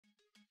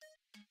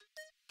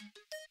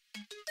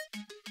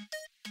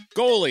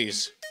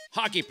Goalies,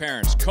 hockey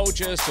parents,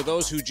 coaches, to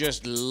those who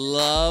just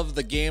love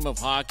the game of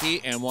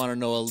hockey and want to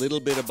know a little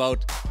bit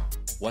about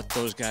what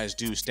those guys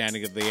do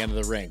standing at the end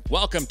of the ring.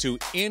 Welcome to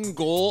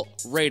InGoal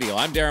Radio.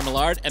 I'm Darren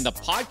Millard, and the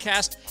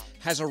podcast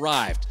has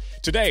arrived.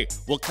 Today,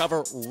 we'll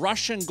cover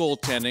Russian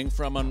goaltending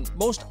from a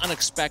most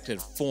unexpected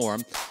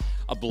form,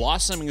 a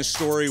blossoming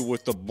story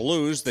with the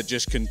Blues that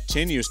just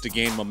continues to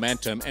gain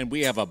momentum, and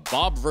we have a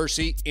Bob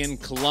Versey in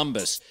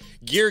Columbus.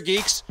 Gear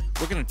Geeks,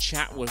 we're going to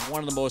chat with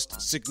one of the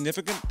most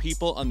significant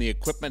people on the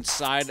equipment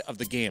side of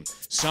the game.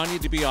 Sonya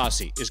Di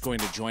Biase is going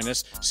to join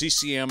us.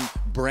 CCM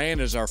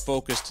brand is our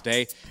focus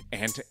today,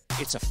 and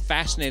it's a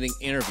fascinating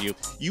interview.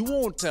 You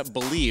won't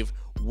believe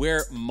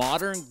where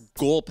modern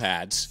goal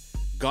pads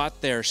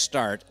got their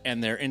start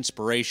and their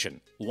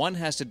inspiration. One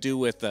has to do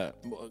with,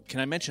 can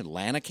I mention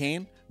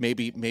Lanacane?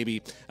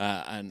 Maybe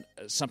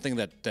something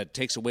that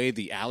takes away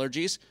the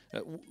allergies.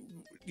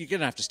 You're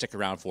going to have to stick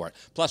around for it.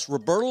 Plus,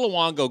 Roberto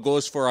Luongo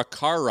goes for a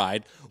car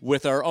ride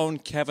with our own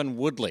Kevin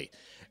Woodley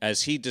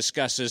as he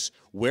discusses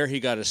where he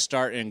got his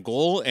start in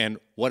goal and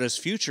what his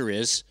future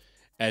is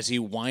as he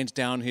winds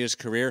down his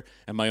career,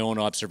 and my own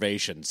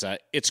observations.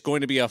 It's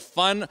going to be a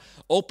fun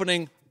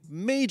opening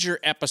major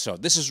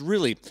episode. This is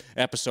really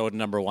episode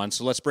number 1.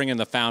 So let's bring in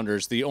the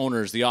founders, the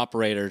owners, the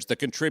operators, the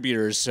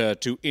contributors to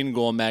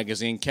InGoal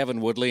Magazine, Kevin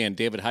Woodley and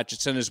David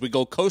Hutchinson, as we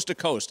go coast to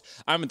coast.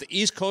 I'm at the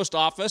East Coast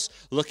office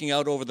looking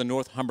out over the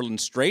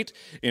Northumberland Strait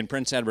in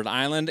Prince Edward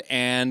Island.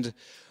 And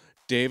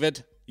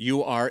David,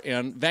 you are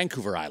in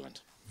Vancouver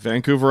Island.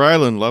 Vancouver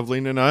Island, lovely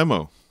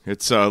Nanaimo.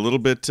 It's a little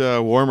bit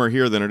warmer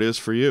here than it is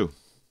for you.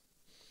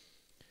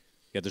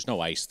 Yeah, there's no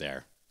ice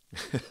there.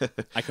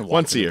 I can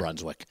walk to New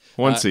Brunswick.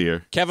 Once a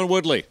year. Kevin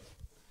Woodley,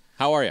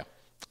 how are you?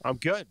 I'm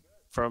good.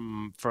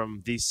 From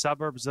the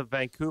suburbs of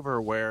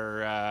Vancouver,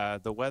 where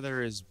the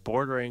weather is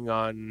bordering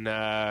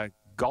on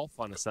golf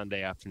on a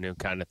Sunday afternoon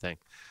kind of thing.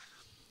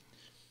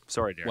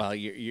 Sorry, Darren. Well,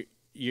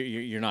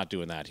 you're not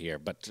doing that here,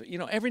 but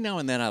every now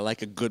and then I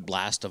like a good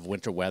blast of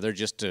winter weather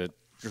just to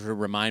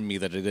remind me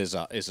that it is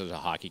a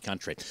hockey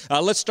country.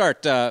 Let's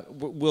start.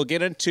 We'll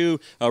get into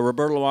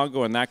Roberto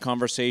Luongo and that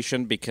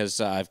conversation because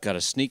I've got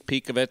a sneak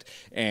peek of it,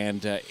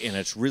 and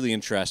it's really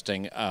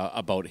interesting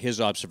about his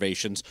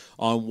observations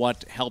on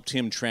what helped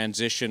him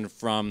transition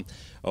from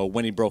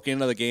when he broke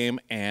into the game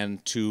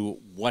and to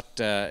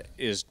what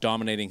is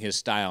dominating his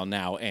style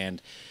now.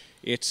 And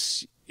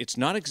it's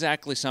not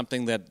exactly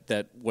something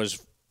that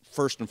was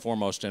first and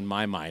foremost in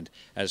my mind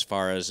as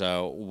far as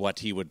what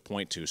he would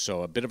point to.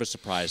 So a bit of a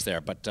surprise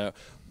there. But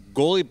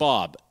goalie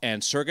Bob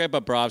and Sergei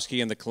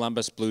Bobrovsky and the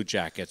Columbus Blue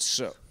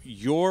Jackets,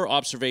 your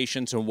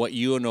observations and what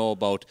you know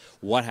about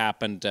what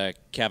happened,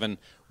 Kevin,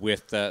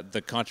 with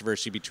the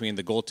controversy between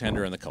the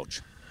goaltender and the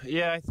coach.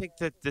 Yeah, I think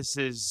that this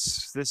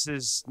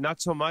is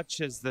not so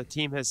much as the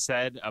team has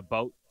said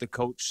about the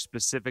coach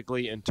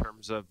specifically in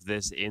terms of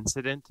this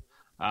incident.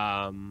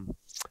 I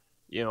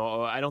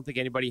don't think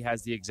anybody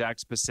has the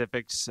exact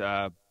specifics,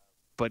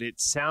 but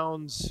it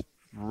sounds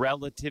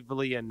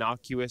relatively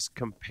innocuous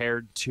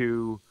compared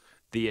to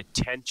the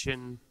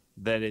attention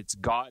that it's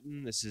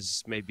gotten. This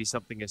is maybe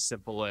something as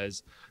simple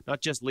as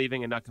not just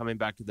leaving and not coming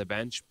back to the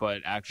bench,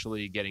 but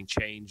actually getting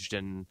changed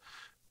and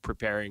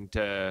preparing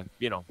to,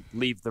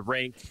 leave the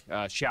rink,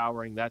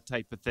 showering, that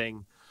type of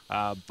thing,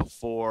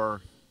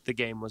 before the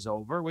game was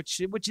over, which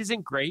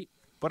isn't great,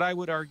 but I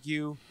would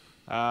argue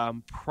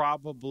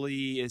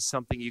probably is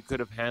something you could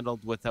have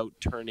handled without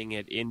turning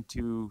it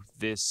into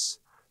this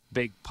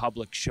big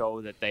public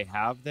show that they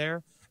have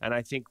there. And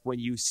I think when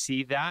you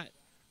see that,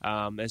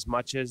 as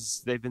much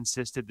as they've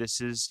insisted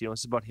this is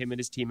about him and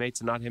his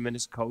teammates and not him and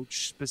his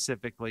coach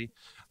specifically,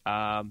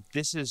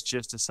 this is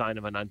just a sign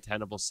of an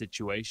untenable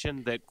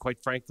situation that,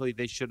 quite frankly,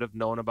 they should have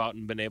known about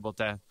and been able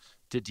to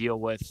deal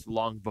with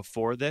long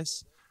before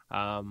this.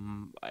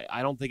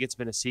 I don't think it's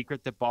been a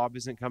secret that Bob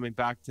isn't coming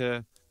back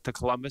to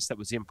Columbus. That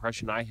was the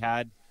impression I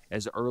had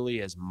as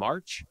early as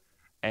March.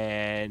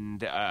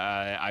 And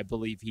I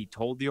believe he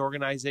told the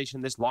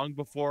organization this long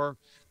before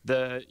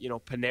the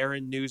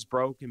Panarin news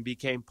broke and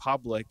became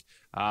public.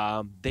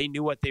 They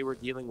knew what they were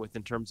dealing with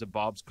in terms of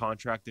Bob's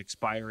contract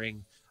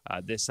expiring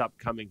this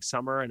upcoming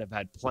summer and have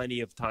had plenty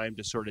of time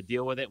to sort of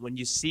deal with it. When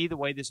you see the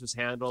way this was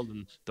handled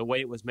and the way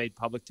it was made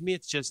public, to me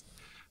it's just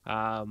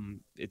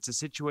it's a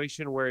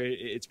situation where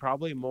it's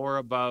probably more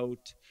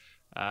about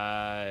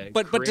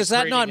but does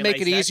that not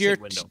make it easier?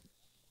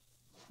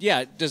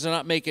 Yeah, does it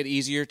not make it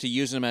easier to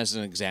use him as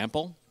an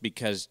example?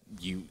 Because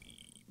you,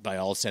 by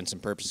all sense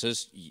and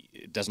purposes,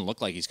 it doesn't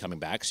look like he's coming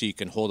back, so you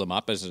can hold him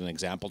up as an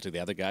example to the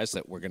other guys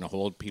that we're going to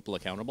hold people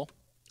accountable?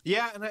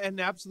 Yeah, and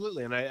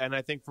absolutely. And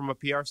I think from a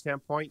PR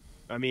standpoint,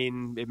 I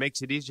mean, it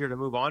makes it easier to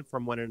move on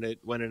from when it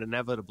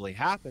inevitably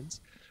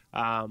happens.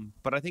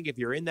 But I think if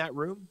you're in that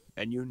room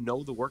and you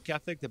know the work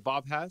ethic that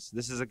Bob has,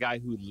 this is a guy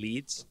who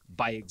leads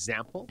by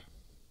example.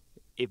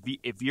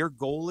 If your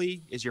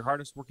goalie is your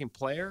hardest working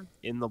player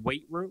in the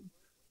weight room,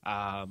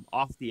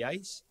 off the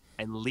ice,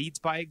 and leads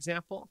by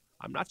example,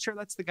 I'm not sure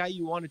that's the guy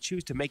you want to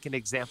choose to make an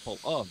example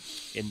of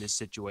in this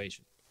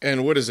situation.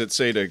 And what does it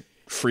say to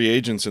free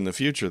agents in the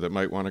future that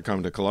might want to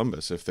come to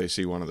Columbus if they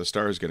see one of the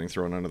stars getting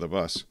thrown under the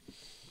bus.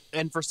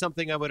 And for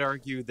something I would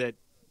argue that,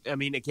 I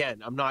mean,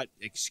 again, I'm not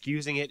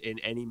excusing it in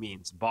any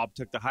means. Bob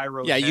took the high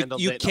road. Yeah,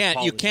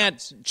 you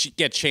can't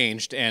get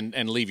changed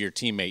and leave your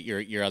teammate,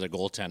 your other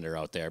goaltender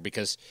out there,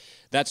 because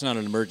that's not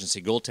an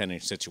emergency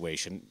goaltending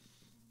situation.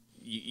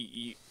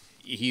 He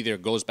either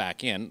goes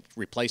back in,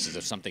 replaces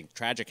if something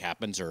tragic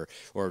happens or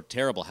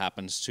terrible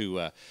happens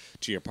to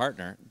your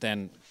partner,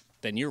 then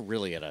you're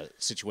really at a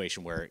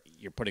situation where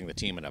you're putting the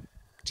team in a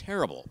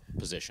terrible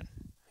position.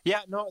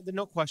 Yeah,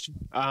 no question.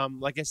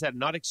 Like I said,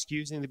 not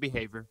excusing the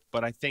behavior,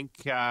 but I think,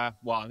 I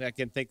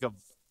can think of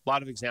a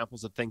lot of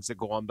examples of things that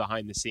go on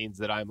behind the scenes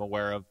that I'm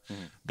aware of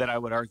that I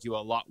would argue a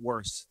lot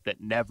worse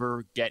that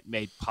never get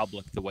made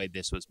public the way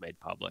this was made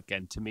public.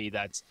 And to me,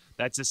 that's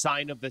a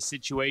sign of the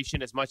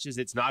situation. As much as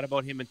it's not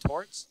about him and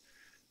Torts,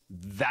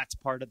 that's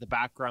part of the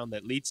background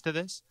that leads to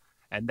this.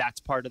 And that's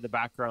part of the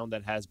background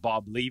that has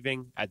Bob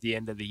leaving at the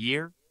end of the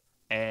year.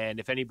 And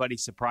if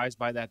anybody's surprised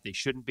by that, they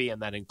shouldn't be.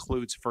 And that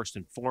includes, first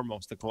and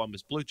foremost, the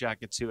Columbus Blue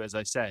Jackets, who, as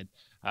I said,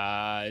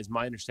 is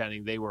my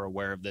understanding, they were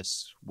aware of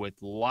this with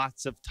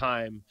lots of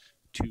time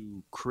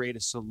to create a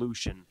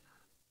solution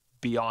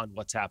beyond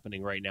what's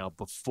happening right now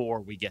before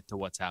we get to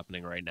what's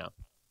happening right now.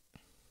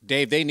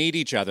 Dave, they need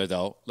each other,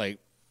 though. Like,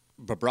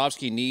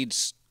 Bobrovsky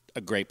needs a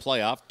great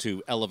playoff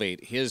to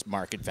elevate his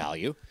market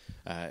value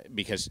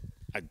because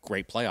a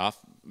great playoff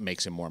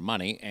makes him more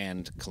money,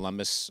 and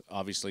Columbus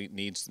obviously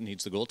needs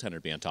the goaltender to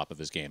be on top of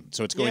his game.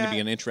 So it's going to be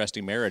an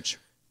interesting marriage.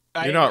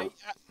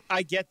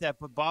 I get that,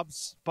 but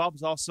Bob's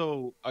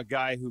also a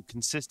guy who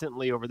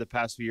consistently over the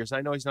past few years,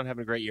 I know he's not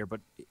having a great year, but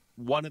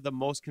one of the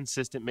most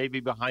consistent, maybe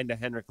behind a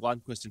Henrik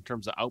Lundqvist in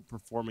terms of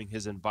outperforming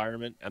his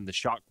environment and the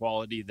shot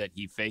quality that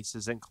he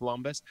faces in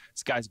Columbus.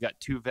 This guy's got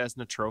 2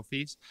 Vezina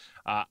trophies.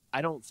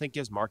 I don't think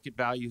his market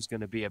value is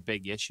going to be a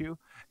big issue,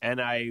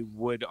 and I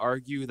would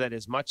argue that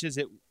as much as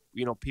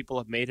people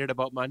have made it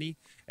about money,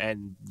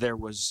 and there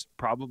was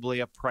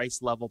probably a price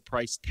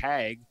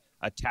tag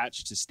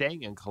attached to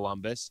staying in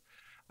Columbus.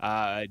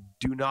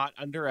 Do not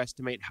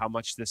underestimate how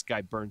much this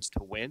guy burns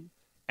to win.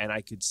 And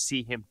I could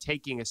see him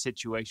taking a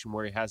situation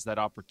where he has that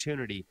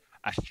opportunity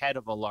ahead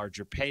of a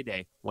larger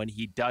payday when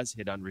he does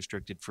hit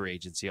unrestricted free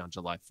agency on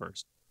July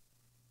 1st.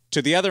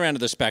 To the other end of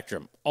the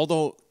spectrum,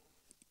 although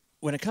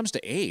when it comes to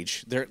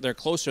age, they're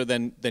closer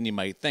than you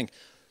might think.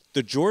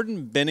 The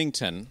Jordan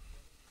Binnington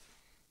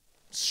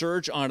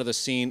surge onto the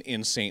scene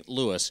in St.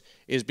 Louis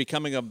is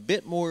becoming a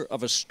bit more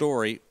of a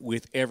story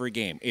with every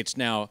game. It's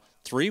now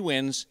 3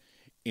 wins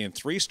in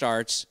 3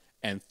 starts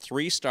and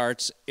 3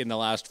 starts in the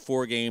last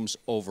 4 games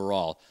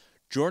overall.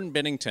 Jordan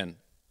Binnington,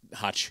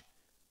 Hutch,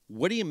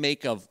 what do you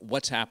make of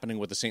what's happening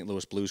with the St.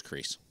 Louis Blues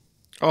crease?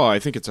 Oh, I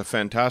think it's a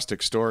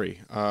fantastic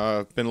story.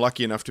 I've been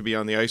lucky enough to be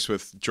on the ice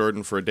with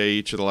Jordan for a day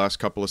each of the last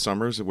couple of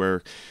summers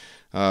where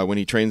when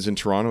he trains in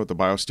Toronto at the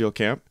BioSteel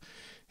camp.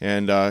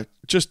 And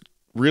just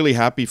really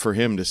happy for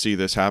him to see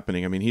this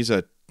happening. I mean, he's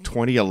a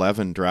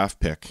 2011 draft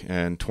pick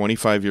and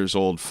 25 years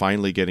old,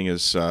 finally getting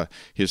his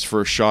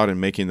first shot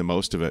and making the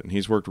most of it. And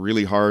he's worked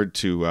really hard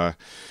to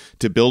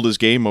build his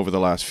game over the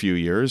last few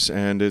years,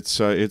 and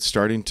it's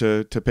starting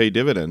to pay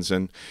dividends.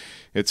 And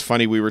it's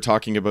funny, we were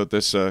talking about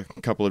this a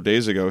couple of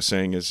days ago,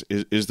 saying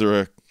is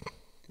there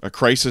a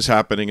crisis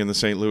happening in the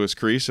St. Louis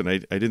crease? And I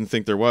didn't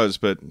think there was,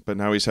 but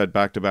now he's had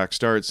back-to-back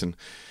starts, and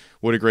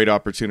what a great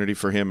opportunity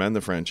for him and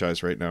the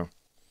franchise right now.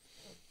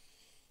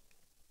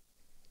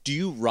 Do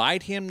you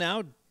ride him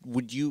now?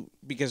 Would you,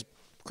 because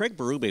Craig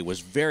Berube was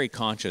very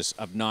conscious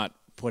of not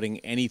putting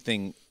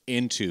anything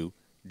into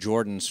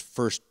Jordan's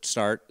first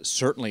start,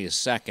 certainly his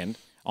second,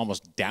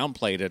 almost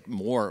downplayed it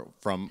more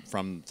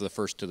from the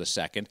first to the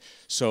second.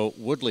 So,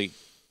 Woodley,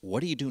 what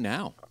do you do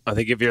now? I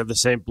think if you're the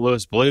St.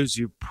 Louis Blues,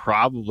 you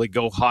probably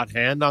go hot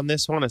hand on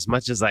this one. As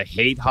much as I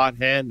hate hot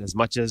hand, as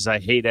much as I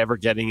hate ever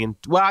getting in.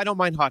 Well, I don't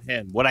mind hot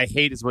hand. What I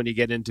hate is when you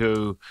get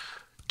into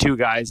 2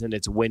 guys and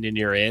it's win and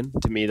you're in.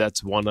 To me,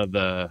 that's one of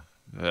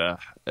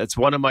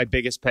my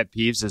biggest pet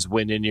peeves is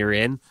win and you're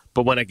in.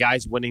 But when a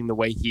guy's winning the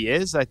way he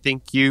is, I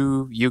think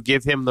you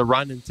give him the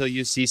run until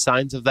you see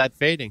signs of that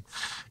fading.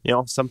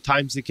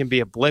 Sometimes it can be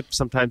a blip.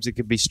 Sometimes it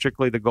could be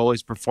strictly the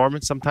goalie's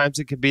performance. Sometimes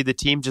it could be the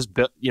team just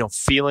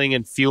feeling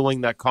and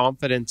fueling that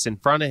confidence in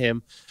front of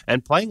him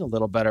and playing a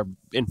little better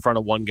in front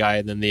of one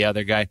guy than the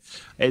other guy.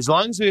 As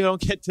long as we don't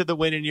get to the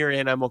win and you're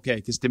in, I'm okay.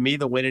 Because to me,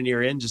 the win and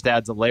you're in just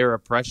adds a layer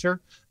of pressure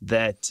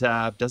that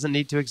doesn't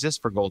need to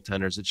exist for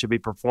goaltenders. It should be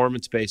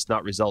performance-based,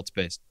 not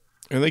results-based.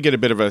 And they get a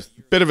bit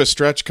of a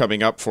stretch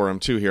coming up for them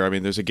too here. I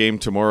mean, there's a game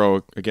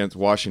tomorrow against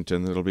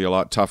Washington that'll be a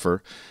lot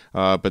tougher,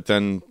 but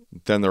then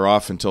they're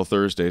off until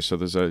Thursday, so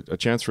there's a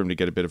chance for him to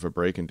get a bit of a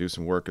break and do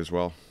some work as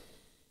well.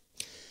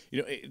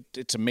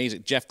 It's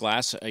amazing. Jeff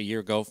Glass a year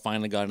ago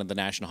finally got into the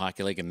National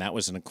Hockey League, and that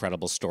was an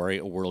incredible story.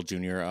 A World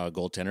Junior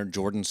goaltender.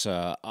 Jordan's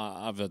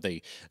of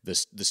the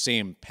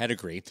same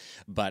pedigree,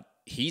 but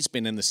he's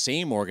been in the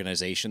same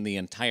organization the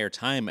entire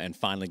time and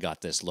finally got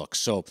this look.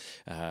 So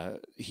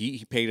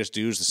he paid his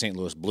dues. The St.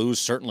 Louis Blues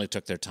certainly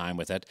took their time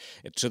with it,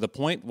 to the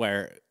point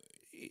where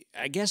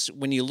I guess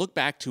when you look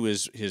back to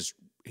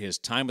his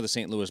time with the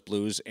St. Louis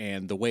Blues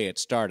and the way it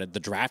started, the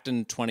draft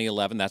in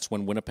 2011, that's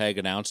when Winnipeg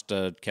announced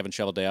Kevin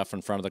Cheveldayoff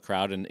in front of the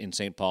crowd in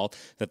St. Paul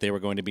that they were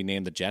going to be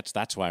named the Jets.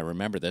 That's why I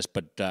remember this.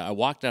 But I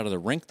walked out of the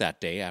rink that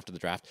day after the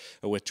draft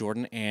with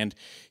Jordan, and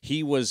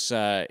he was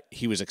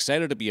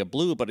excited to be a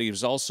Blue, but he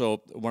was also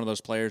one of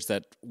those players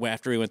that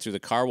after he went through the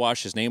car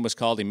wash, his name was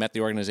called, he met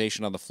the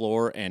organization on the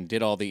floor and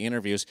did all the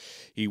interviews.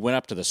 He went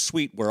up to the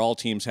suite where all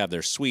teams have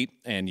their suite,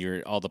 and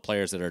all the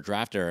players that are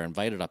drafted are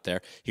invited up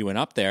there. He went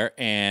up there,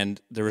 and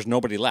there was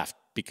nobody left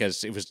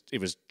because it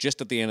was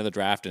just at the end of the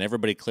draft and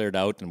everybody cleared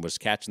out and was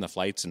catching the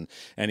flights,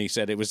 and he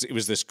said it was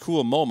this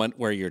cool moment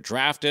where you're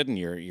drafted and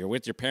you're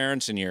with your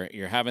parents and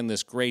you're having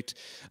this great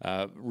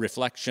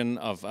reflection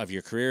of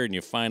your career, and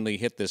you finally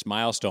hit this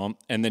milestone,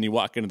 and then you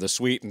walk into the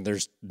suite and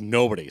there's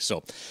nobody.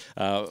 So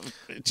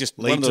just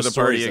late one of those to the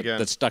stories party again.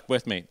 that stuck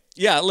with me.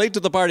 Yeah, late to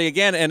the party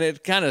again, and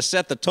it kind of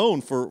set the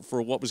tone for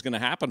what was going to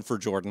happen for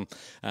Jordan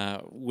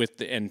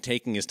and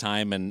taking his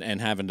time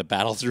and having to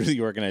battle through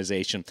the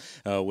organization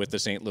with the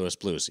St. Louis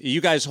Blues. You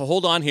guys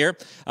hold on here.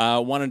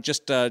 Want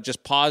to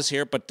just pause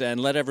here, and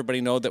let everybody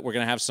know that we're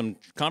going to have some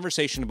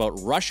conversation about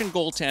Russian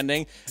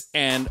goaltending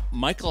and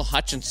Michael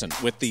Hutchinson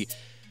with the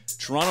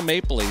Toronto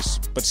Maple Leafs,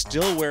 but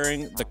still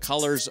wearing the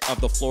colors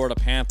of the Florida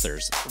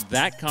Panthers.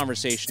 That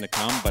conversation to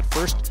come, but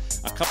first,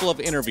 a couple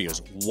of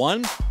interviews.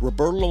 One,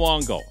 Roberto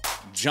Luongo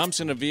jumps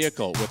in a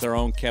vehicle with our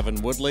own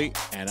Kevin Woodley,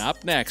 and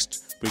up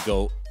next, we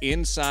go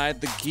inside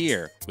the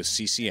gear with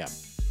CCM.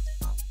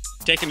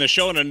 Taking the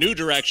show in a new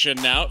direction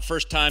now.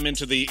 First time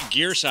into the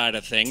gear side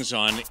of things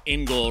on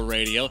InGoal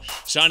Radio.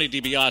 Sonya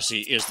Di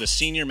Biase is the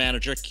Senior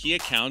Manager, Key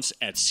Accounts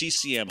at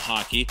CCM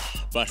Hockey,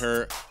 but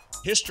her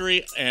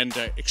history and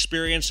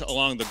experience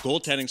along the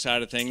goaltending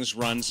side of things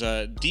runs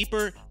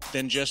deeper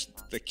than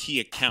just the key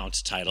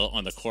accounts title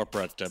on the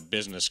corporate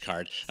business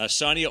card.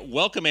 Sonya,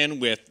 welcome in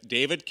with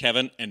David,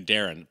 Kevin, and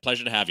Darren.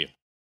 Pleasure to have you.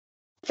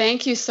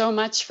 Thank you so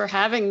much for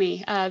having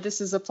me.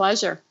 This is a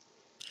pleasure.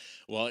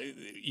 Well,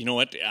 you know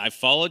what? I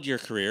followed your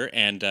career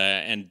and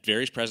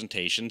various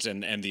presentations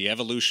and the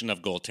evolution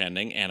of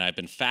goaltending, and I've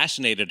been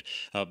fascinated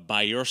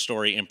by your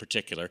story in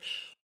particular.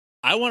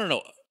 I want to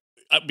know,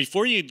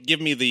 before you give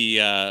me the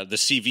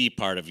CV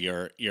part of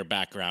your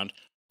background,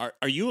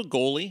 are you a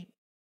goalie?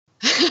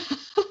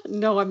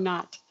 No, I'm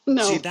not.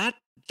 No. See,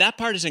 that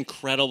part is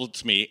incredible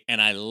to me,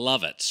 and I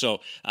love it.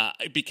 So,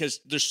 because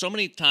there's so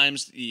many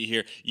times you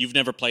hear you've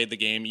never played the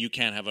game, you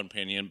can't have an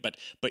opinion, but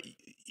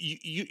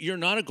you're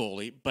not a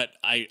goalie. But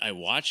I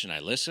watch and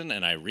I listen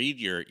and I read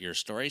your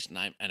stories,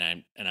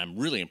 and I'm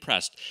really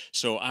impressed.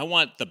 So I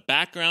want the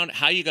background,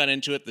 how you got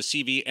into it, the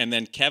CV, and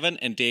then Kevin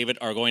and David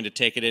are going to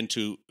take it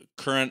into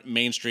current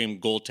mainstream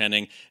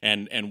goaltending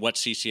and what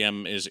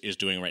CCM is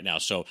doing right now.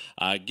 So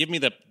give me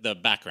the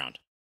background.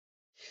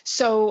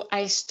 So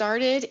I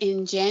started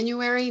in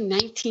January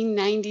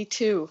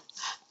 1992,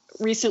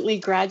 recently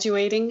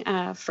graduating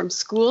from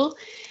school.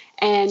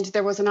 And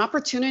there was an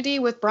opportunity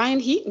with Brian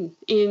Heaton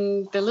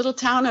in the little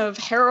town of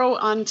Harrow,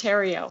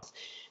 Ontario.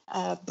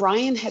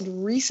 Brian had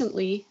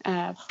recently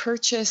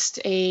purchased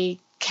a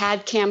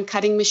CAD/CAM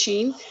cutting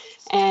machine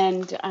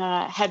and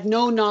had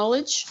no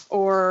knowledge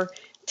or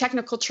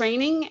technical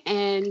training.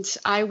 And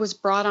I was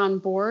brought on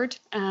board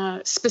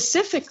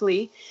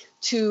specifically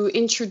to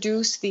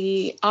introduce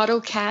the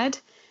AutoCAD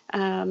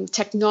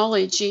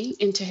technology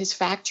into his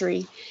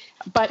factory.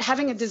 But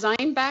having a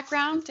design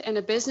background and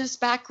a business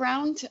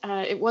background,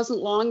 it wasn't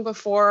long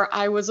before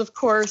I was, of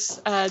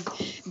course,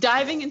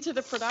 diving into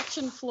the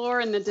production floor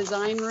in the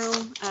design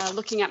room,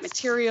 looking at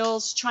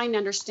materials, trying to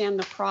understand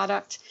the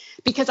product.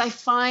 Because I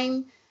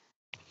find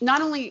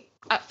not only,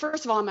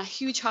 first of all, I'm a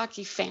huge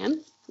hockey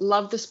fan,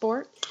 love the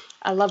sport,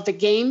 I love the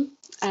game,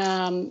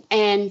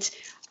 and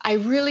I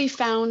really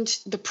found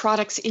the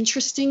products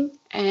interesting,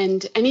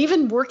 and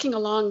even working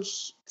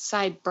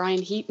alongside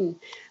Brian Heaton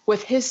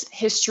with his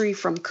history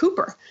from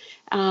Cooper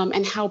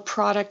and how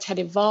product had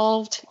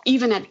evolved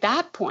even at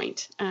that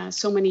point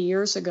so many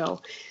years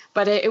ago.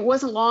 But it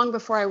wasn't long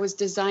before I was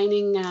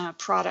designing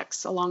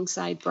products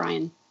alongside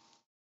Brian.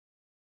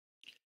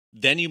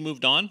 Then you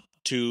moved on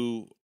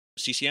to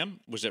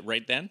CCM? Was it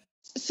right then?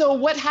 So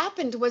what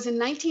happened was in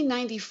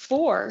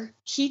 1994,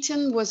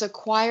 Heaton was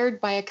acquired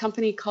by a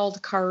company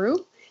called Carew.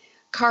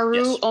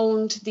 Carew Yes.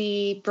 owned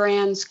the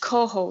brands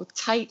Coho,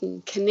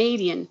 Titan,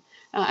 Canadian.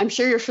 I'm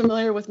sure you're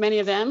familiar with many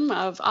of them,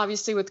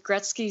 obviously with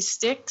Gretzky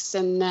sticks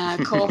and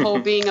Coho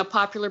being a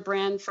popular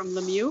brand from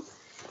Lemieux.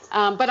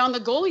 But on the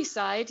goalie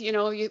side,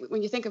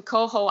 when you think of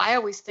Coho, I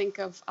always think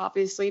of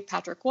obviously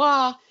Patrick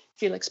Waugh,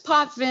 Felix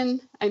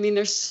Potvin. I mean,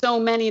 there's so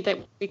many that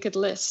we could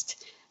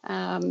list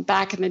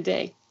back in the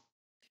day.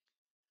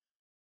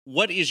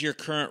 What is your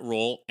current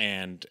role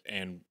and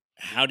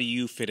how do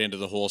you fit into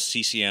the whole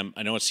CCM?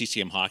 I know it's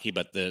CCM hockey,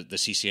 but the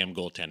CCM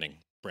goaltending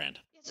brand.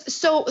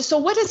 So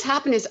what has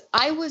happened is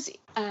I was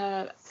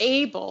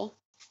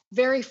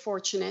very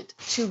fortunate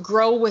to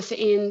grow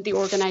within the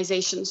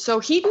organization. So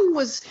Heaton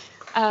was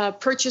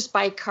purchased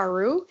by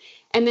Karoo,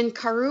 and then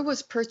Karoo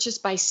was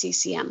purchased by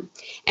CCM.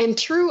 And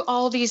through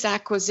all these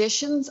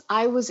acquisitions,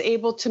 I was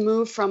able to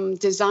move from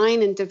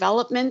design and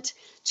development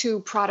to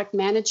product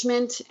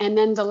management. And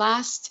then the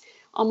last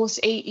almost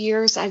 8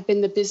 years, I've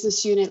been the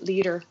business unit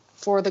leader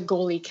for the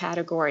goalie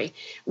category,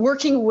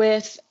 working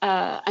with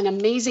an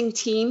amazing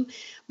team.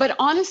 But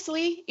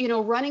honestly,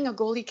 running a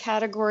goalie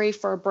category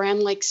for a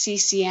brand like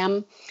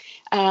CCM,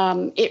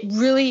 it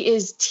really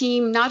is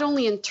team, not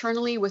only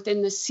internally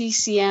within the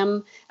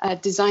CCM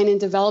design and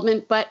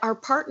development, but our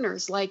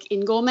partners like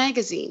InGoal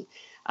Magazine,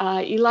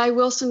 Eli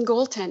Wilson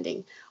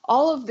Goaltending.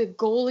 All of the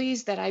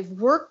goalies that I've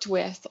worked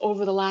with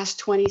over the last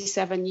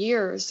 27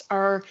 years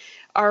are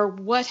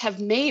what have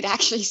made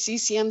actually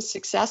CCM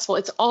successful.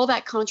 It's all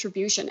that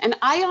contribution. And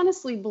I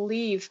honestly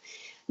believe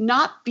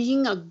not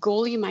being a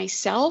goalie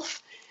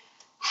myself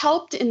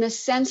helped in the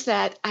sense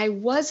that I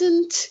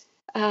wasn't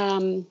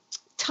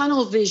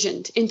tunnel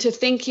visioned into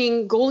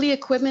thinking goalie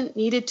equipment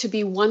needed to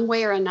be one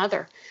way or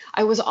another.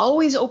 I was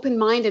always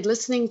open-minded,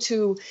 listening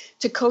to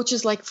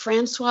coaches like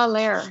Francois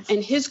Lair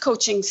and his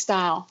coaching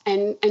style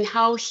and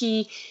how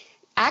he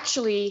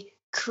actually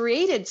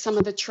created some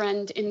of the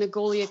trend in the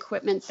goalie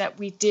equipment that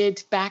we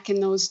did back in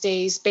those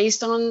days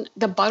based on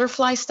the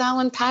butterfly style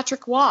and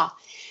Patrick Waugh.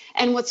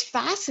 And what's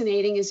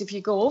fascinating is if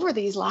you go over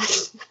these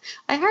last,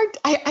 I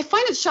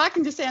find it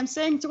shocking to say I'm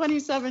saying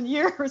 27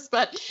 years,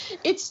 but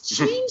it's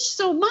changed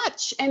so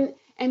much.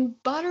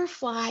 And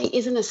butterfly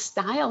isn't a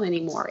style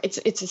anymore. It's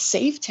a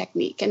save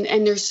technique. And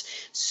there's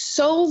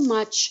so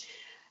much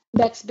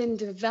that's been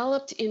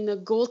developed in the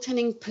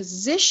goaltending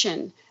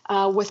position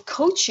with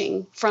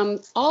coaching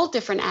from all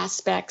different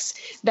aspects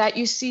that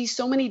you see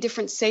so many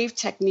different save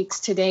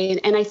techniques today.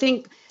 And I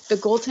think the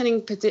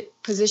goaltending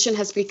position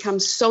has become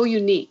so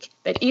unique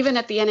that even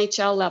at the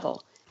NHL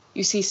level,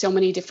 you see so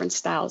many different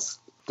styles.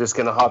 Just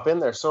going to hop in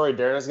there. Sorry,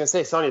 Darren. I was going to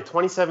say, Sonya,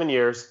 27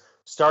 years,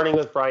 starting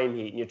with Brian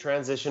Heaton. You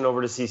transition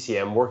over to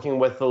CCM, working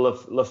with the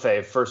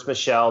Lefebvre, first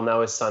Michel,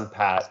 now his son,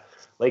 Pat.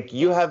 Like,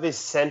 you have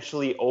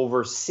essentially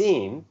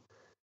overseen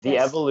the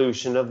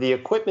evolution of the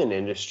equipment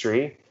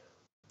industry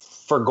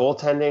for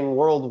goaltending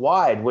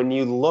worldwide. When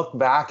you look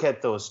back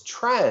at those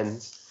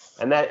trends,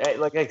 and that,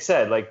 like I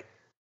said, like,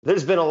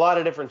 there's been a lot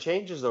of different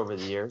changes over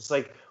the years.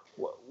 Like,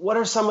 what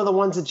are some of the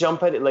ones that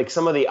jump at it? Like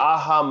some of the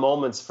aha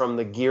moments from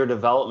the gear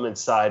development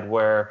side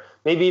where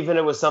maybe even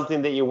it was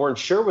something that you weren't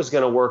sure was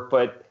going to work,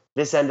 but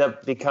this ended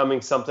up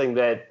becoming something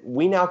that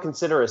we now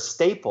consider a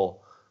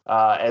staple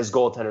as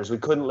goaltenders. We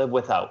couldn't live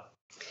without.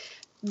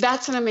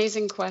 That's an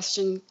amazing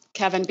question,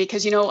 Kevin,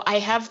 because, I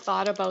have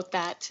thought about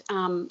that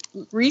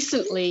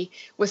recently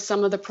with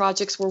some of the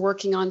projects we're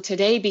working on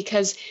today,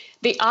 because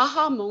the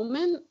aha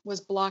moment was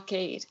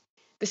Blockade.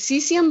 The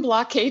CCM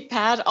Blockade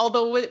pad,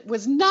 although it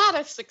was not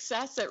a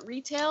success at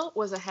retail,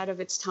 was ahead of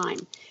its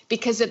time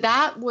because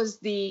that was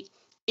the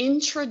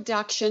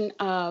introduction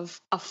of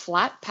a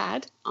flat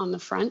pad on the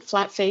front,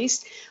 flat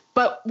face.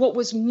 But what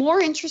was more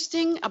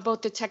interesting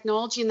about the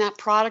technology in that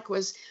product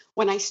was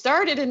when I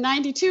started in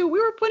 92, we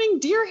were putting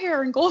deer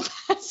hair in goal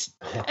pads.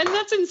 And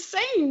that's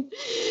insane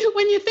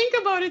when you think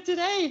about it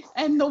today.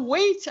 And the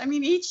weight,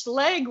 each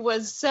leg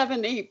was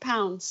 7-8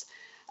 pounds.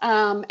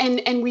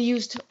 And we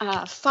used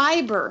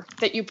fiber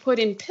that you put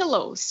in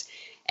pillows,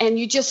 and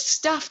you just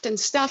stuffed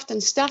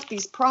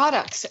these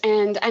products.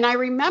 And I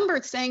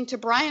remembered saying to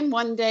Brian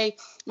one day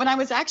when I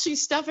was actually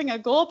stuffing a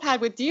goal pad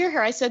with deer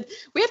hair, I said,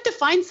 we have to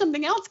find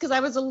something else because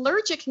I was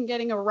allergic and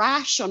getting a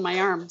rash on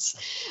my arms.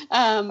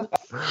 I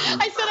said,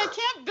 I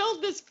can't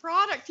build this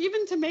product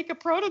even to make a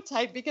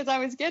prototype because I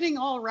was getting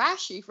all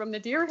rashy from the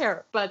deer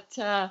hair. But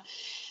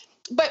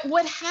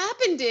what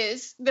happened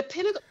is the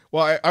pinnacle.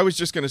 Well, I was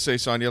just going to say,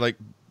 Sonya, like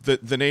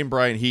the name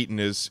Brian Heaton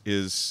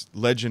is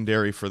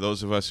legendary for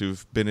those of us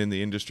who've been in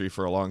the industry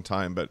for a long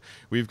time, but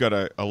we've got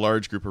a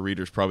large group of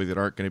readers probably that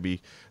aren't going to be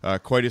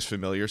quite as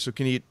familiar. So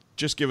can you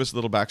just give us a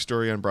little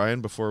backstory on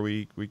Brian before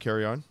we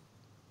carry on?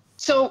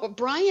 So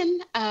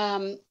Brian,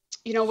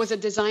 was a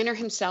designer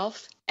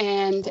himself.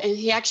 And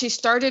he actually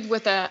started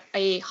with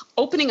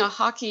opening a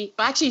hockey.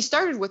 Actually, he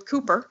started with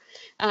Cooper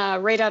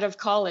right out of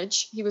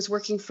college. He was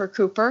working for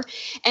Cooper.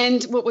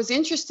 And what was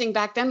interesting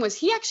back then was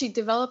he actually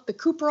developed the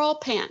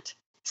Cooperall pant.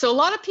 So a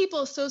lot of people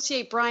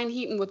associate Brian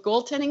Heaton with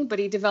goaltending, but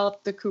he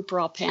developed the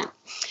Cooperall pant.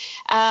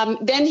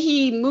 Then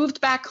he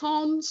moved back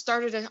home,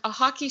 started a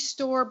hockey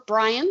store,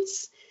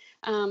 Brian's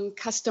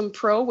Custom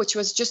Pro, which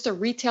was just a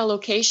retail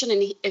location.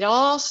 And it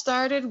all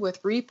started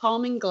with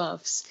repalming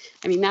gloves.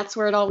 That's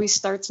where it always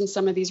starts in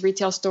some of these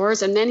retail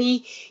stores. And then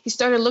he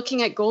started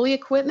looking at goalie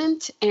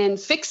equipment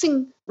and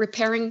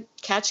repairing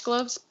catch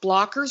gloves,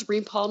 blockers,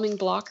 repalming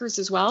blockers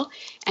as well.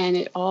 And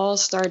it all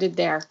started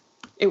there.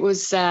 It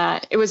was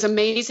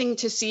amazing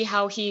to see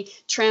how he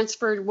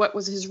transferred what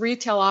was his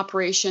retail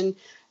operation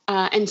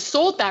and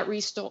sold that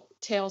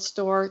retail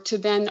store to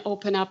then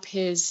open up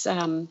his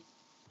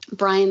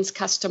Brian's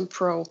Custom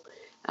Pro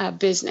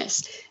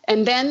business.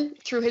 And then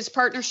through his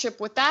partnership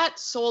with that,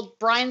 sold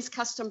Brian's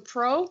Custom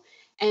Pro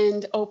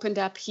and opened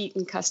up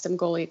Heaton Custom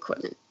Goalie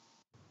Equipment.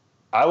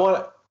 I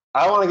want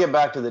to get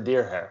back to the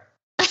deer hair.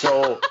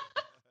 So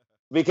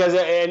because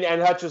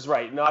and Hutch was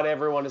right. Not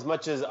everyone, as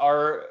much as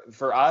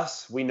for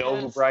us, we know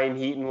who Brian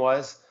Heaton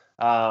was.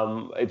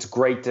 It's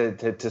great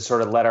to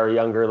sort of let our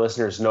younger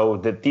listeners know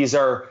that these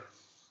are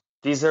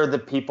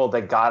the people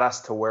that got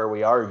us to where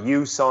we are.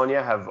 You,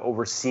 Sonya, have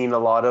overseen a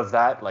lot of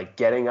that, like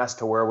getting us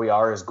to where we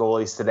are as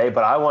goalies today.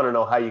 But I want to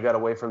know how you got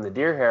away from the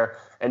deer hair.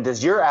 And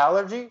does your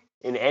allergy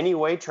in any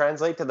way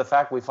translate to the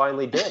fact we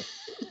finally did?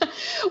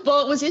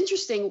 Well, it was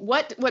interesting.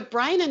 What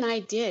Brian and I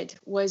did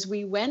was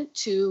we went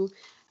to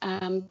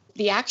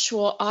the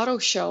actual auto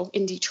show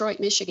in Detroit,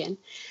 Michigan.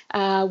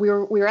 We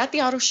were at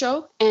the auto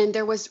show, and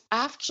there was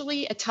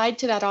actually tied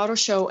to that auto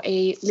show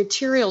a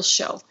materials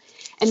show.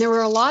 And there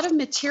were a lot of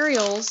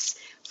materials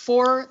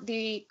for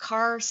the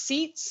car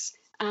seats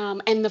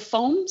and the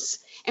foams.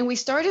 And we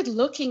started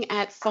looking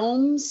at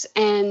foams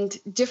and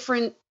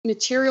different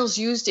materials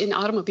used in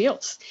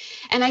automobiles.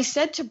 And I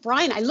said to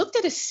Brian, I looked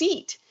at a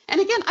seat. And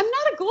again, I'm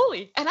not a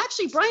goalie. And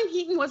actually, Brian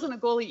Heaton wasn't a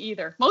goalie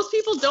either. Most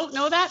people don't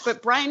know that,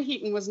 but Brian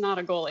Heaton was not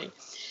a goalie.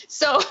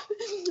 So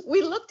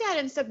we looked at it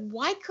and said,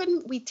 why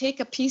couldn't we take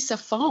a piece of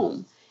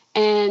foam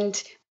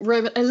and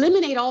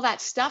eliminate all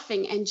that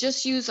stuffing and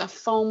just use a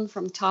foam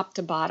from top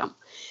to bottom?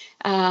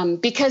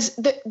 Because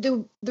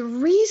the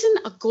reason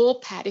a goal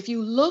pad, if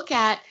you look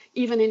at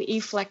even an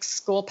E-Flex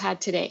goal pad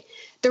today,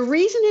 the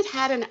reason it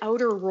had an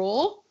outer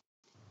roll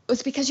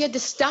was because you had to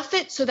stuff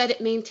it so that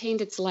it maintained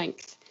its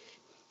length.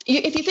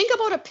 If you think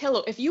about a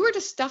pillow, if you were to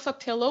stuff a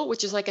pillow,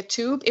 which is like a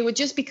tube, it would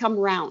just become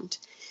round.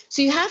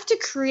 So you have to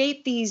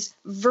create these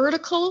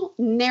vertical,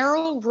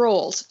 narrow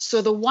rolls.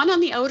 So the one on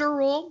the outer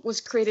roll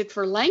was created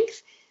for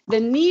length. The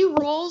knee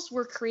rolls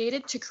were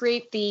created to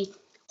create the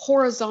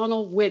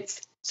horizontal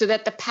width so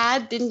that the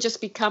pad didn't just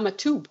become a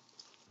tube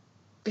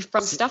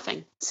from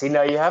stuffing. See,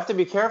 now you have to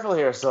be careful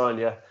here,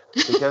 Sonya,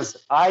 because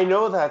I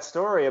know that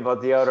story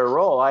about the outer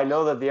roll. I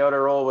know that the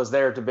outer roll was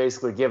there to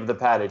basically give the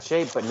padded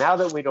shape, but now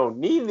that we don't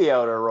need the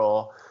outer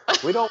roll,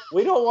 we don't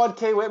want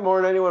Kay Whitmore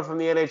and anyone from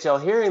the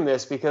NHL hearing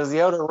this, because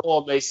the outer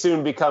roll may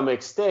soon become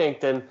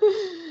extinct. And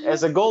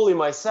as a goalie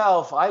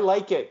myself, I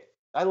like it.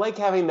 I like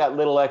having that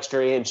little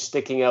extra inch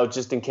sticking out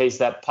just in case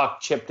that puck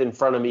chipped in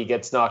front of me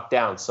gets knocked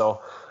down.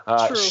 So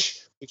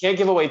we can't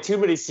give away too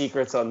many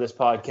secrets on this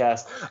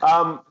podcast.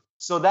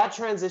 So that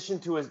transition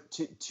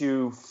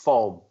to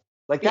foam,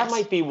 like that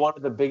might be one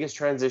of the biggest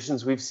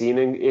transitions we've seen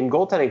in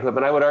goaltending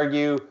equipment. I would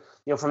argue,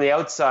 from the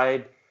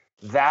outside,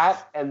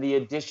 that and the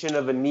addition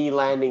of a knee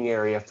landing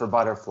area for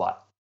butterfly.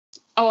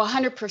 Oh,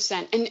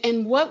 100%.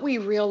 And what we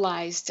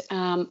realized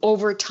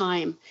over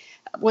time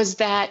was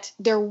that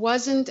there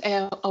wasn't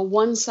a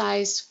one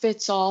size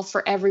fits all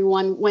for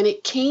everyone when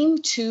it came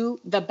to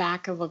the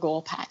back of a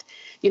goal pad.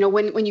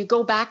 When you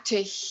go back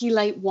to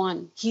Helite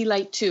 1,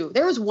 Helite 2,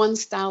 there was one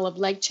style of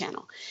leg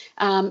channel.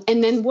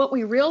 And then what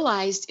we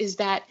realized is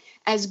that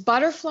as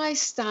butterfly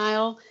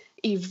style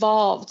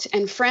evolved,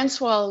 and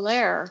Francois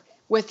Allaire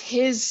with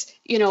his,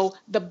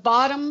 the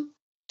bottom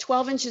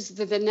 12 inches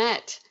of the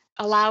net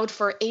allowed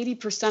for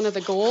 80% of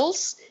the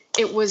goals,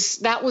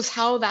 that was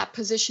how that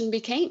position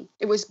became.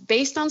 It was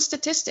based on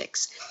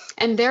statistics.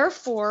 And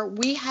therefore,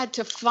 we had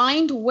to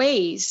find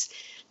ways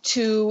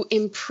to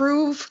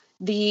improve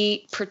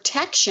the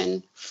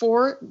protection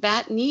for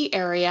that knee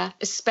area,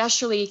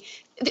 especially.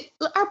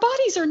 Our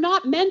bodies are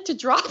not meant to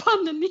drop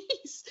on the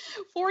knees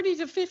 40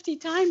 to 50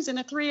 times in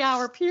a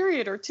 3-hour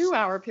period or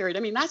 2-hour period. I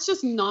mean, that's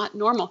just not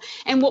normal.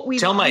 And what we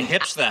tell my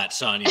hips that,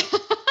 Sonya.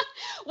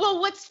 Well,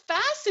 what's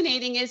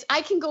fascinating is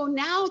I can go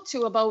now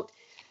to about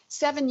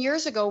 7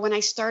 years ago when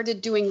I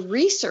started doing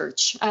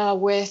research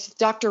with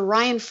Dr.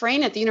 Ryan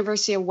Frayne at the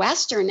University of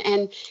Western.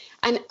 And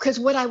because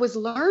what I was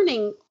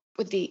learning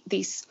with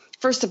these,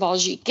 first of all,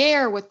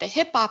 Giguère with the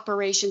hip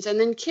operations, and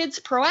then kids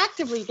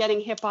proactively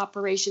getting hip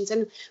operations.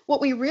 And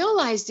what we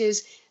realized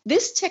is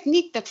this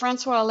technique that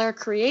Francois Allaire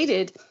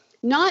created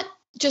not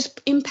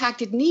just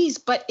impacted knees,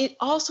 but it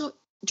also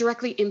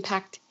directly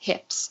impact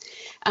hips.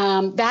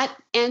 That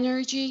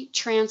energy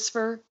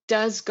transfer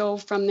does go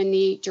from the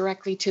knee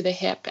directly to the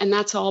hip, and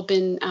that's all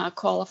been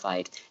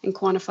qualified and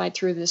quantified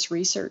through this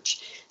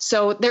research.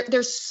 So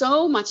there's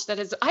so much that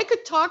is. I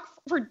could talk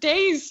for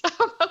days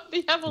about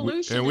the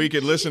evolution, and we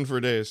could listen for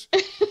days.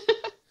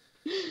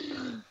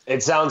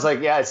 It sounds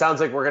like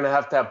we're going to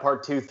have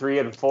part 2, 3,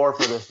 and 4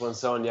 for this one,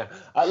 Sonya.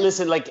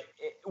 Listen,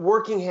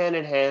 working hand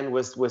in hand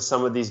with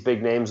some of these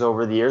big names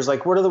over the years,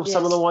 what are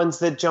some of the ones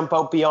that jump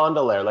out beyond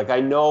Allaire?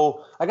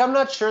 I'm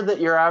not sure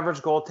that your average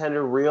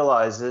goaltender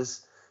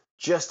realizes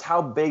just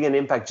how big an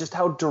impact, just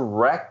how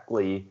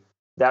directly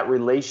that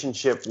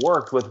relationship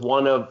worked with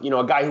one of,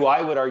 a guy who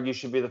I would argue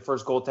should be the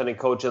first goaltending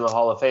coach in the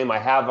Hall of Fame. I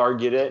have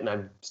argued it, and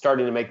I'm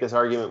starting to make this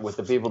argument with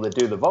the people that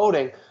do the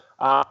voting.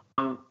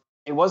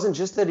 It wasn't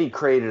just that he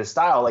created a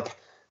style,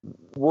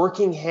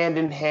 working hand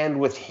in hand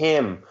with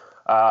him,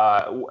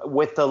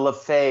 with the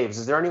Lefebvres.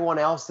 Is there anyone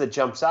else that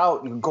jumps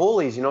out?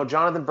 Goalies,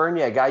 Jonathan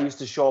Bernier, a guy used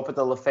to show up at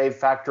the Lefebvre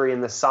factory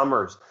in the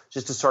summers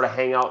just to sort of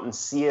hang out and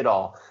see it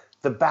all.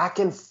 the back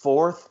and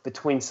forth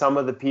between some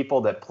of the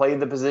people that play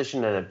the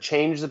position and have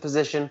changed the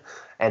position,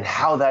 and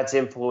how that's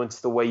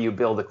influenced the way you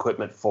build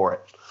equipment for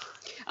it?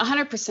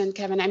 100%,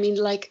 Kevin. I mean,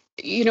 like,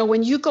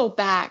 when you go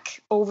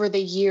back over the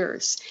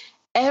years,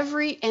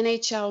 every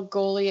NHL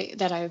goalie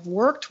that I've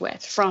worked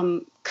with,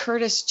 from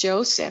Curtis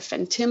Joseph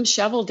and Tim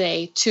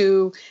Shovelday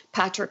to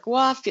Patrick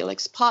Waugh,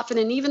 Felix Potvin,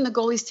 and even the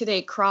goalies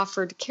today,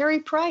 Crawford, Carey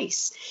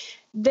Price,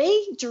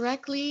 they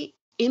directly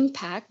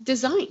impact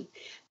design.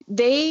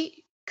 They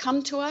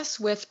come to us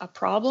with a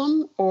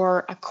problem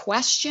or a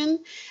question,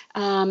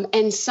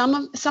 and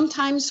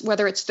sometimes,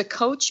 whether it's the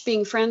coach,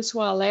 being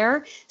Francois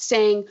Allaire,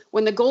 saying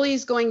when the goalie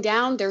is going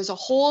down, there's a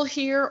hole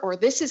here, or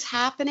this is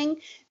happening.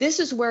 This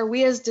is where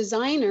we as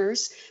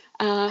designers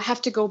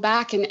have to go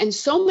back, and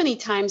so many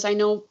times I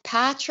know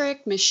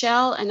Patrick,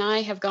 Michelle, and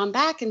I have gone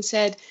back and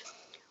said,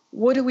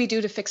 what do we do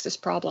to fix this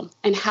problem,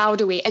 and how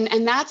do we?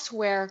 And that's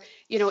where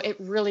it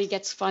really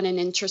gets fun and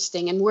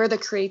interesting, and where the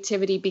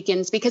creativity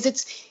begins, because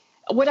it's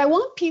what I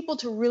want people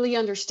to really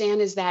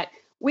understand is that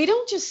we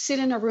don't just sit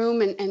in a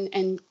room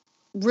and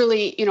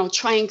really,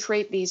 try and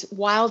create these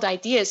wild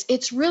ideas.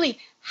 It's really,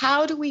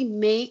 how do we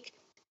make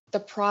the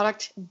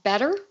product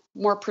better,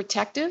 more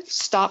protective,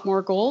 stop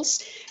more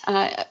goals,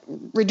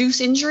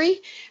 reduce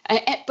injury,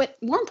 but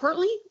more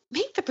importantly,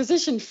 make the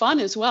position fun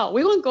as well.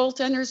 We want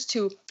goaltenders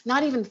to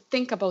not even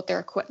think about their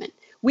equipment.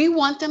 We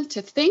want them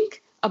to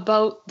think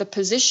about the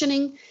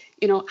positioning,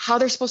 how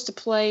they're supposed to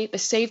play, the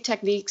save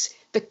techniques.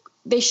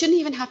 They shouldn't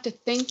even have to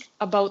think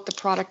about the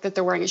product that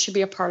they're wearing. It should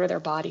be a part of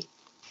their body.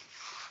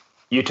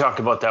 You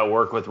talked about that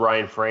work with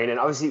Ryan Frayne, and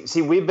obviously,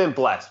 see, we've been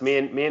blessed. Me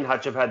and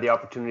Hutch have had the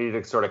opportunity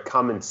to sort of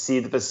come and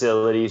see the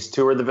facilities,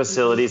 tour the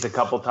facilities a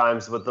couple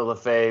times with the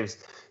Lefebvres,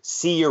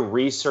 see your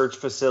research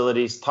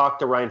facilities, talk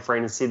to Ryan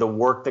Frayne, and see the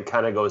work that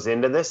kind of goes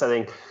into this. I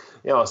think,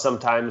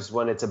 sometimes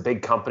when it's a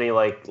big company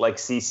like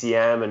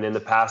CCM, and in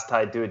the past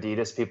tied to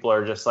Adidas, people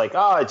are just like,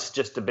 oh, it's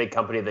just a big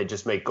company. They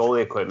just make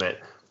goalie equipment.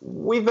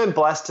 We've been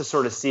blessed to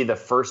sort of see the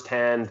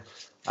firsthand,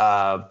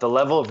 the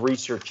level of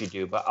research you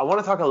do. But I want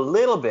to talk a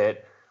little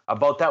bit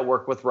about that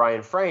work with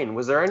Ryan Frayne.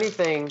 Was there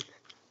anything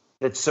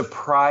that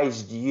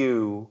surprised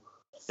you,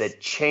 that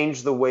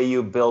changed the way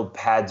you build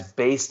pads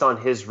based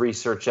on his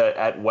research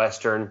at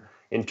Western,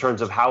 in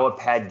terms of how a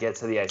pad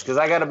gets to the ice? Because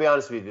I got to be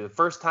honest with you, the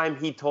first time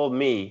he told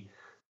me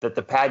that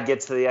the pad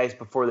gets to the ice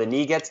before the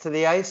knee gets to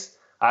the ice,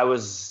 I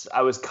was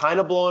kind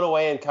of blown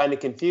away and kind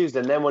of confused.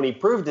 And then when he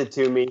proved it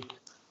to me,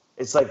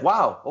 it's like,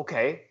 wow,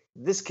 okay,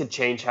 this could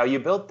change how you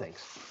build things.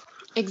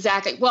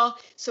 Exactly. Well,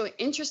 so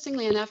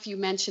interestingly enough, you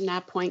mentioned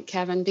that point,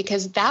 Kevin,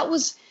 because that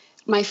was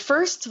my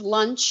first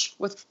lunch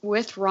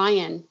with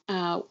Ryan,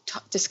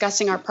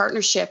 discussing our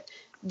partnership.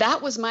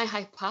 That was my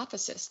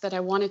hypothesis that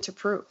I wanted to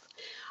prove.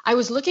 I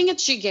was looking at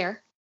Giguère.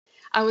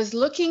 I was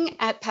looking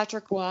at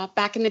Patrick Waugh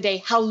back in the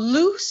day, how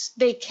loose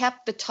they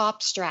kept the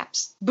top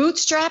straps. Boot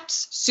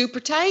straps, super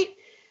tight.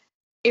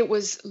 It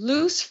was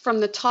loose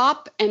from the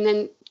top, and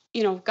then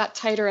got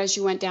tighter as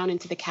you went down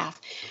into the calf.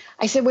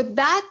 I said, with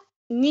that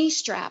knee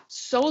strap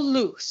so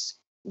loose,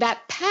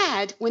 that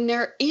pad, when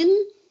they're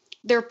in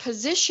their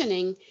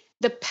positioning,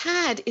 the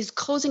pad is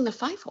closing the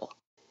 5-hole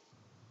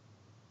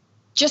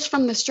just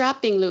from the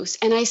strap being loose.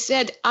 And I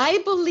said, I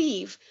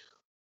believe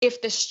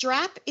if the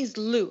strap is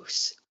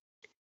loose,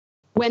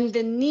 when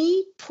the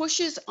knee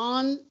pushes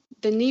on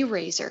the knee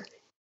raiser,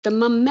 the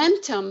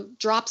momentum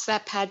drops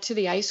that pad to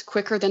the ice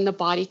quicker than the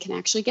body can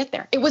actually get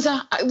there. It was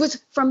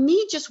from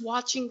me just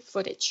watching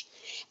footage.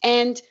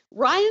 And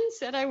Ryan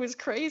said I was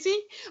crazy,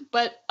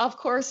 but of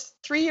course,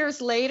 3 years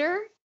later,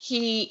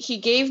 he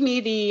gave me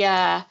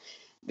the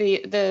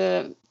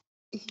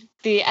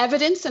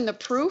evidence and the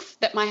proof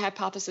that my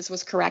hypothesis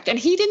was correct. And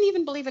he didn't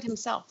even believe it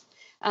himself.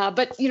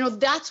 But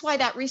that's why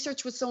that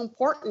research was so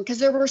important, because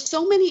there were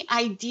so many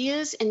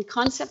ideas and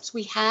concepts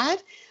we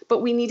had,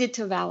 but we needed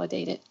to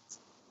validate it.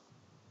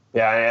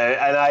 Yeah,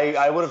 and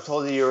I would have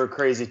told you were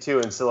crazy too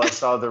until I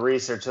saw the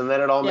research, and then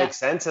it all makes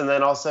sense. And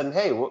then all of a sudden,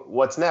 hey,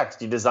 what's next?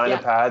 You design a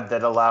pad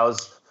that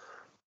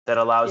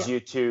allows you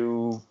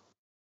to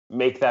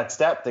make that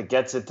step that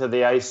gets it to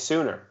the ice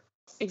sooner.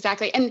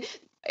 Exactly. And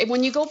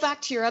when you go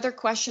back to your other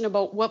question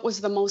about what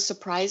was the most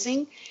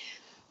surprising,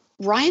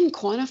 Ryan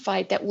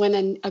quantified that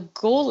when a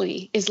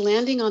goalie is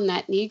landing on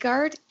that knee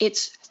guard,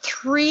 it's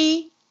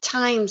 3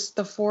 times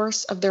the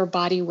force of their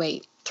body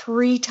weight.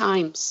 3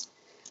 times.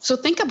 So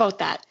think about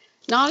that.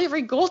 Not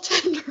every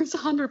goaltender is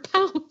 100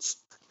 pounds.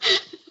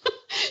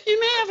 You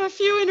may have a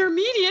few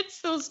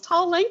intermediates, those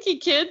tall, lanky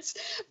kids,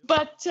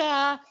 but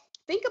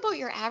think about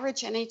your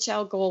average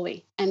NHL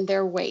goalie and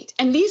their weight.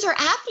 And these are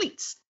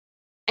athletes.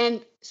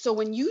 And so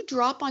when you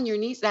drop on your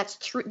knees, that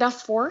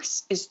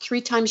force is 3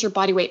 times your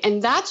body weight.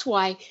 And that's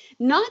why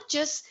not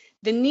just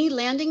the knee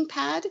landing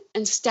pad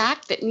and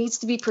stack that needs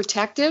to be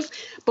protective,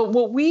 but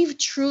what we've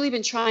truly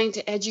been trying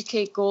to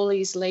educate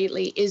goalies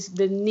lately is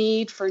the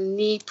need for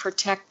knee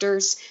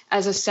protectors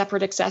as a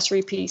separate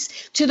accessory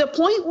piece, to the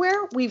point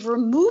where we've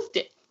removed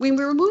it. We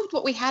removed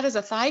what we had as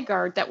a thigh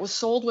guard that was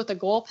sold with a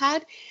goal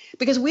pad,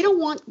 because we don't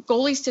want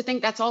goalies to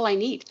think that's all I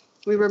need.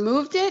 We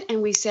removed it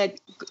and we said,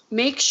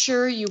 make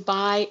sure you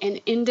buy an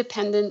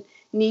independent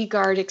knee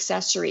guard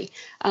accessory.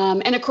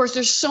 And of course,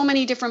 there's so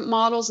many different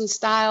models and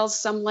styles.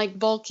 Some like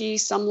bulky,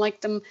 some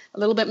like them a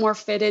little bit more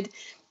fitted.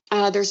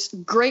 There's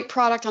great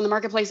product on the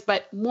marketplace,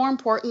 but more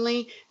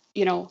importantly,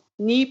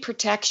 knee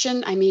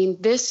protection. I mean,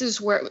 this is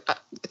where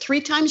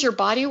 3 times your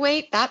body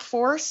weight, that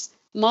force,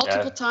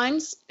 multiple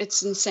times,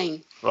 it's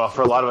insane. Well,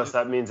 for a lot of us,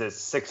 that means it's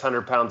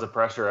 600 pounds of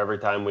pressure every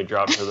time we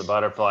drop to the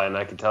butterfly. And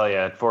I can tell you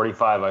at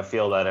 45, I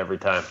feel that every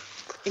time.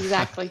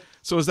 Exactly.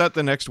 So is that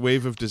the next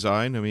wave of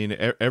design? I mean,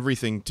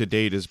 everything to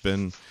date has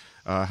been,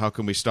 how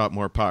can we stop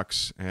more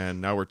pucks?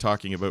 And now we're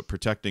talking about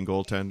protecting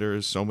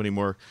goaltenders. So many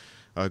more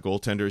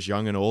goaltenders,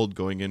 young and old,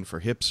 going in for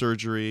hip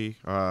surgery.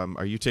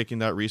 Are you taking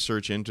that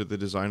research into the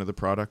design of the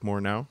product more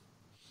now?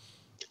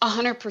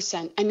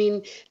 100%. I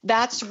mean,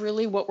 that's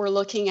really what we're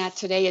looking at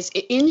today. Is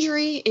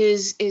injury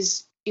is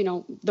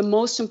the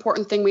most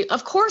important thing.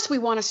 Of course we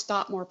want to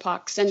stop more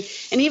pucks, and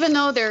even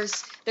though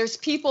there's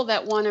people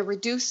that want to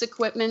reduce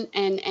equipment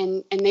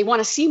and they want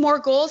to see more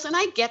goals, and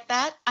I get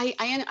that.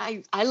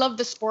 I love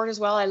the sport as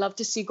well. I love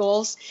to see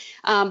goals,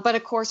 but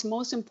of course,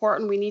 most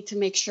important, we need to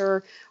make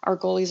sure our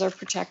goalies are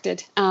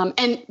protected.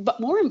 But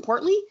more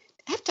importantly,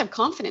 they have to have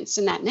confidence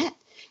in that net.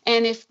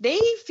 And if they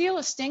feel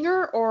a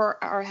stinger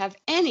or have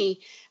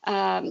any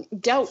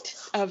doubt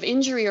of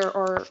injury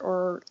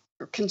or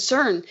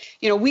concern,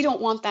 we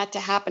don't want that to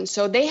happen.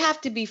 So they have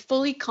to be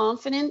fully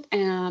confident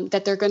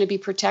that they're going to be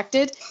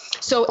protected.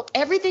 So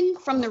everything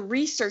from the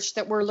research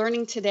that we're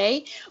learning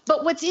today.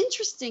 But what's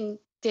interesting,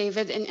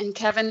 David and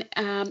Kevin,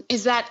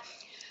 is that,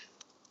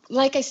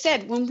 like I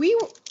said, when we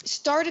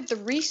started the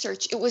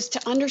research, it was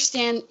to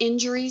understand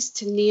injuries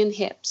to knee and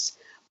hips.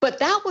 But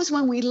that was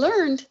when we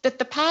learned that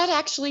the pad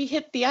actually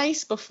hit the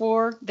ice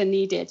before the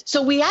knee did.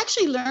 So we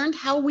actually learned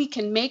how we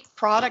can make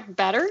product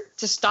better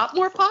to stop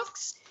more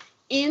pucks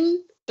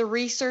in the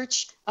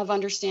research of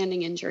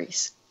understanding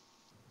injuries.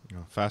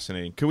 Oh,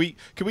 fascinating. Can we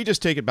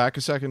just take it back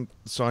a second,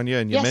 Sonya?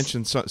 And you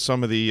mentioned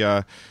some of the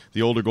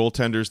older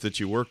goaltenders that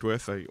you worked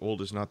with.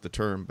 Old is not the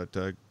term, but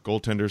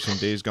goaltenders from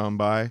days gone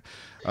by.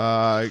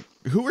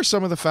 Who were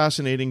some of the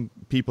fascinating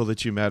people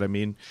that you met? I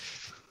mean,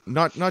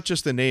 not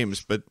just the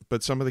names,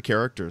 but some of the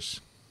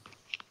characters.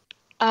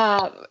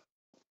 Eddie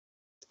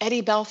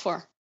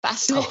Belfour,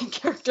 fascinating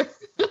character.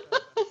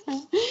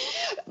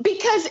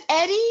 Because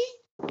Eddie,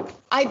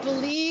 I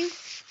believe,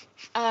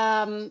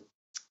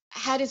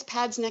 had his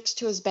pads next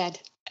to his bed,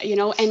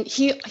 and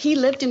he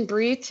lived and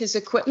breathed his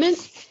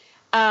equipment.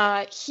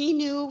 He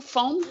knew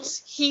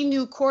foams, he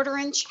knew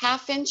 1/4 inch,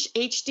 1/2 inch,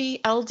 HD,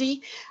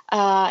 LD,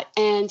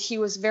 and he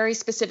was very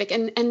specific.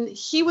 And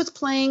he was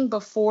playing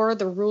before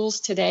the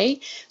rules today.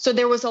 So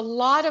there was a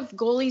lot of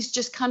goalies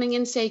just coming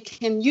in say,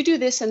 can you do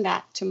this and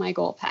that to my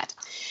goal pad?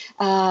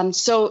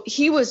 So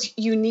he was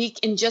unique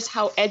in just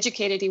how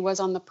educated he was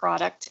on the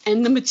product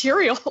and the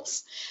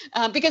materials.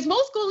 Because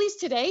most goalies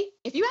today,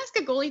 if you ask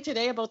a goalie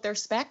today about their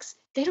specs,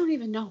 they don't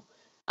even know.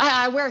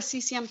 I wear a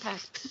CCM pad,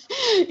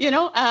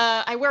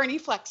 I wear an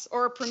E-Flex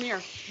or a Premier.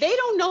 They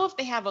don't know if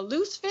they have a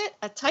loose fit,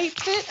 a tight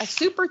fit, a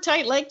super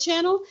tight leg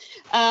channel.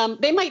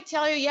 They might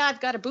tell you, yeah, I've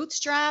got a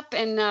bootstrap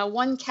and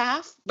one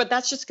calf, but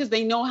that's just because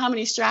they know how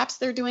many straps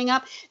they're doing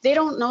up. They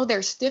don't know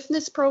their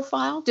stiffness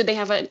profile. Do they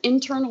have an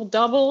internal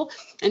double,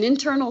 an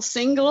internal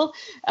single?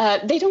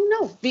 They don't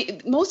know.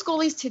 Most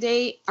goalies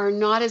today are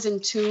not as in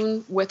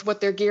tune with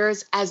what their gear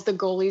is as the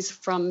goalies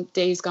from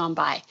days gone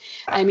by.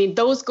 I mean,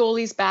 those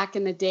goalies back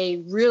in the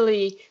day really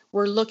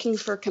were looking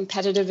for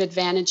competitive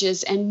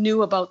advantages and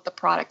knew about the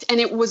product.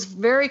 And it was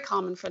very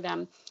common for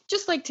them,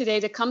 just like today,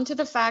 to come to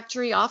the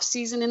factory off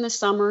season in the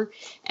summer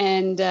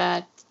and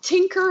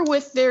tinker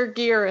with their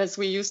gear, as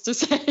we used to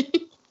say.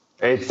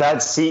 It's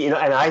that,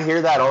 and I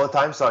hear that all the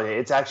time, Sonya.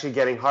 It's actually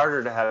getting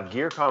harder to have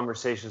gear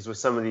conversations with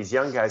some of these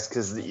young guys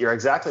because you're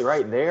exactly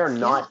right. They are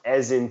not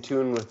as in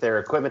tune with their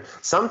equipment.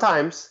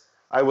 Sometimes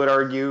I would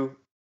argue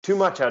too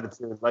much out of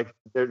tune. Like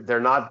they're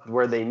not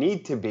where they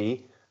need to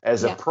be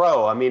as a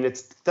pro. I mean,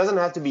 it doesn't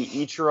have to be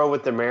Ichiro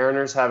with the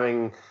Mariners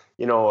having,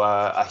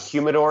 a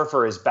humidor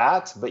for his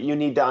bats, but you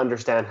need to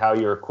understand how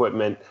your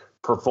equipment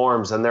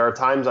performs. And there are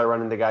times I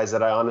run into guys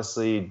that I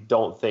honestly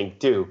don't think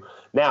do.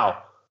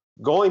 Now,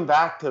 going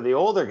back to the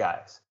older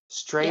guys,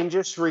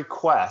 strangest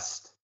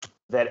request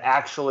that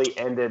actually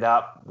ended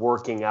up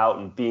working out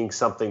and being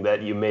something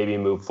that you maybe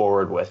move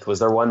forward with? Was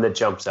there one that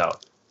jumps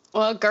out?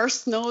 Well,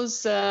 Garth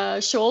knows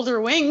shoulder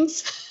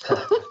wings.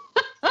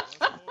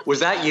 Was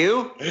that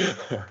you?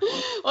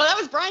 Well, that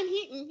was Brian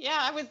Heaton. Yeah,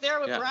 I was there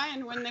with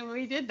Brian when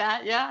we did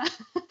that. Yeah.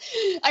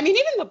 I mean,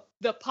 even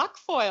the puck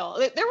foil.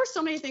 There were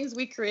so many things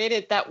we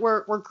created that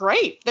were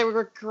great. They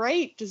were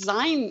great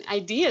design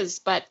ideas,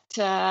 but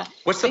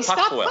what's the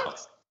puck foil?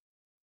 Pucks.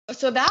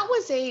 So that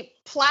was a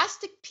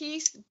plastic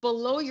piece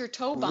below your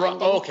toe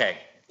binding. Okay.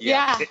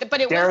 Yeah,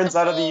 but it Darren's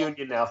out of the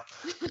union now.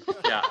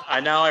 Yeah,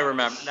 I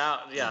remember.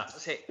 Now, yeah.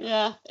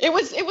 Yeah, it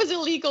was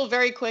illegal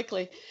very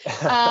quickly.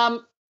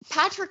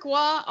 Patrick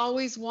Waugh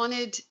always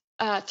wanted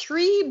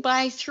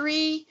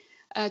 3x3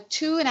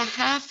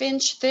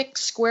 2.5-inch thick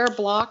square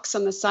blocks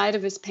on the side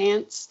of his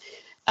pants.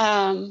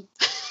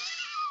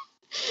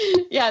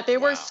 Yeah, they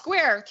were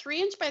square,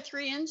 3-inch by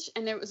 3-inch,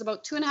 and it was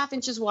about 2.5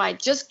 inches wide,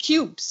 just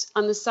cubes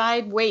on the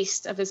side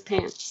waist of his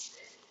pants.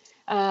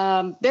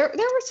 There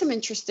were some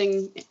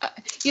interesting,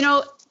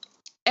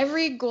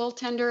 every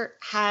goaltender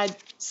had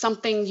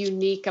something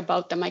unique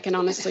about them, I can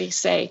honestly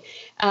say.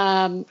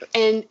 And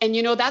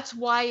that's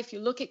why if you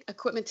look at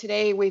equipment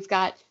today, we've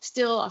got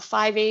still a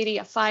 580,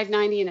 a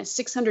 590, and a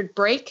 600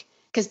 break,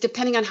 because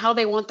depending on how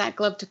they want that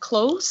glove to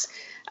close,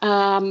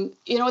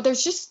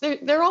 there's just,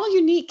 they're all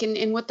unique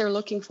in what they're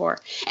looking for.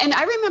 And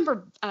I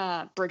remember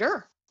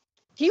Brodeur,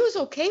 he was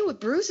okay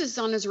with bruises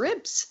on his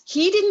ribs.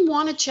 He didn't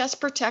want a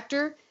chest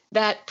protector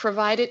that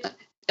provided,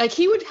 like,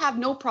 he would have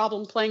no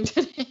problem playing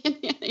today in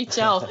the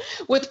NHL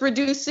with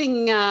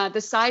reducing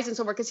the size and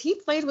so forth, because he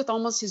played with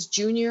almost his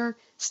junior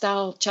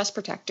style chest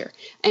protector.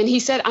 And he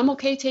said, I'm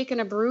okay taking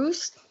a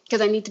bruise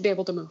because I need to be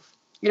able to move.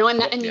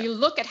 And you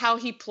look at how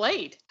he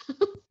played.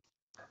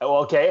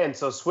 Okay, and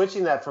so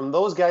switching that from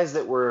those guys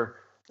that were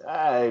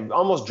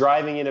almost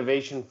driving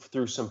innovation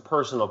through some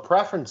personal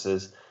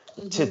preferences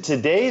to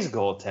today's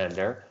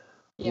goaltender,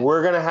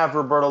 we're going to have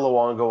Roberto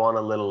Luongo on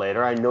a little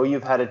later. I know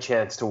you've had a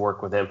chance to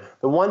work with him.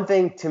 The one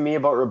thing to me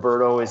about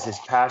Roberto is his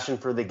passion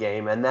for the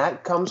game, and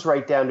that comes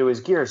right down to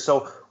his gear.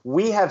 So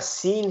we have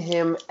seen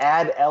him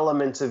add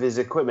elements of his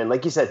equipment.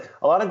 Like you said,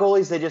 a lot of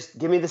goalies, they just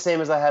give me the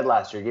same as I had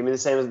last year. Give me the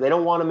same as, they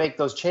don't want to make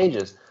those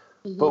changes.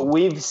 But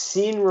we've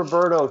seen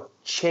Roberto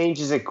change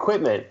his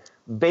equipment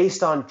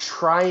based on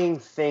trying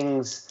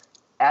things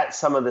at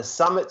some of the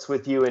summits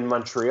with you in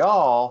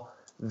Montreal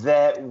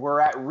that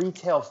were at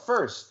retail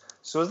first.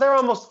 So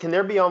can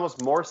there be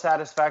almost more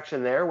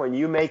satisfaction there when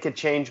you make a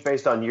change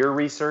based on your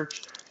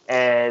research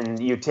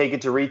and you take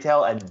it to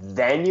retail and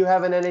then you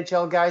have an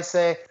NHL guy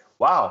say,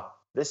 wow,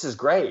 this is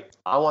great.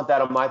 I want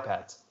that on my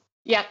pads.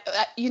 Yeah,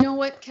 you know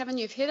what, Kevin,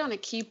 you've hit on a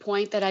key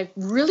point that I've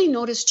really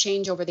noticed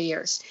change over the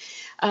years.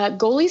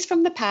 Goalies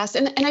from the past,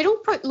 and I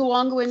don't put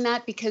Luongo in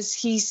that because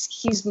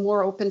he's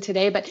more open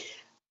today, but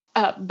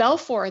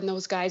Belfour and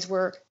those guys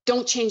were,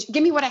 don't change,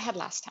 give me what I had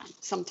last time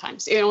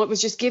sometimes. It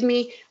was just give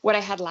me what I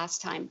had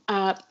last time.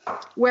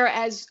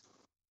 Whereas,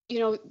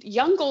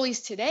 young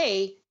goalies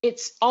today,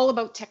 it's all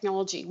about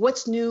technology.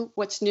 What's new?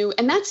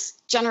 And that's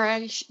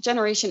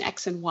generation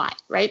X and Y,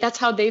 right? That's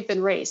how they've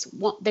been raised.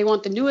 They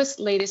want the newest,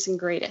 latest, and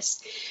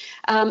greatest.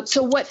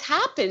 So what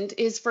happened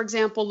is, for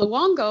example,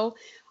 Luongo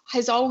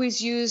has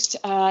always used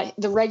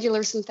the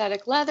regular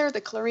synthetic leather,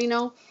 the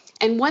Clarino.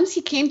 And once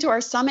he came to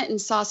our summit and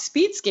saw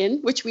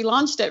Speedskin, which we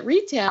launched at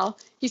retail,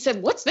 he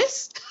said, what's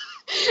this?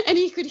 And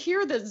he could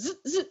hear the zzz,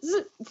 zzz,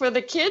 zzz for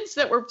the kids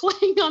that were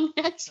playing on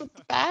the ice with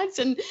the pads.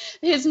 And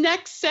his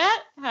next set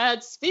had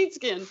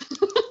Speedskin.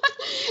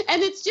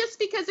 And it's just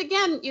because,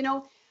 again,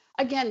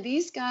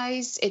 these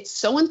guys, it's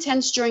so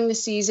intense during the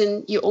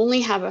season. You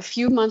only have a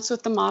few months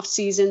with them off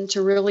season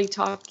to really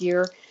talk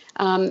gear.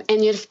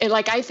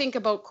 I think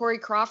about Corey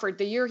Crawford,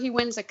 the year he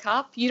wins a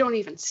cup, you don't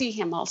even see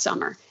him all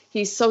summer.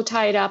 He's so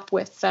tied up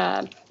with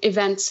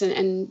events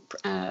and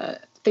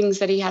things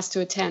that he has to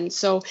attend.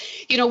 So,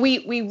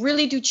 we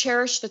really do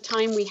cherish the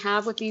time we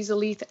have with these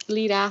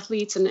elite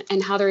athletes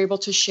and how they're able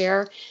to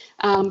share.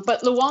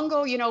 But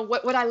Luongo,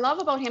 what I love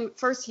about him,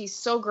 first, he's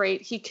so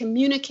great. He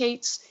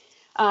communicates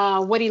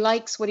what he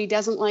likes, what he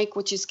doesn't like,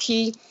 which is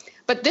key.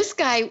 But this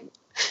guy,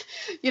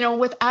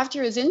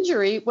 after his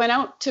injury, went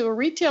out to a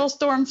retail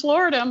store in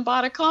Florida and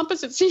bought a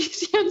composite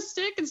CCN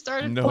stick and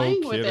started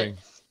playing with it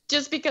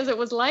just because it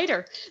was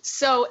lighter.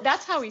 So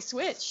that's how he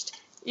switched.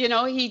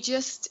 He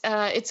just,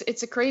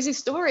 it's a crazy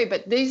story,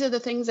 but these are the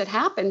things that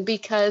happen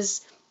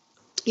because,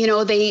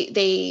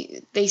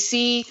 they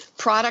see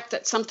product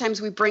that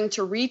sometimes we bring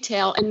to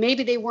retail and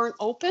maybe they weren't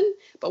open,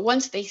 but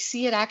once they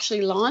see it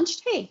actually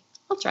launched, hey,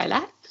 I'll try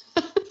that.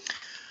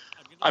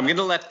 I'm going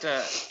to let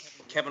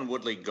Kevin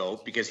Woodley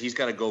go because he's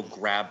got to go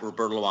grab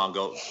Roberto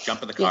Luongo,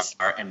 jump in the car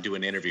and do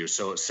an interview.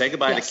 So say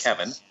goodbye to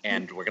Kevin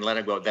and we're going to let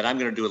him go. Then I'm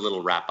going to do a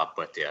little wrap up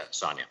with you,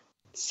 Sonya.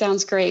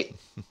 Sounds great.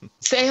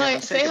 Say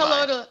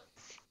hello to...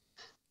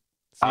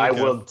 I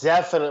will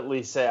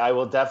definitely say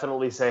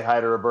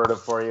hi to Roberto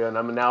for you.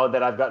 And now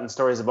that I've gotten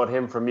stories about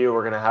him from you,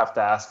 we're going to have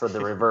to ask for the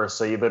reverse.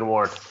 So you've been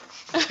warned.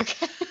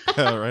 Okay.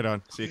 Right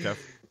on. See you, Kev.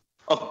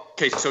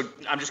 Okay, so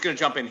I'm just going to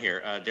jump in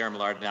here. Darren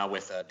Millard now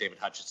with David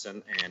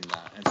Hutchinson and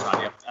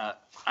Sonya.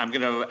 I'm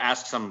going to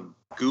ask some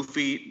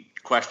goofy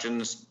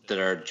questions that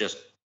are just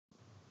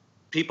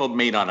people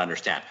may not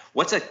understand.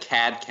 What's a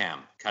CAD CAM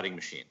cutting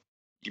machine?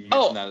 You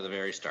mentioned that at the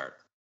very start.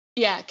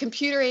 Yeah,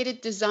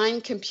 computer-aided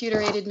design,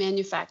 computer-aided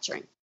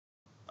manufacturing.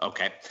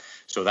 Okay,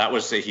 so that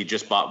was he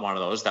just bought one of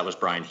those. That was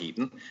Brian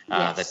Heaton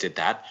that did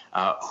that.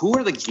 Who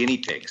are the guinea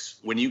pigs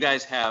when you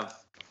guys have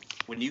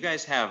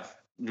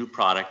new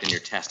product and you're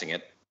testing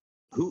it?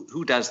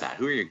 Who does that?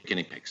 Who are your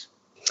guinea pigs?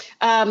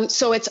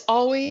 So it's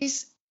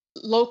always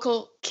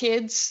local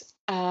kids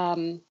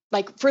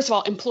like, first of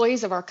all,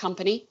 employees of our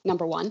company,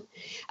 number one.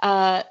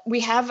 We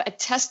have a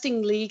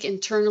testing league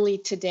internally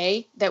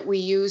today that we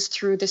use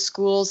through the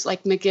schools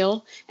like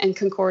McGill and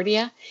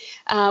Concordia.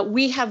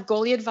 We have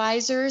goalie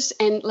advisors,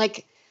 and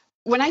like,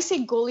 when I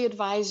say goalie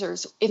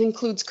advisors, it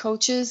includes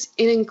coaches,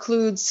 it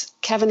includes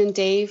Kevin and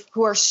Dave,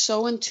 who are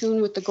so in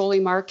tune with the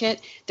goalie market.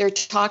 They're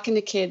talking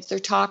to kids, they're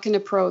talking to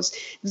pros.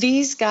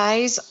 These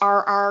guys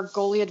are our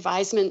goalie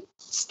advisement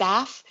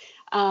staff.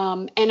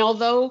 And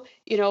although,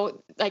 you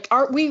know, like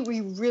we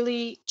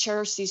really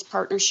cherish these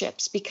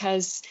partnerships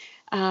because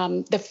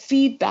the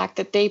feedback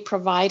that they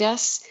provide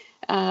us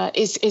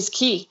is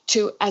key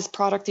to as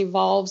product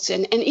evolves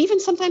and even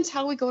sometimes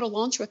how we go to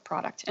launch with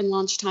product and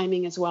launch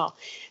timing as well.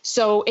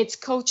 So it's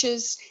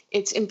coaches,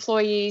 it's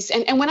employees.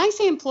 And when I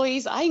say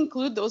employees, I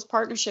include those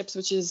partnerships,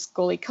 which is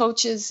goalie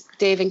coaches,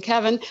 Dave and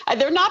Kevin.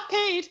 They're not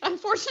paid.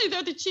 Unfortunately,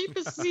 they're the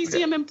cheapest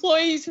CCM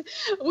employees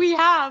we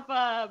have.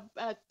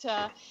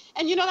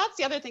 And, you know, that's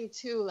the other thing,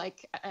 too.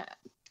 Like,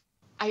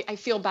 I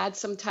feel bad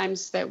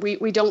sometimes that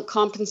we don't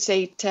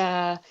compensate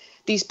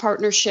these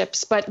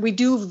partnerships, but we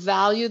do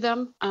value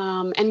them,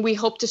 and we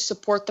hope to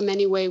support them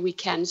any way we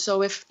can.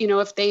 So if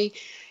they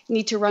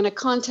need to run a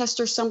contest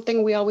or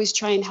something, we always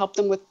try and help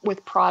them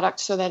with product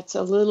so that it's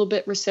a little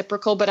bit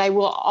reciprocal. But I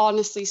will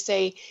honestly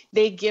say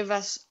they give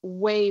us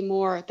way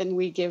more than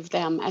we give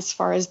them as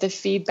far as the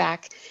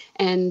feedback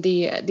and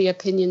the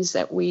opinions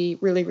that we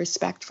really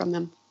respect from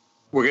them.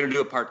 We're going to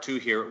do a part 2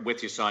 here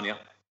with you, Sonya,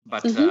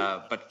 but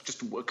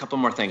just a couple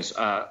more things.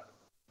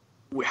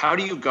 How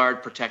do you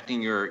guard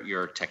protecting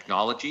your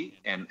technology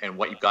and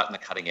what you've got in the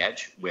cutting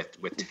edge with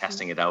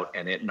testing it out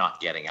and it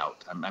not getting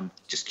out? I'm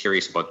just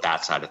curious about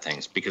that side of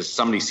things, because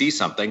somebody sees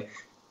something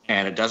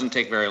and it doesn't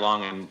take very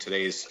long in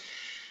today's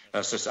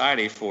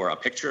society for a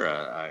picture,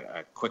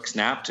 a quick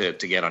snap to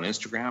get on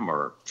Instagram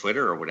or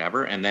Twitter or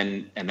whatever, and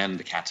then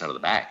the cat's out of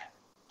the bag.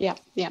 Yeah.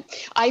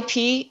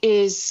 IP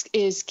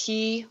is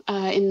key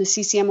in the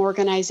CCM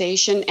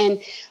organization,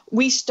 and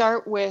we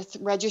start with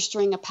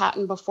registering a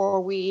patent before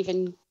we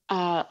even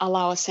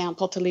allow a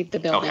sample to leave the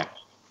building. Okay.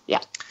 Yeah.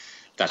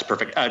 That's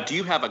perfect. Do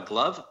you have a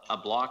glove, a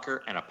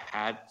blocker, and a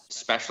pad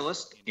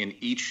specialist in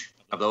each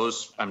of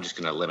those? I'm just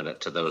going to limit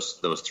it to those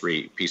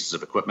 3 pieces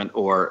of equipment,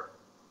 or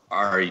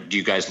do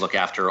you guys look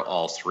after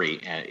all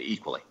 3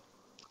 equally?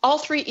 All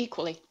 3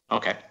 equally.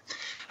 Okay.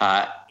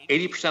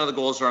 80% of the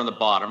goals are on the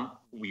bottom.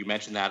 You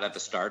mentioned that at the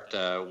start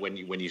when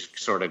you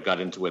sort of got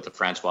into it with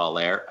Francois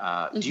Allaire.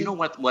 Do you know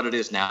what it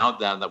is now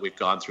that we've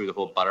gone through the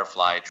whole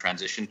butterfly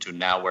transition to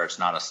now where it's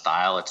not a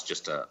style, it's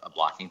just a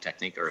blocking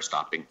technique or a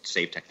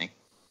save technique?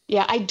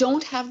 Yeah, I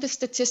don't have the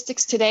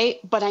statistics today,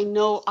 but I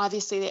know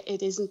obviously that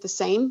it isn't the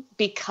same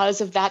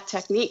because of that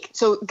technique.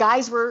 So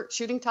guys were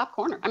shooting top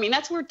corner. I mean,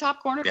 that's where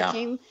top corner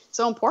became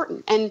so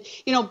important. And,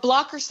 you know,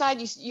 blocker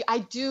side, I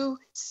do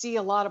see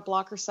a lot of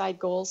blocker side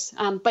goals.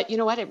 But you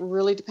know what? It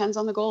really depends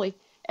on the goalie.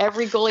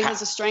 Every goalie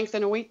has a strength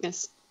and a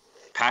weakness.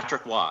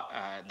 Patrick Watt,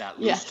 that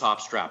loose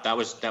top strap, that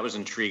was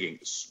intriguing.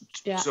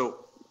 Yeah.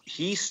 So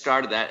he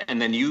started that,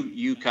 and then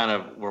you kind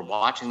of were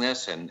watching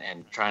this and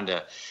trying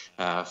to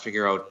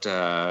figure out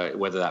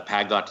whether that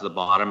pad got to the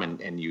bottom,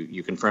 and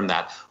you confirmed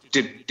that.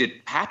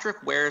 Did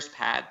Patrick wear his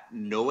pad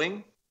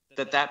knowing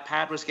that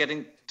pad was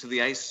getting to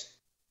the ice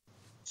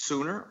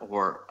sooner,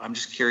 or I'm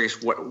just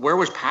curious, where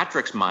was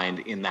Patrick's mind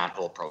in that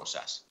whole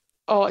process?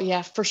 Oh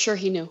yeah, for sure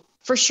he knew.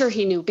 For sure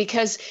he knew,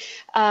 because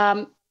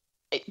the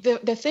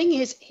thing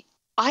is,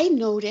 I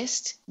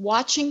noticed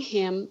watching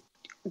him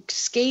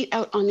skate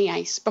out on the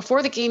ice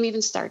before the game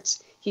even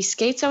starts. He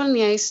skates out on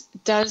the ice,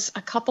 does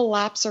a couple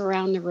laps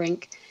around the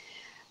rink.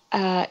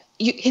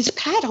 His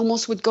pad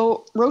almost would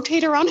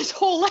rotate around his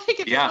whole leg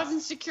if it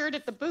wasn't secured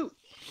at the boot.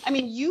 I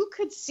mean, you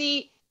could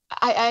see,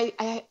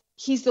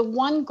 he's the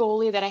one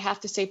goalie that I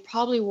have to say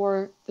probably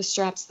wore the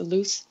straps the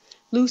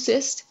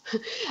loosest.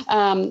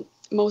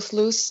 Most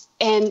loose,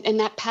 and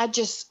that pad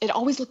it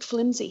always looked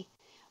flimsy,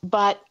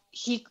 but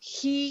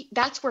he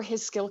that's where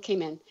his skill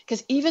came in,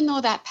 because even though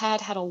that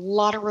pad had a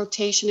lot of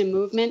rotation and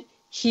movement,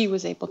 he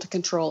was able to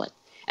control it,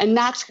 and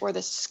that's where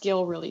the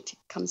skill really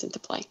comes into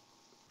play.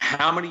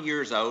 How many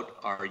years out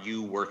are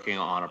you working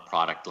on a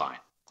product line?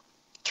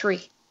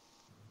 3.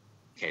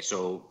 Okay,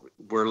 so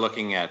we're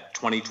looking at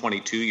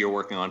 2022. You're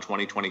working on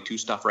 2022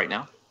 stuff right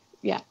now?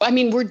 Yeah, I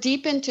mean, we're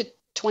deep into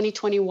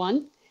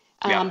 2021.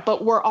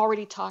 But we're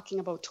already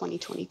talking about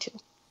 2022.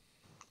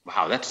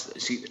 Wow,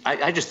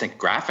 I just think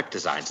graphic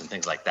designs and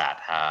things like that,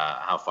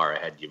 how far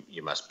ahead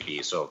you must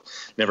be. So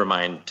never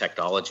mind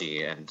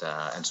technology and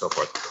so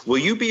forth. Will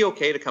you be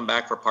okay to come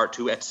back for part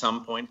 2 at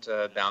some point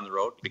down the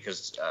road?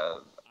 Because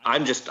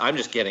I'm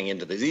just getting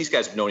into this. These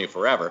guys have known you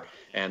forever,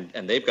 and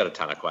they've got a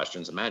ton of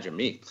questions. Imagine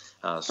me.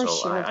 So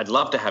sure. I'd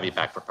love to have you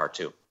back for part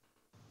 2.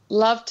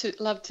 Love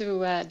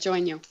to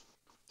join you.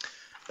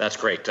 That's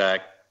great.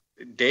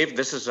 Dave,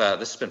 this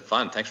has been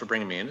fun. Thanks for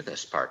bringing me into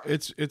this part.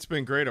 It's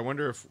been great. I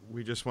wonder if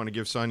we just want to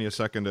give Sonya a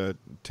second to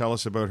tell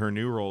us about her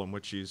new role and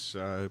what she's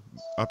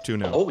up to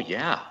now. Oh,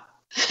 yeah.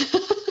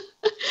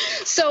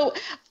 So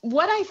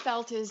what I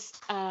felt is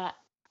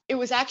it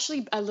was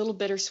actually a little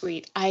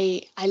bittersweet.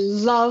 I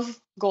love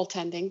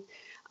goaltending.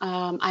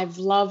 I've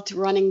loved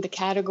running the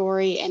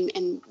category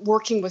and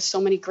working with so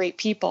many great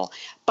people,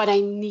 but I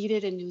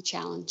needed a new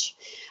challenge.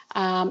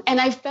 And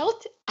I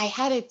felt I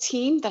had a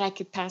team that I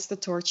could pass the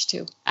torch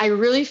to. I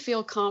really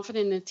feel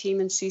confident in the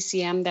team in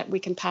CCM that we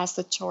can pass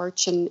the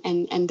torch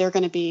and they're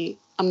going to be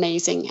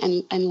amazing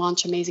and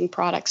launch amazing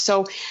products.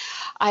 So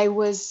I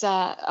was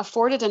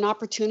afforded an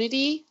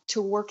opportunity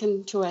to work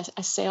into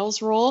a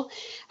sales role,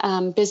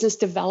 business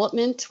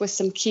development with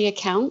some key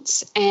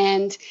accounts.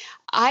 And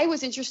I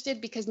was interested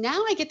because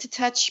now I get to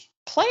touch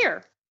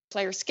player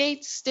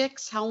skates,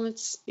 sticks,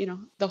 helmets,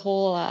 the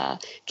whole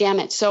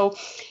gamut. So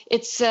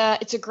it's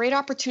a great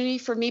opportunity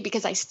for me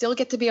because I still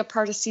get to be a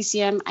part of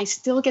CCM. I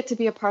still get to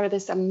be a part of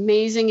this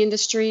amazing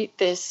industry,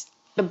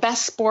 the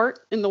best sport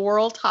in the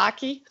world,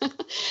 hockey,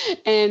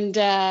 and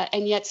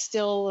yet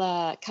still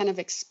kind of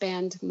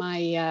expand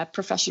my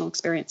professional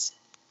experience.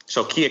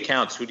 So key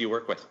accounts, who do you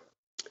work with?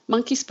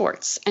 Monkey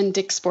Sports and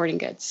Dick's Sporting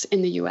Goods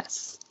in the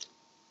U.S.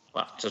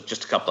 Wow, so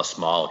just a couple of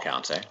small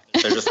accounts, eh?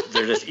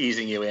 They're just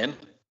easing you in.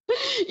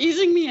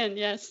 Easing me in,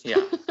 yes.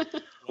 Yeah.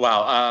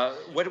 Wow.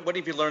 What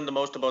have you learned the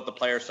most about the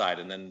player side,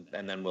 and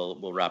then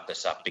we'll wrap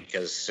this up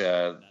because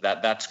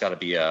that's got to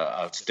be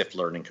a stiff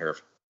learning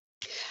curve.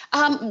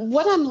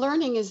 What I'm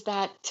learning is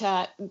that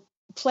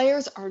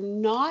players are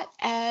not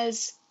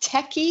as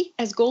techie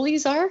as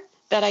goalies are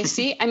that I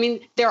see. I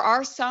mean, there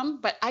are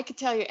some, but I could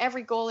tell you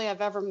every goalie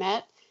I've ever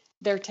met,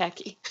 they're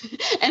techie.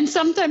 And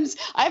sometimes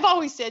I've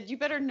always said, you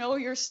better know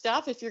your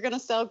stuff if you're going to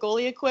sell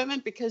goalie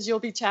equipment because you'll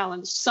be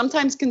challenged.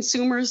 Sometimes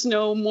consumers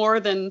know more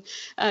than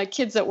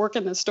kids that work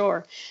in the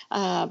store.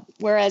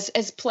 Whereas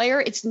as player,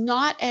 it's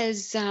not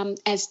as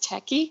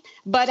techie,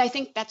 but I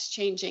think that's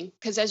changing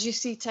because as you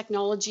see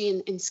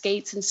technology in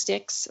skates and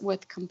sticks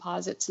with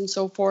composites and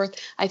so forth,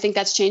 I think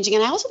that's changing.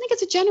 And I also think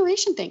it's a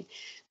generation thing.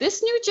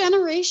 This new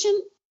generation,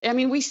 I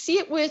mean, we see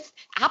it with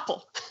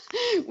Apple.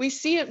 We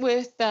see it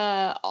with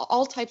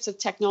all types of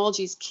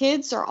technologies.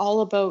 Kids are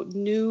all about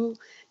new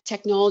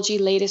technology,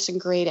 latest and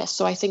greatest.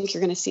 So I think you're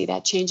going to see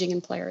that changing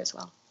in player as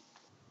well.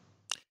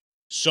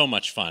 So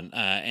much fun.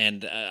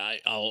 And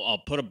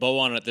I'll put a bow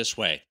on it this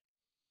way.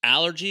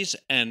 Allergies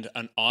and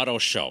an auto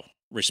show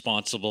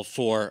responsible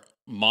for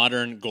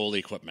modern goalie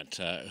equipment.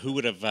 Who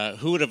would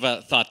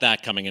have thought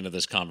that coming into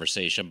this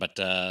conversation? But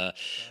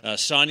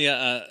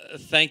Sonya,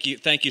 thank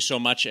you so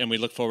much, and we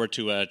look forward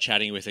to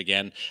chatting with you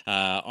again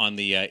on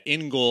the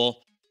InGoal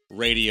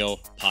Radio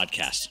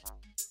podcast.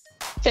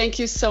 Thank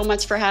you so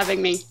much for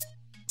having me.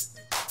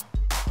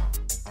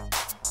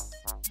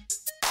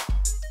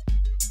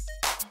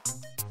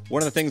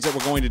 One of the things that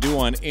we're going to do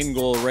on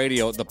InGoal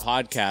Radio, the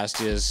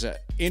podcast, is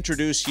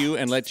introduce you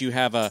and let you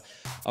have a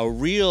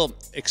real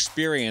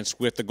experience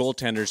with the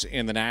goaltenders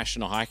in the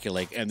National Hockey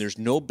League. And there's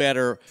no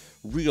better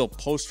real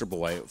poster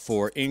boy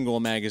for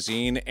InGoal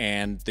magazine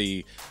and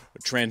the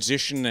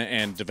transition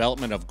and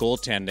development of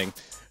goaltending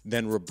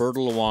than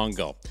Roberto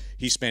Luongo.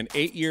 He spent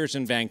 8 years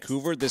in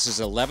Vancouver. This is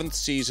his 11th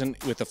season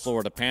with the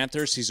Florida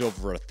Panthers. He's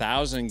over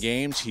 1,000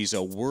 games. He's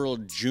a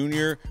world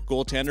junior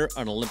goaltender,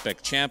 an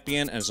Olympic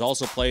champion, and has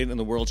also played in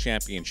the World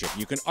Championship.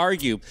 You can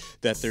argue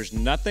that there's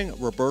nothing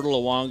Roberto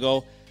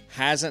Luongo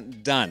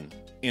hasn't done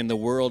in the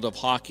world of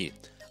hockey.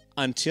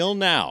 Until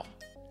now,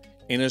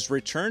 in his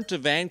return to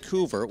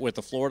Vancouver with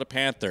the Florida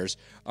Panthers,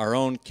 our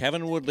own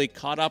Kevin Woodley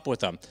caught up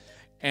with him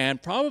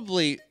and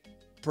probably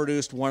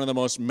produced one of the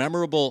most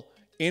memorable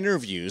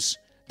interviews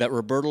that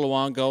Roberto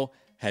Luongo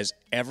has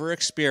ever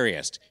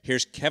experienced.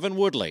 Here's Kevin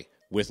Woodley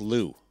with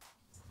Lou.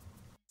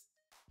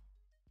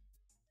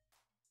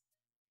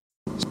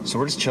 So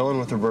we're just chilling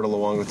with Roberto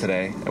Luongo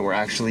today, and we're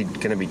actually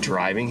going to be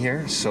driving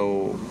here.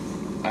 So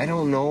I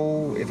don't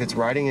know if it's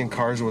riding in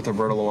cars with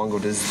Roberto Luongo.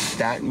 Does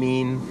that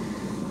mean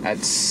at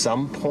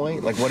some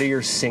point, like, what are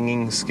your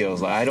singing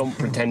skills? Like, I don't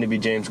pretend to be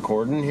James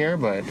Corden here,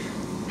 but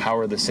how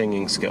are the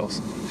singing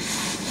skills?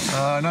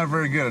 Not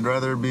very good. I'd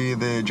rather be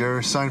the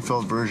Jerry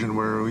Seinfeld version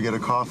where we get a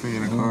coffee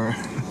in a car.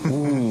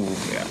 Ooh.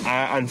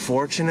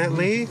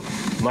 Unfortunately,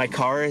 my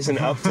car isn't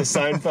up to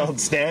Seinfeld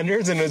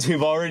standards, and as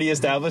we've already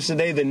established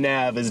today, the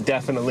nav is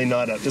definitely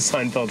not up to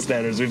Seinfeld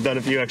standards. We've done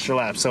a few extra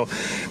laps. So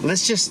we're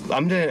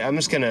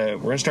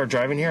gonna start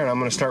driving here, and I'm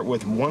gonna start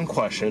with one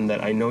question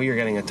that I know you're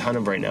getting a ton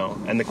of right now.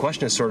 And the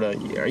question is sort of,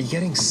 are you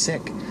getting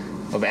sick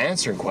of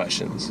answering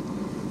questions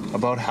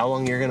about how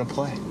long you're gonna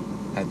play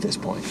at this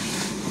point?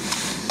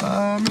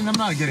 I mean, I'm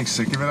not getting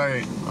sick of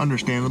it.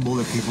 Understandable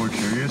that people are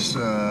curious.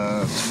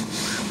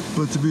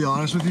 But to be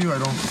honest with you, I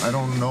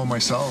don't know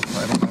myself.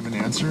 I don't have an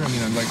answer. I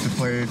mean, I'd like to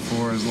play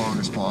for as long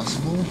as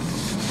possible.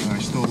 I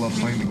still love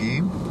playing the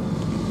game.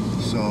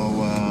 So,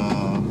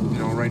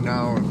 right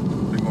now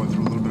I've been going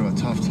through a little bit of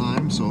a tough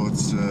time. So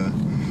it's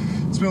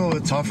been a little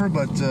bit tougher.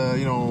 But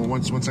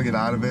once I get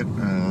out of it,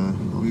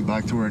 I'll be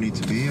back to where I need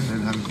to be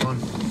and having fun.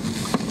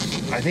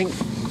 I think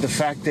the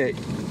fact that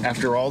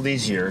after all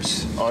these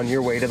years on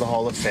your way to the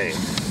Hall of Fame,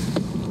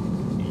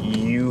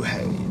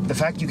 the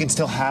fact you can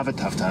still have a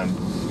tough time.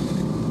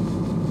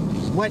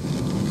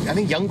 I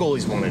think young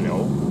goalies want to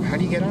know, how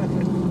do you get out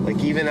of it?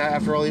 Like even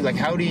after all, like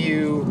how do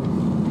you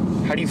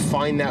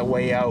find that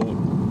way out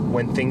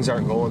when things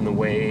aren't going the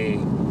way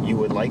you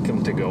would like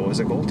them to go as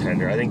a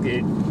goaltender? I think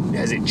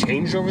has it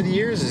changed over the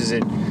years?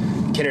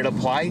 Can it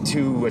apply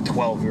to a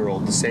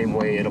 12-year-old the same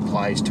way it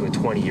applies to a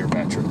 20-year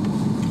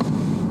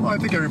veteran? Well, I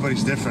think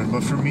everybody's different,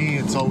 but for me,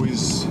 it's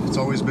always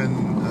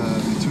been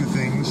the two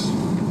things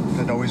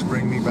that always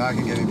bring me back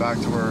and get me back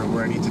to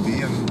where I need to be.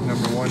 And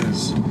number one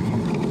is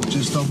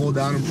just double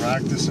down and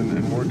practice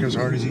and work as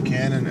hard as you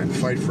can and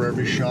fight for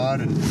every shot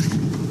and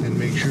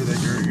make sure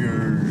that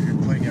you're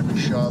playing every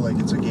shot like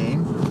it's a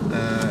game.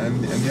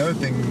 And the other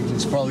thing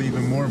is probably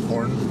even more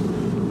important,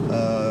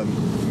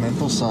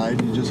 mental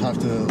side. You just have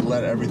to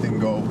let everything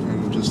go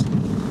and just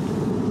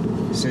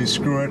say,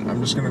 screw it,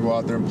 I'm just going to go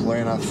out there and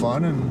play and have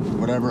fun, and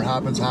whatever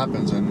happens,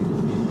 happens.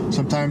 And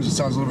sometimes it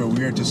sounds a little bit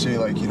weird to say,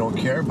 like, you don't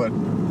care, but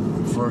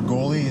for a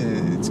goalie,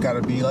 it's got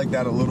to be like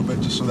that a little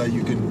bit just so that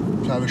you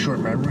can have a short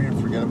memory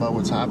and forget about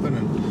what's happened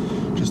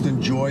and just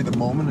enjoy the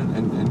moment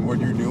and what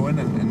you're doing.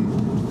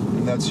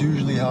 And that's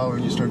usually how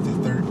you start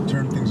to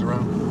turn things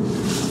around.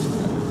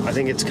 I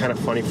think it's kind of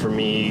funny for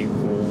me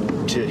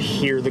to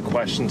hear the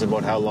questions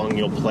about how long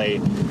you'll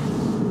play,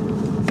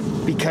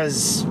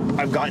 because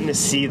I've gotten to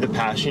see the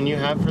passion you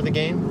have for the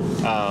game,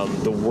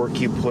 the work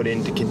you put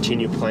in to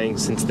continue playing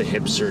since the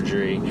hip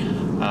surgery.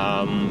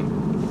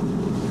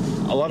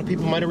 A lot of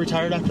people might have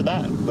retired after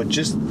that, but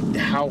just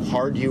how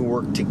hard you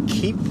work to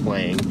keep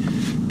playing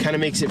kind of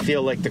makes it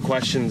feel like the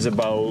questions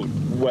about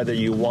whether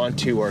you want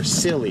to are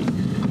silly.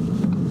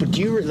 But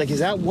do you, like, is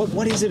that,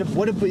 what is it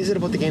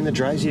about the game that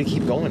drives you to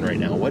keep going right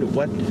now? What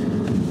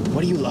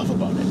do you love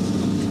about it?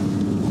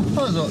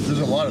 Well, there's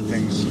a lot of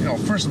things. You know,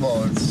 first of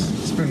all,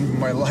 it's been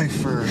my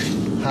life for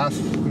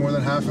more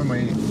than half of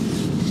my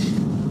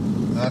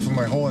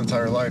whole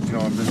entire life. You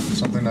know,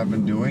 something I've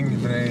been doing.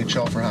 I've been in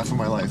AHL for half of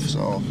my life,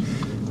 so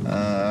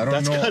I don't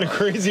know. That's kind of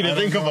crazy to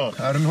think about.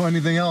 I don't know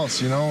anything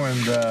else, you know,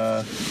 and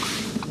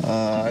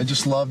I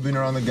just love being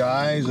around the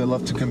guys. I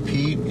love to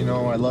compete. You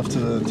know, I love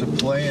to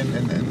play and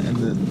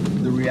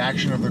the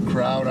reaction of the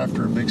crowd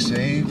after a big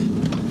save. You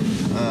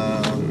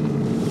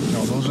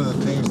know, those are the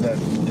things that,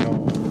 you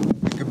know,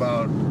 think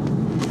about.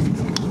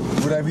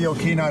 Would I be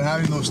okay not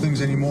having those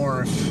things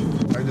anymore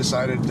if I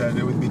decided that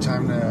it would be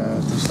time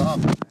to stop?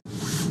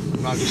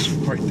 I'm not just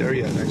quite there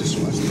yet. I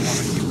still want to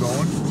keep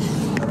going.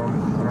 I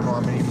don't know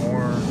how many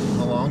more,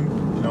 how long,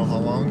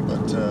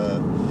 but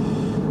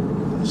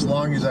as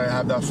long as I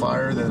have that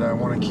fire that I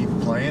want to keep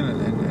playing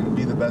and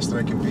be the best that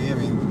I can be, I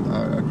mean,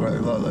 I'd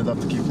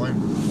love to keep playing.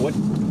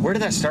 Where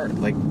did that start?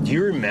 Like, do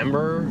you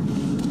remember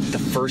the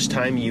first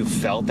time you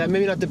felt that?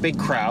 Maybe not the big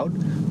crowd,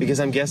 because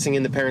I'm guessing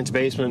in the parents'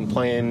 basement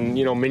playing,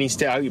 you know, mini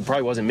sticks. It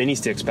probably wasn't mini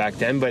sticks back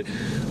then, but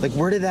like,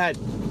 where did that?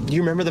 Do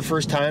you remember the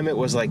first time it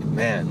was like,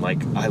 man,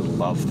 like, I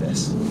love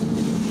this?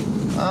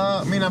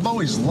 I mean, I've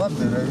always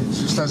loved it. It's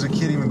just as a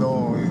kid, even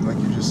though, like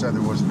you just said,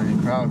 there wasn't any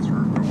crowds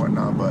or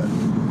whatnot, but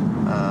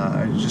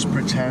I just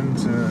pretend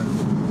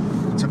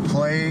to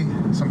play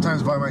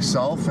sometimes by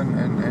myself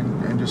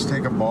and just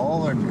take a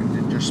ball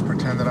and just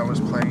pretend that I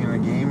was playing in a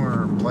game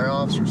or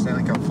playoffs or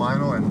Stanley Cup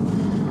final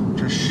and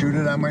just shoot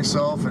it at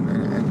myself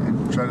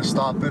and try to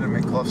stop it and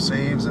make glove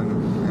saves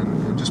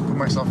and just put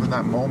myself in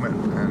that moment.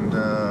 And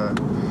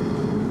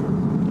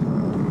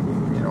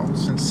you know,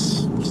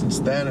 since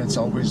then it's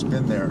always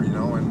been there, you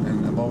know,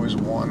 and I've always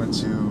wanted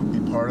to be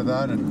part of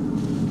that, and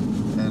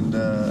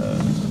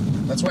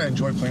that's why I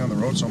enjoy playing on the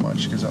road so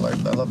much, because I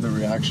love the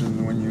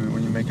reaction when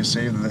you make a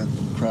save, the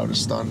crowd is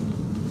stunned.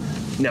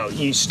 Now,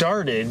 you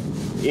started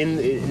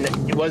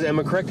am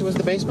I correct, it was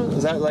the basement?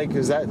 Is that like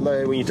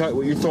when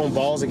you're throwing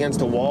balls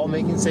against a wall,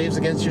 making saves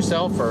against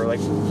yourself, or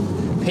like,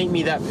 paint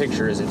me that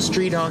picture? Is it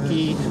street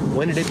hockey?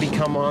 When did it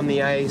become on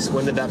the ice?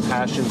 When did that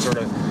passion sort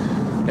of,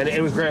 and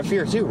it was Grant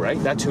Fuhr too, right?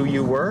 That's who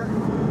you were?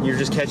 You're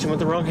just catching with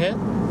the wrong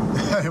hand?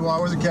 Well, I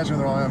wasn't catching with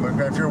the wrong hand, but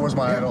Grant Fuhr was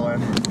my idol,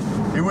 and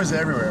it was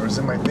everywhere. It was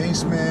in my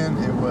basement.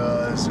 It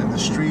was in the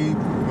street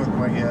with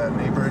my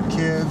neighborhood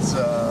kids.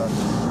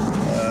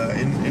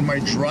 In my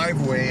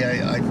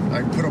driveway,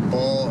 I put a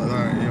ball.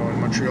 You know, in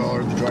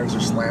Montreal, the driveways are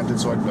slanted,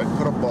 so I'd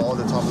put a ball at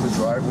the top of the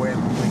driveway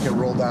and make it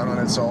roll down on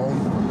its own.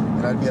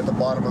 And I'd be at the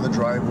bottom of the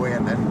driveway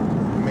and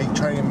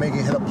trying to make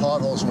it hit a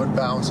pothole so it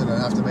bounce, and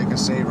I'd have to make a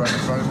save right in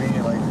front of me,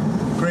 and like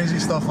crazy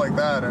stuff like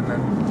that. And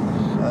then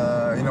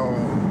you know,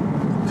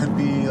 could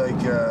be like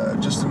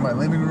just in my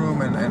living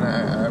room, and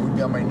I would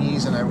be on my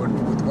knees, and I would,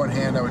 with one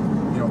hand, I would,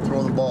 you know,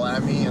 throw the ball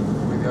at me, and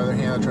with the other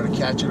hand, I'd try to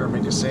catch it or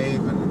make a save,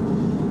 and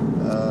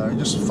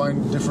just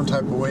find different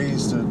type of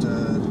ways to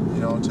you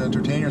know, to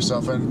entertain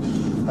yourself. And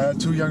I had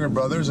two younger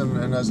brothers,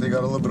 and as they got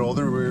a little bit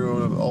older, we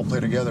would all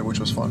play together, which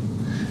was fun.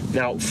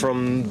 Now,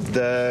 from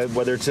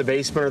whether it's the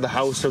basement or the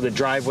house or the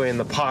driveway and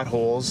the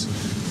potholes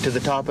to the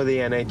top of the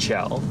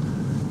NHL,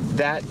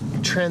 that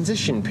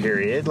transition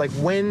period, like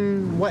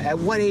at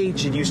what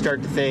age did you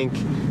start to think,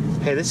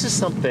 hey, this is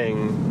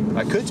something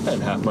I could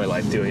spend half my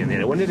life doing?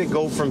 When did it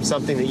go from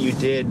something that you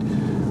did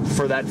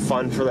for that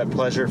fun, for that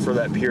pleasure, for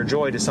that pure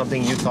joy, to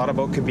something you thought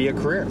about could be a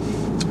career?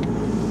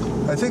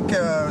 I think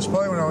it was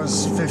probably when I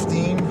was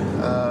 15.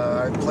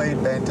 I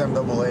played Bantam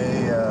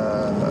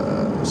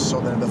AA.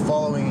 So then the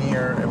following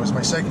year, it was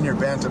my second year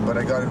Bantam, but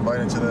I got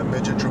invited to the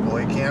midget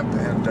AAA camp,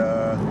 and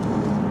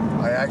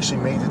I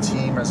actually made the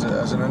team as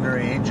an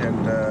underage, and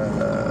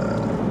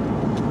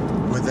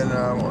within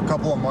a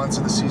couple of months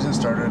of the season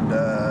started,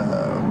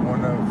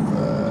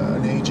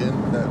 an agent,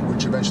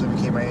 which eventually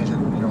became my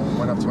agent,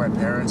 went up to my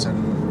parents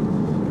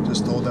and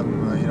just told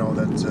them,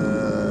 that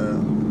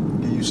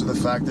get used to the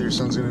fact that your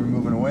son's going to be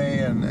moving away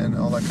and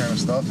all that kind of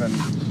stuff. And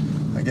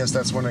I guess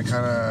that's when it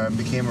kind of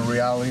became a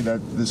reality that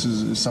this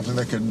is something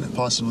that could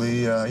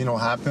possibly,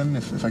 happen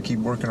if I keep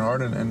working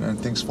hard and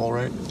things fall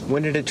right.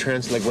 When did it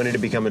when did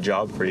it become a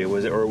job for you?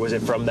 Was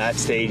it from that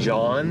stage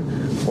on,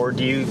 or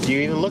do you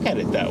even look at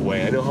it that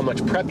way? I know how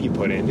much prep you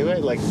put into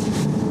it.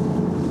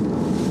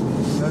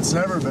 That's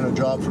never been a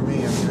job for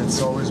me. I mean,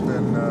 it's always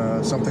been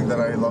something that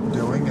I loved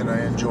doing and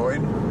I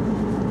enjoyed,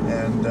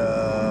 and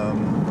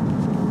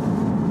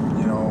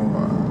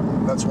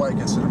that's why I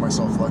consider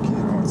myself lucky.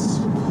 It's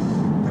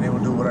been able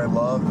to do what I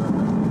love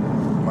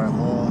and my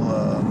whole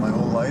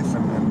life,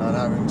 and not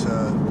having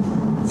to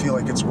feel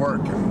like it's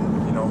work.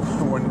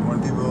 And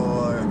when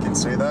people can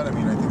say that, I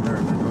mean, I think they're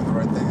doing the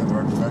right thing in the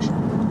right profession.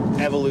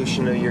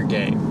 Evolution of your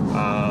game.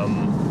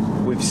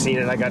 We've seen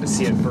it. I got to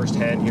see it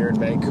firsthand here in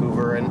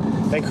Vancouver, and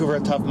Vancouver, a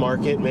tough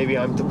market. Maybe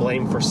I'm to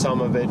blame for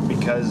some of it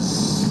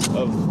because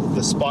of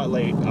the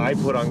spotlight I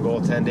put on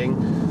goaltending,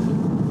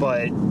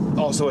 but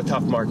also a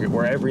tough market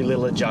where every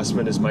little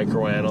adjustment is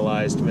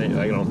microanalyzed.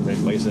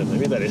 Like I said,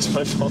 maybe that is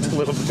my fault a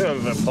little bit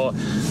of a fault.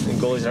 And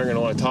goalies aren't going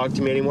to want to talk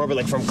to me anymore,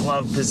 but from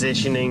glove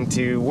positioning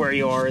to where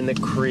you are in the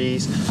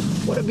crease.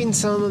 What have been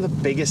some of the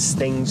biggest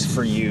things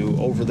for you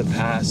over the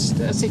past,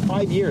 let's say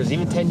 5 years,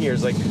 even 10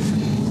 years,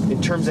 in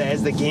terms of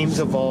as the game's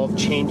evolved,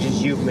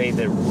 changes you've made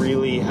that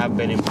really have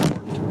been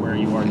important to where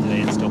you are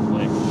today and still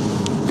playing?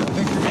 I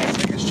think the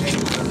biggest change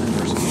is the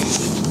reverse VH.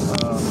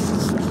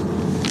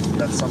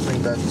 That's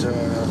something that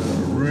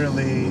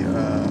really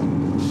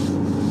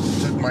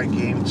took my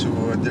game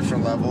to a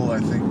different level. I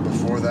think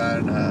before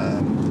that,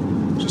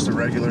 just a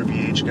regular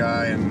VH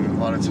guy, and a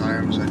lot of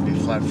times I'd be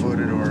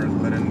flat-footed or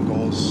let in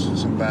goals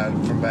from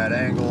bad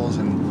angles,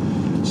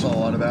 and saw a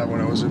lot of that when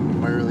I was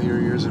in my earlier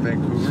years in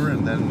Vancouver.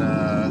 And then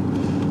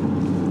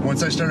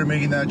once I started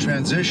making that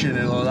transition,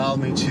 it allowed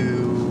me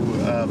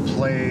to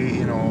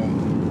play,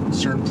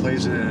 certain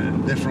plays in a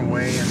different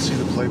way and see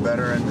the play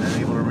better and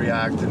able to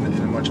react in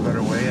a much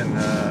better way. And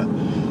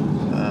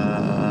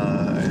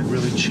it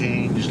really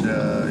changed,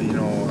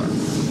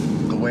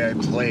 the way I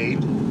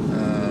played,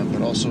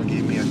 but also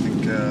gave me, I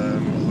think, a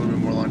little bit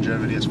more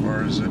longevity as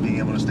far as being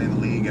able to stay in the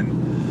league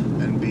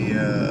and be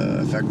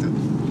effective.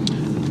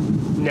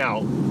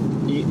 Now,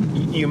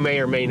 you may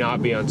or may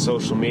not be on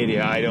social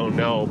media, I don't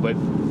know, but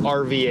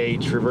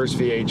RVH, reverse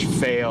VH,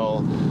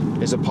 fail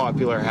is a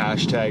popular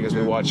hashtag as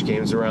we watch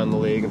games around the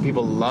league, and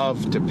people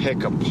love to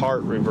pick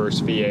apart reverse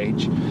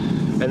VH.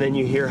 And then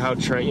you hear how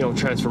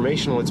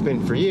transformational it's been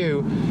for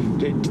you.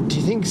 Do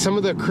you think some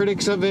of the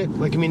critics of it,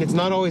 it's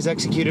not always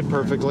executed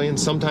perfectly, and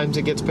sometimes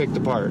it gets picked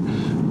apart,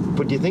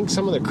 but do you think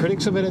some of the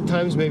critics of it at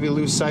times maybe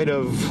lose sight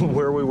of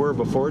where we were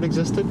before it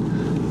existed?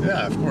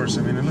 Yeah, of course.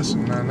 I mean,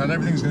 listen, not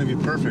everything's going to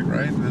be perfect,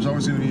 right? There's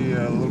always going to be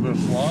a little bit of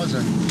flaws,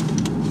 and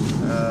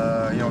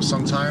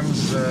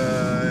sometimes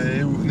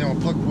a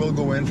puck will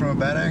go in from a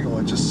bad angle.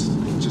 It's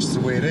just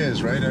the way it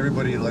is, right?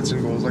 Everybody lets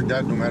in goals like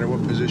that, no matter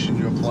what position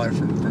you apply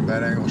from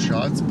bad angle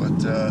shots. But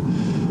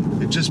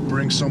it just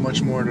brings so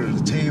much more to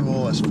the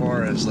table as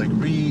far as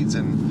reads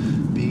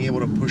and being able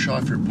to push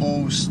off your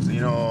post.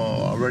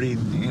 Already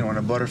in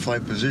a butterfly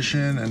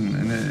position,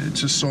 and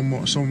it's just so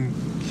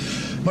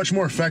much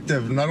more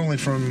effective, not only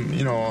from,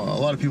 a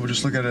lot of people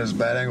just look at it as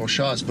bad angle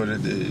shots, but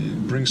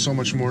it brings so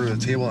much more to the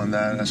table in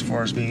that as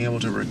far as being able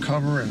to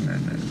recover and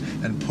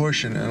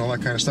push and all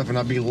that kind of stuff, and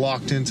not be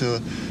locked into,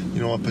 a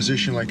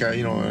position like a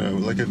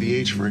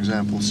VH, for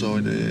example. So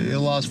it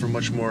allows for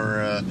much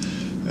more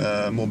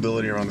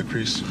mobility around the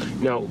crease.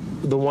 Now,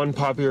 the one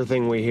popular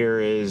thing we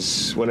hear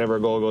is whenever a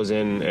goal goes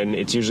in, and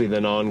it's usually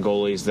the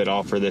non-goalies that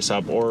offer this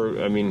up, or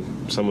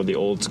some of the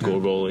old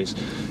school goalies,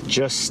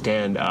 just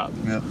stand up.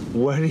 Yeah.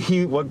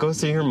 What goes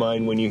through your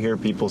mind when you hear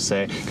people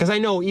say? Because I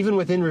know even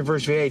within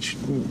reverse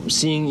VH,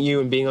 seeing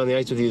you and being on the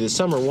ice with you this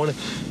summer, one of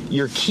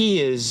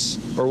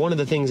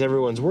the things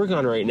everyone's working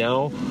on right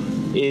now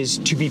is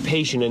to be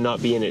patient and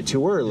not be in it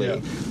too early.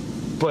 Yeah.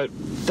 But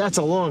that's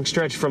a long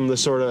stretch from the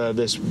sort of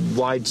this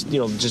wide,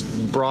 just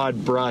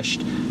broad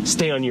brushed,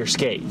 stay on your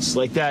skates.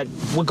 Like that,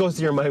 what goes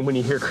through your mind when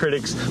you hear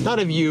critics, not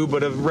of you,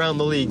 but around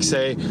the league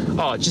say,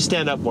 oh, just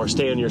stand up more,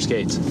 stay on your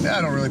skates? Yeah,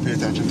 I don't really pay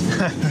attention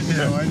to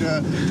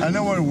it. I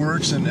know what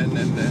works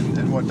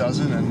and what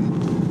doesn't. And,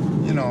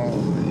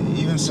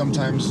 even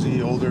sometimes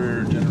the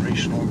older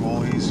generational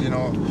goalies,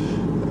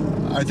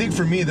 I think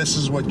for me, this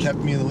is what kept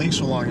me in the league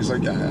so long. Is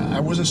I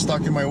wasn't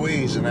stuck in my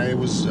ways, and I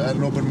had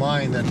an open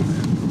mind and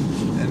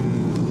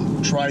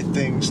tried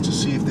things to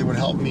see if they would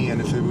help me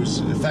and if it was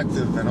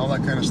effective and all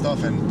that kind of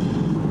stuff.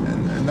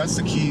 And and that's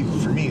the key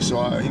for me. So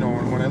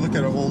when I look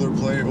at an older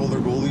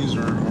goalies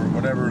or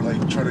whatever,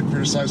 like try to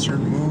criticize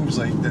certain moves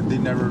like that they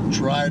never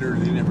tried or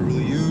they never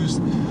really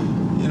used,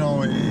 you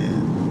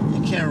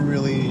can't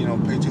really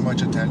pay too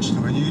much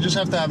attention to it. You just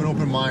have to have an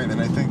open mind,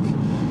 and I think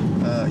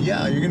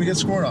you're gonna get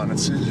scored on. It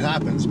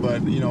happens,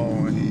 but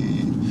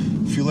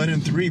if you let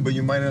in 3, but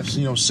you might have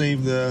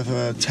saved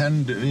the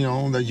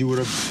 10 that you would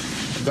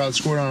have got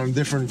scored on a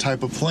different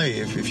type of play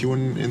if you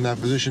weren't in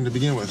that position to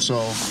begin with.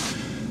 So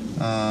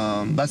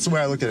that's the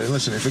way I look at it.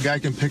 Listen, if a guy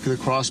can pick the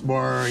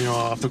crossbar,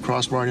 off the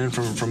crossbar and in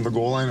from the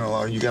goal line,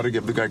 well, you got to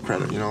give the guy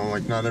credit.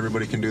 Like not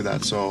everybody can do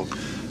that. So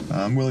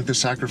I'm willing to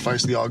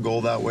sacrifice the odd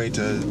goal that way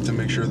to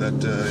make sure that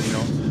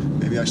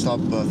maybe I stop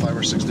 5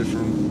 or 6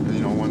 different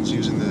ones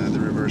using the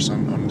reverse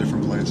on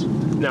different plays.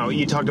 Now,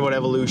 you talked about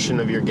evolution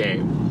of your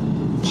game.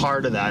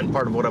 Part of that, and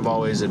part of what I've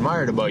always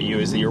admired about you,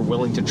 is that you're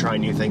willing to try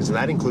new things, and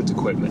that includes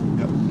equipment.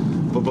 Yep.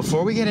 But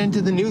before we get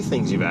into the new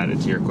things you've added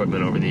to your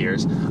equipment over the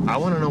years, I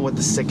want to know what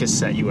the sickest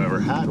set you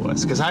ever had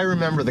was. Because I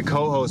remember the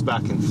Cohos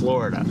back in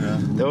Florida. Yeah.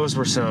 Those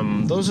are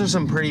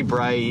some pretty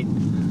bright,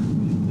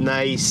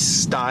 nice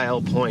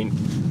style point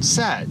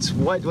sets.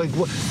 What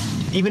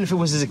even if it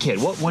was as a kid,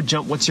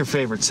 what's your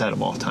favorite set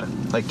of all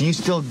time? Like, do you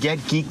still get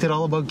geeked at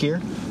all about gear?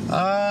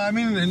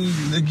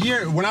 The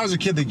gear, when I was a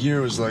kid, the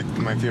gear was like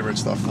my favorite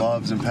stuff,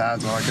 gloves and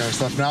pads and all that kind of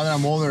stuff. Now that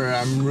I'm older,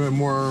 I'm really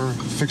more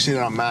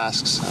fixated on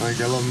masks. I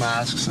love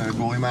masks,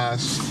 goalie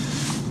masks,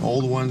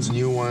 old ones,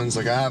 new ones.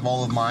 Like I have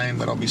all of mine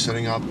that I'll be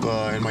setting up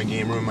in my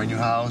game room, my new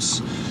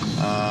house.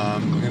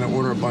 I'm going to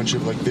order a bunch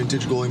of like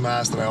vintage goalie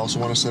masks that I also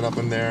want to set up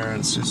in there. And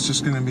it's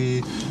just going to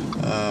be,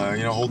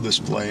 whole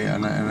display.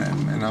 And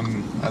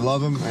I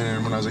love them.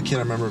 And when I was a kid, I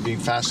remember being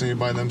fascinated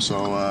by them.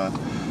 So,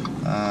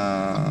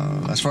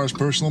 as far as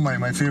personal,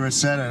 my favorite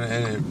set,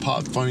 and it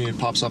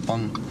pops up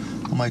on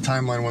my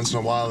timeline once in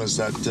a while, is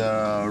that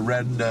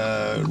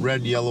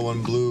red, yellow,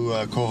 and blue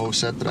Coho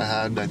set that I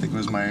had. I think it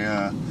was might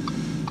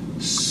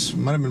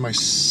have been my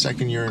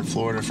second year in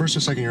Florida, first or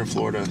second year in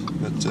Florida,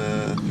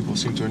 that people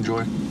seem to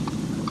enjoy. A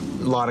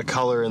lot of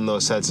color in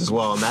those sets as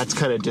well, and that's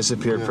kind of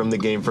disappeared from the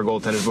game for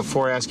goaltenders.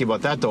 Before I ask you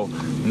about that though,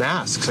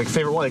 masks, like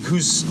favorite one,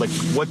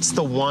 what's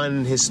the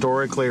one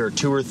historically, or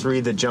 2 or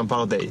 3 that jump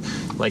out that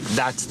like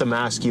that's the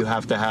mask you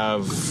have to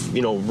have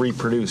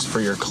reproduced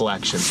for your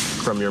collection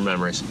from your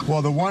memories?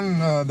 Well, the one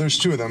there's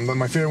 2 of them, but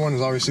my favorite one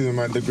is obviously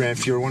the Grant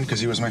Fuhr one,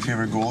 because he was my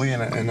favorite goalie,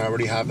 and I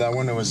already have that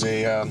one. It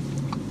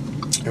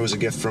was a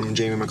gift from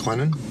Jamie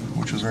McLennan,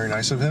 which was very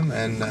nice of him.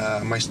 And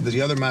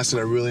the other mask that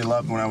I really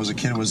loved when I was a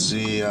kid was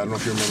the, I don't know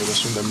if you remember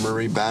this one, the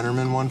Murray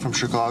Bannerman one from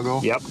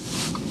Chicago. Yep.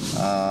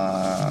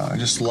 I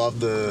just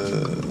loved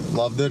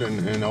it,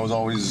 and I was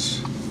always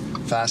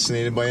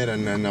fascinated by it,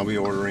 and I'll be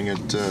ordering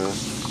it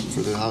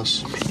for the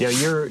house. Yeah,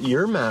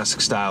 your mask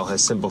style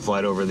has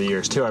simplified over the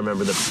years too. I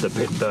remember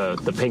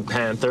the Pink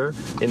Panther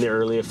in the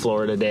early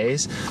Florida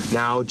days.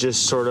 Now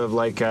just sort of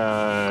like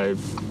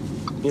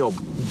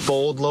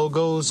bold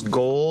logos,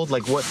 gold.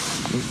 Like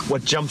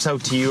what jumps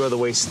out to you are the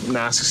way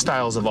mask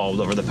styles evolved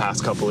over the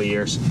past couple of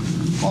years?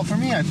 Well, for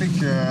me, I think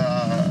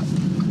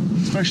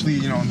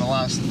especially in the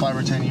last 5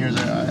 or 10 years,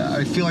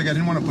 I feel like I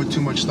didn't want to put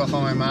too much stuff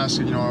on my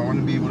mask. I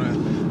wanted to be able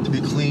to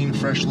be clean,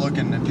 fresh look,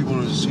 and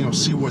people to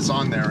see what's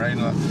on there, right?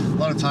 And a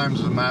lot of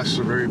times the masks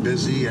are very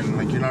busy, and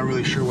like you're not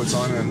really sure what's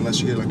on it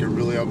unless you get like a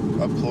really up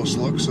close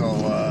look. So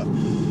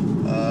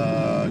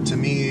to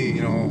me,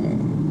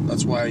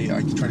 that's why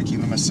I try to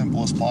keep them as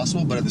simple as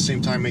possible, but at the same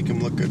time make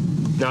them look good.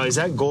 Now, is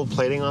that gold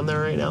plating on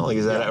there right now? Like,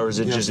 is that, or is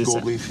it just it's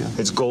gold leaf? Yeah,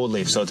 it's gold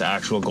leaf, so it's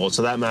actual gold.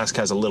 So that mask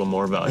has a little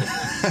more value.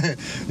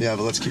 Yeah,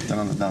 but let's keep that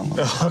on the down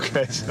low.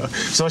 Okay,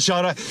 so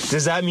Shauna,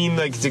 does that mean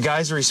like the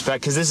guys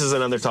respect? Because this is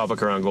another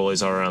topic around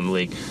goalies all around the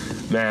league.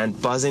 Man,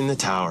 buzzing the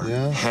tower,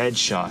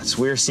 headshots.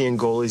 We're seeing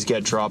goalies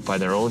get dropped by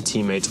their own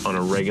teammates on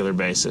a regular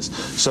basis.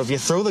 So if you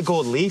throw the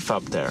gold leaf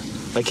up there,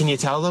 like, can you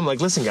tell them,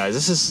 like, listen, guys,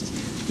 this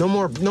is no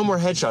more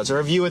headshots? Or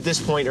have you at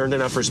this point earned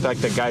enough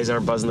respect that guys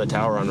aren't buzzing the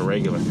tower on a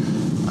regular?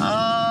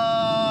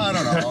 I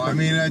don't know. I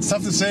mean, it's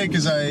tough to say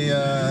because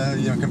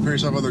compare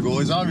yourself to other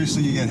goalies.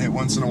 Obviously, you get hit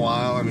once in a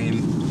while. I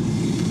mean,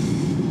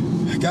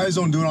 guys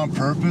don't do it on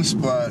purpose,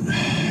 but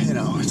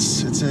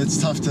it's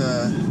tough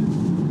to.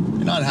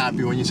 You're not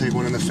happy when you take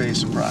one in the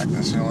face in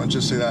practice. Let's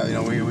just say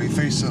that we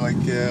face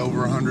over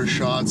 100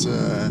 shots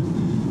a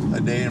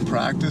day in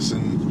practice,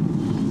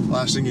 and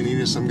last thing you need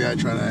is some guy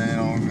trying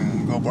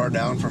to go bar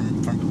down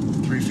from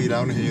 3 feet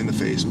out and hit you in the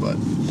face. But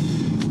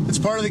it's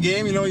part of the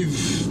game.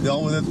 You've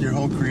dealt with it your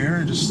whole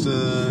career. Just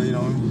you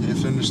have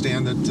to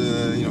understand that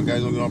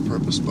guys don't do it on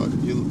purpose, but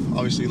you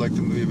obviously like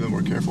to be a bit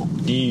more careful.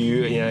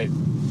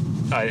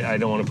 I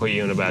don't want to put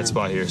you in a bad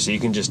spot here, so you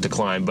can just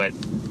decline, but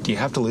do you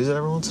have to lose it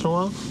every once in a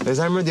while? Because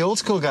I remember the old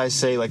school guys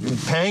say, like,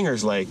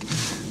 Panger's like,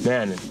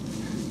 man,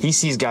 he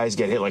sees guys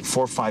get hit like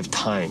 4 or 5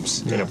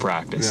 times in a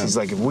practice. He's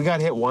like, if we got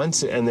hit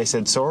once and they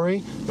said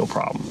sorry, no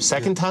problem.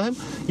 Second time,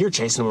 you're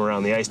chasing them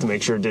around the ice to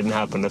make sure it didn't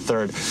happen the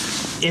third.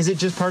 Is it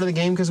just part of the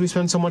game because we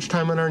spend so much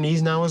time on our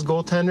knees now as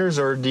goaltenders,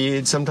 or do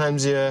you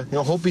sometimes,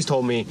 Hope's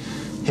told me,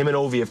 him and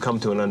Ovi have come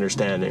to an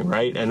understanding,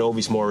 right? And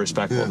Ovi's more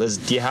respectful. Yeah.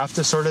 Do you have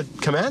to sort of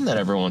command that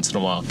every once in a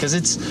while? Because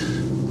it's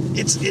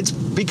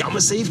become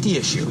a safety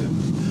issue.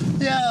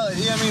 Yeah,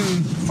 I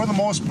mean, for the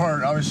most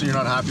part, obviously you're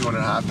not happy when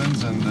it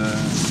happens, and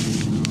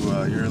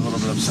you're a little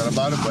bit upset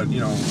about it. But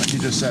like you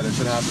just said,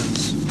 if it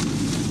happens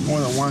more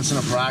than once in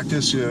a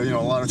practice, a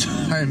lot of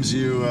times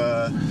you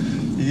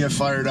get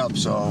fired up.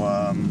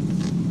 So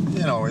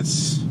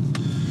it's.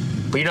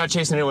 But you're not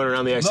chasing anyone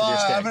around the ice with your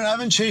stick. I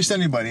haven't chased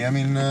anybody. I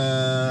mean,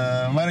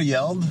 I might have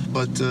yelled,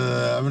 but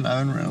I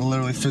haven't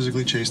literally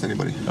physically chased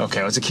anybody. Okay,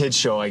 well, it's a kids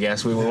show, I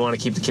guess. We want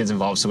to keep the kids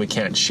involved, so we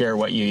can't share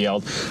what you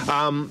yelled.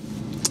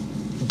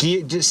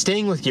 Just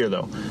staying with gear,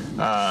 though,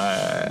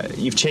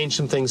 you've changed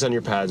some things on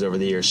your pads over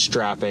the years.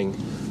 Strapping.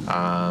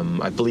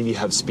 I believe you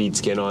have speed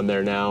skin on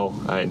there now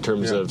in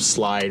terms of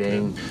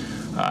sliding.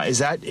 Is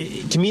that,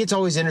 to me, it's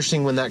always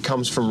interesting when that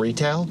comes from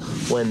retail,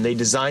 when they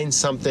design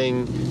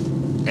something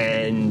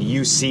and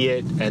you see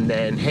it and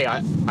then, hey,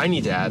 I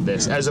need to add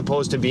this, as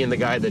opposed to being the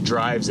guy that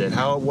drives it.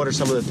 What are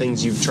some of the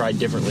things you've tried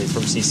differently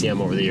from CCM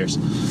over the years?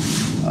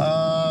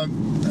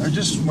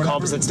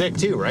 Composite stick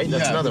too, right?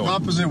 That's another one.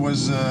 Composite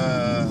was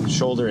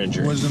shoulder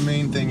injury. Was the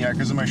main thing,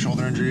 because of my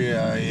shoulder injury.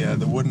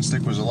 The wooden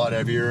stick was a lot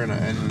heavier,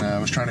 and I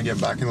was trying to get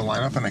back in the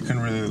lineup, and I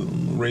couldn't really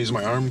raise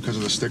my arm because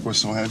the stick was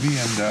so heavy.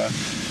 And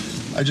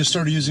I just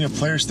started using a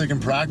player stick in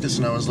practice,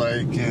 and I was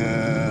like,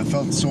 it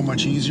felt so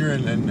much easier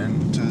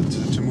and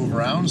to move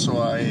around. So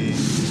I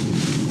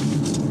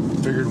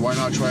figured, why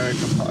not try a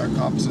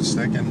composite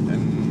stick?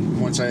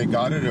 And once I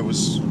got it, it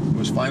was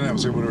fine. I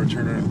was able to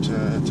return it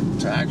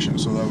to action.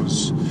 So that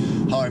was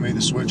how I made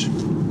the switch.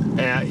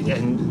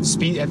 And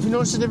speed. Have you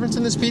noticed a difference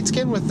in the speed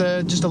skin with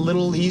just a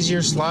little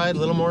easier slide, a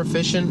little more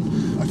efficient?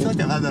 I feel like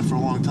I've had that for a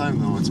long time,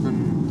 though. It's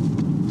been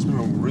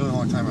a really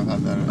long time I've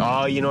had that.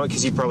 Oh, you know what?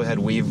 Because you probably had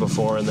weave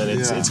before, and then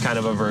it's kind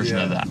of a version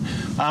of that.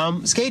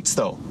 Skates,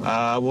 though.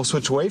 We'll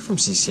switch away from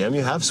CCM.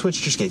 You have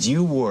switched your skates.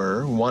 You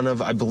were one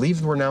of, I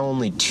believe, we're now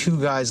only two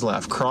guys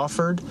left.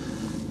 Crawford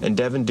and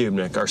Devin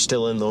Dubnyk are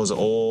still in those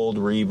old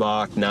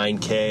Reebok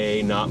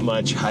 9K, not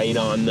much height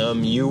on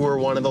them. You were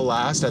one of the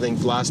last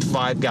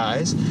 5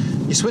 guys.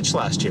 You switched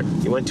last year.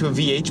 You went to a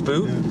VH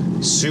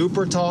boot,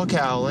 super tall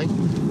cowling.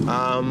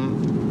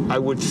 I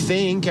would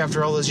think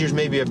after all those years,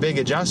 maybe a big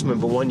adjustment,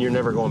 but one you're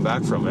never going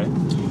back from, eh?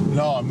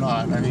 No, I'm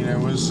not. I mean, it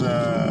was,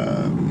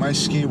 my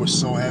skate was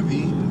so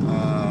heavy.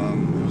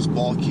 It was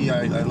bulky.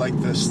 I liked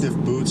the stiff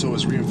boot, so it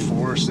was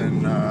reinforced,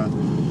 and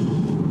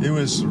it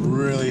was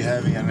really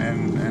heavy.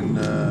 And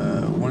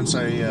once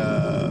I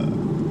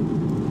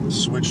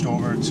switched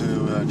over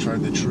to try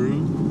the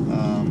True,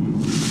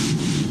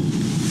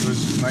 it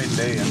was night and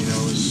day. I mean,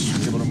 I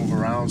was able to move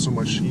around so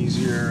much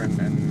easier and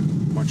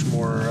much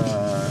more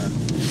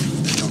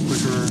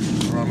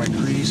quicker around my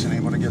crease and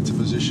able to get to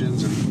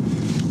positions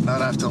and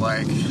not have to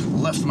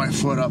lift my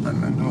foot up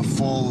and do a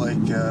full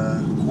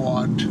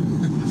quad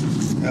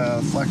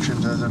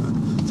flexion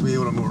to be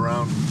able to move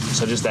around.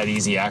 So just that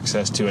easy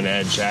access to an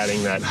edge,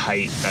 adding that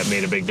height, that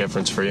made a big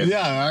difference for you.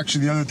 Yeah,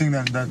 actually, the other thing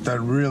that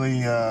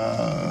really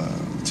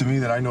to me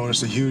that I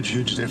noticed a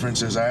huge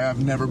difference is I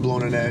have never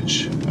blown an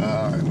edge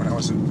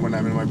when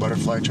I'm in my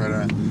butterfly try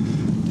to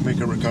make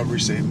a recovery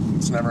save.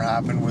 It's never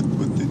happened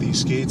with these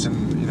skates,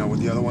 and with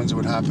the other ones it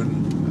would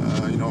happen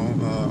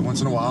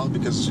once in a while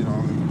because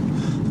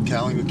the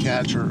cowling would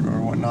catch or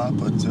whatnot,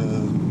 but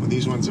with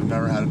these ones I've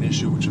never had an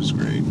issue, which is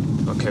great.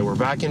 Okay, we're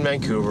back in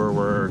Vancouver.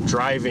 We're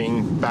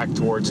driving back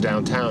towards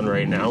downtown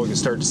right now. We can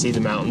start to see the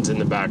mountains in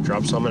the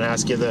backdrop, so I'm going to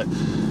ask you the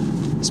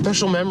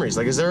special memories.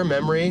 Is there a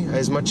memory,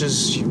 as much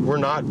as we're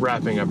not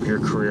wrapping up your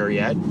career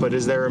yet, but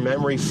is there a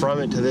memory from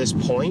it to this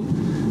point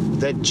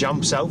that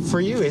jumps out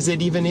for you? Is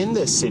it even in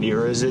this city,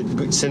 or is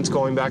it since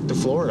going back to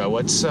Florida?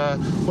 What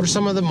are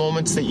some of the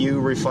moments that you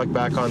reflect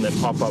back on that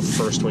pop up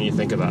first when you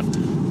think of that?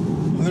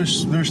 Well,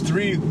 there's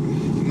three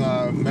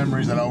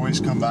memories that always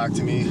come back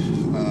to me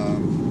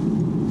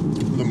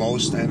the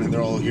most, and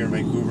they're all here in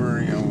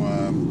Vancouver.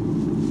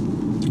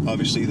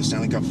 Obviously the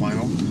Stanley Cup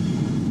final.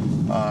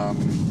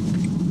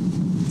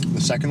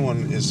 The second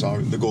one is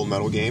the gold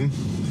medal game.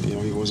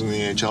 It wasn't in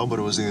the NHL, but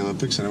it was in the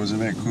Olympics, and it was in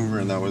Vancouver,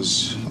 and that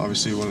was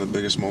obviously one of the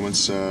biggest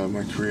moments of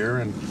my career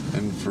and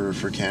for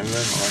Canada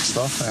and all that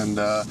stuff. And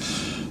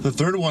the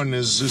third one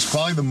is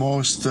probably the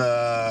most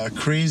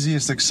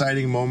craziest,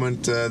 exciting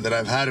moment that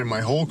I've had in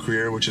my whole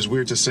career, which is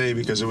weird to say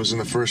because it was in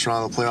the first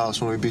round of the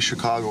playoffs when we beat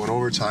Chicago in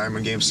overtime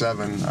in Game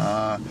 7.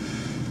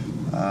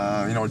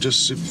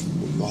 Just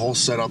the whole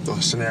setup, the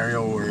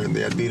scenario where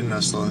they had beaten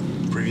us the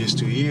previous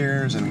 2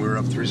 years, and we were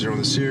up 3-0 in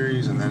the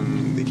series, and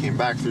then they came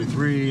back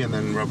 3-3, and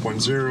then we're up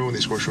 1-0, and they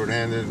scored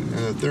shorthanded in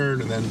the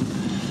third, and then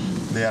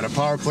they had a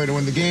power play to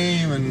win the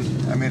game,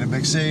 and I made a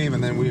big save,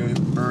 and then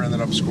Burr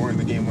ended up scoring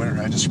the game winner.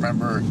 I just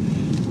remember,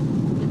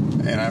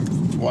 and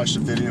I've watched a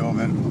video of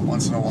it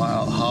once in a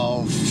while,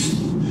 how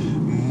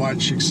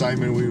much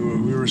excitement we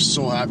were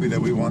so happy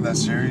that we won that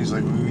series.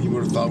 You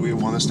would have thought we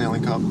had won the Stanley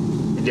Cup.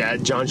 Yeah,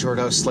 John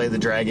Shorthouse slay the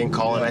dragon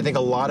call, and I think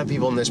a lot of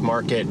people in this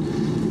market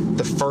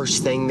the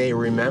first thing they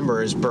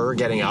remember is Burr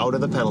getting out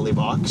of the penalty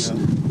box,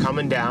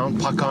 coming down,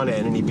 puck on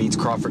in, and he beats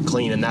Crawford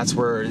clean, and that's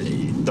where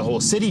the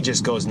whole city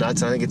just goes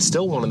nuts. I think it's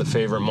still one of the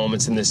favorite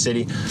moments in this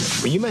city.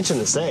 But you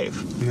mentioned the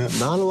save. Yeah.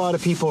 Not a lot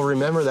of people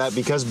remember that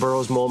because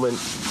Burrow's moment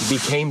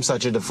became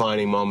such a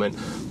defining moment,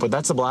 but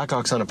that's the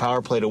Blackhawks on a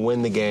power play to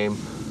win the game.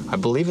 I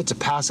believe it's a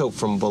pass out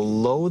from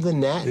below the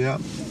net. Yeah.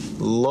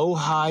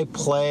 Low-high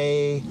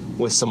play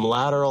with some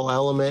lateral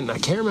element. I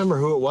can't remember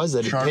who it was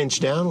that he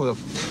pinched down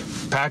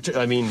with Patrick.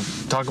 I mean,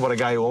 talk about a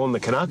guy who owned the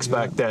Canucks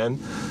back then.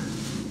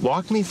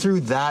 Walk me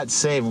through that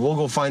save. We'll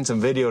go find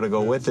some video to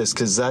go with this,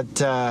 because that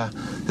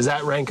does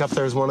that rank up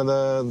there as one of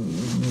the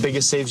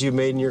biggest saves you've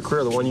made in your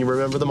career, the one you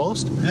remember the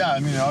most? Yeah, I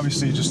mean,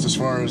 obviously, just as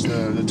far as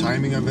the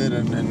timing of it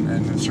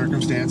and the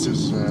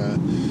circumstances,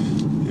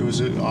 it was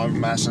a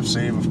massive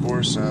save, of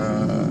course.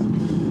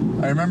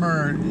 I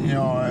remember,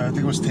 I think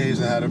it was Taves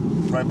that had it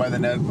right by the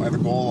net, by the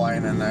goal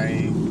line, and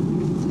I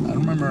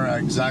don't remember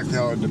exactly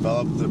how it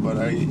developed, but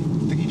I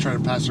think he tried to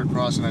pass it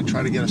across, and I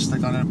tried to get a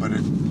stick on it, but I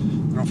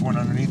don't know if it went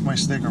underneath my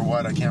stick or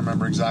what. I can't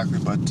remember exactly,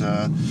 but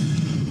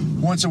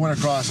once it went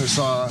across, I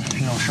saw,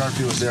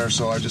 Sharpie was there,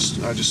 so I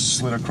just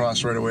slid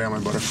across right away on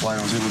my butterfly.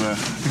 I was able to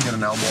get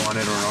an elbow on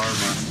it or an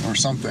arm or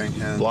something.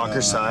 And,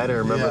 blocker side, I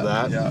remember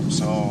that. Yeah,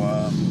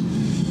 so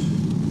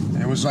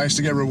it was nice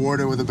to get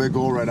rewarded with a big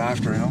goal right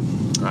after,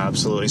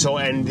 Absolutely. So,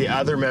 and the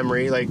other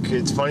memory,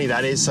 it's funny,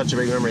 that is such a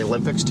big memory.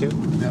 Olympics too?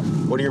 Yeah.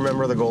 What do you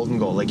remember of the golden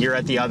goal? You're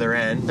at the other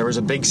end. There was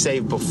a big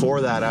save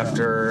before that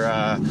after,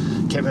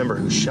 can't remember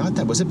who shot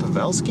that. Was it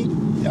Pavelski?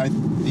 Yeah, I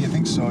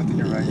think so. I think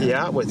you're right.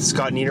 Yeah, with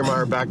Scott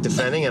Niedermayer back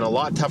defending, and a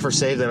lot tougher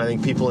save than I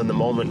think people in the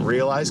moment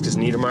realized, because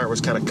Niedermayer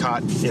was kind of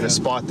caught in a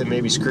spot that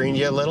maybe screened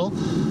you a little.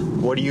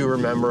 What do you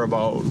remember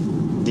about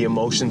the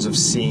emotions of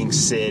seeing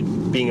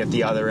Sid being at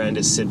the other end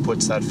as Sid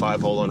puts that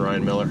 5-hole on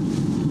Ryan Miller?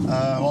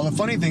 Well, the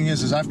funny thing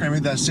is after I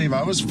made that save,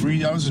 I was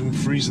in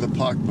freeze of the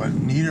puck, but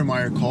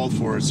Niedermayer called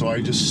for it, so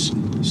I just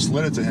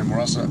slid it to him, or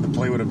else the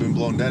play would have been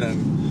blown dead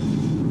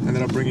and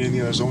ended up bringing it in the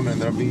other zone and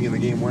ended up being in the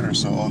game winner.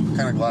 So I'm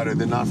kind of glad I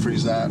did not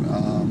freeze that.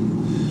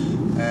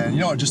 And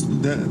just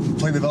the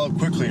play developed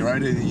quickly,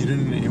 right?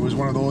 It was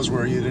one of those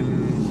where it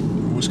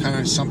was kind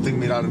of something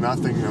made out of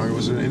nothing. It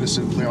was an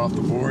innocent play off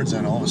the boards,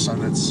 and all of a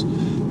sudden it's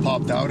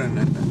popped out, and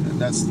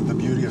that's the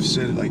beauty of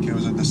Sid. It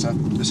was a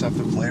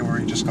deceptive play where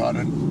he just got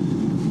it,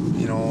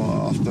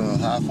 off the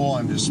half hole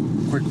and just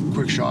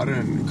quick shot it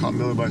and caught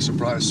Miller by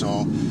surprise.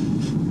 So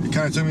it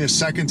kind of took me a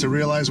second to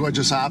realize what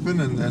just happened,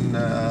 and then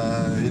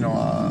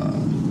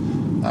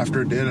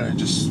after it did, I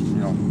just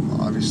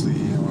obviously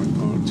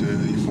go to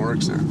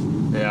euphorics there.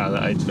 Yeah,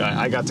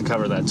 I got to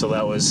cover that, so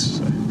that was,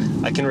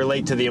 I can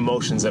relate to the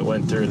emotions that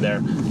went through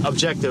there.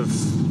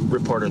 Objective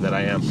reporter that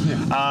I am.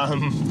 Yeah.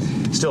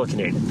 Still a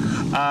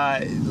Canadian.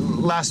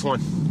 Last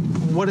one.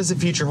 What does the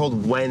future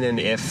hold when and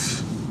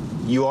if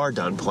you are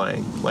done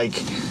playing?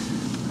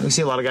 We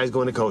see a lot of guys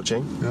go into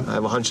coaching. Yeah. I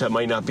have a hunch that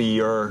might not be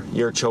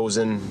your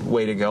chosen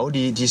way to go. Do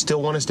you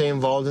still want to stay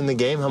involved in the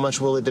game? How much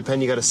will it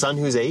depend? You got a son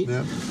who's 8,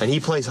 and he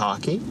plays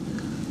hockey.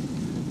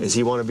 Does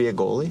he want to be a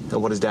goalie?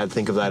 And what does Dad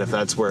think of that if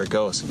that's where it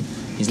goes?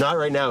 He's not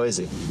right now, is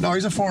he? No,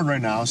 he's a forward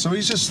right now. So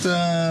he's just,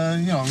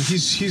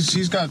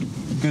 he's got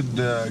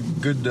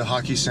good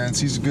hockey sense.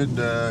 He's a good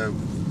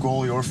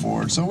goalie or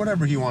forward. So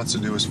whatever he wants to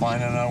do is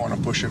fine, and I don't want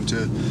to push him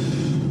to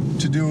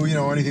do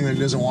anything that he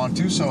doesn't want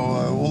to. So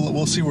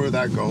we'll see where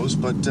that goes.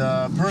 But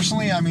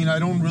personally, I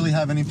don't really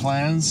have any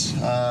plans.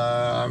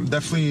 I'm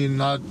definitely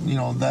not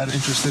that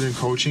interested in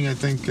coaching. I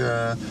think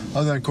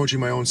other than coaching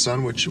my own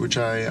son, which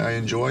I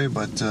enjoy,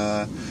 but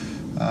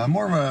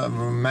more of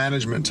a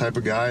management type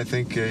of guy. I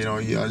think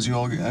as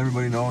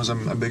everybody knows,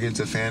 I'm big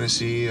into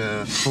fantasy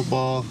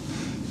football,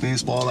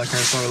 baseball, that kind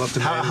of stuff. I love to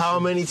manage.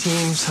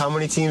 How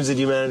many teams did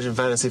you manage in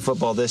fantasy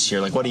football this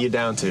year? What are you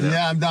down to now?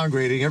 Yeah, I'm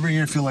downgrading. Every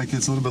year I feel like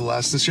it's a little bit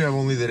less. This year I've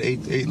only did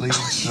eight leagues.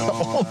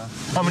 So,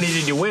 how many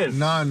did you win?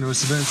 None. It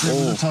was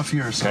a tough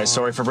year. So, guys,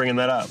 sorry for bringing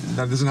that up.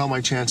 That doesn't help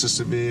my chances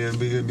to be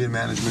in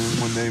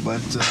management one day,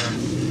 but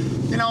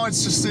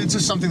it's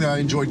just something that I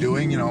enjoy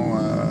doing.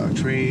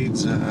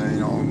 Trades,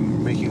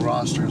 making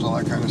rosters, all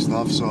that kind of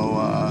stuff. So.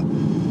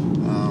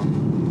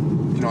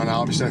 And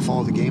obviously I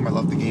follow the game. I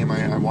love the game.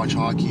 I watch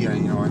hockey. I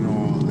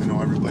know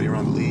everybody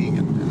around the league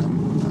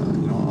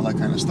and all that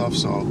kind of stuff.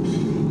 So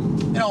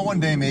one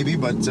day maybe,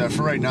 but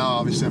for right now,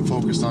 obviously I'm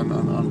focused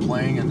on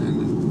playing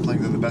and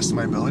playing to the best of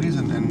my abilities.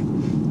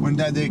 And when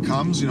that day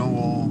comes,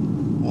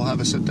 we'll have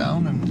a sit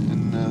down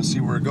and see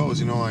where it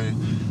goes.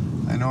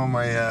 I know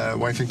my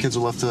wife and kids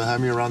will love to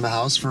have me around the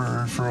house for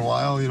a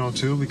while,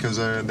 too, because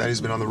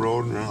Daddy's been on the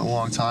road a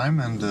long time,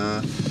 and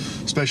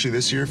especially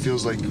this year,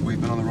 feels like we've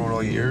been on the road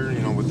all year,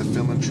 with the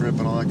Finland trip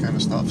and all that kind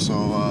of stuff. So,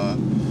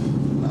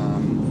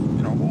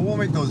 we'll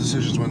make those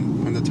decisions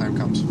when the time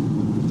comes.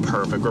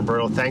 Perfect.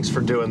 Roberto, thanks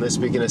for doing this.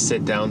 Speaking of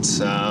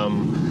sit-downs,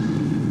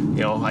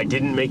 I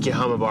didn't make you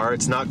hum a bar.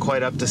 It's not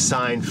quite up to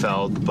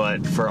Seinfeld,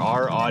 but for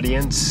our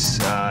audience,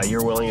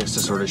 your willingness to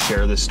sort of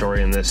share this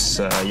story and this,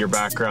 your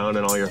background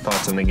and all your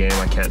thoughts on the game,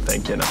 I can't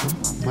thank you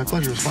enough. My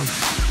pleasure. It was fun.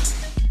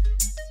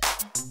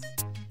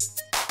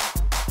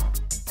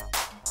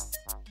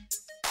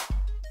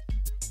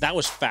 That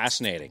was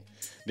fascinating.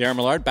 Darren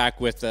Millard back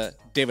with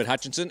David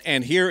Hutchinson.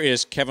 And here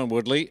is Kevin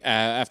Woodley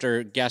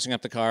after gassing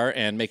up the car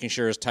and making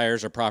sure his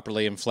tires are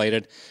properly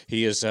inflated.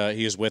 He is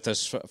with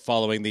us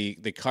following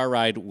the car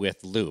ride with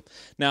Lou.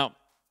 Now,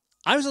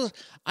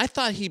 I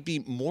thought he'd be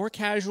more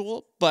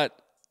casual, but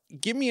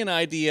give me an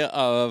idea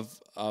of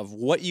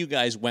what you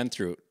guys went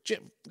through.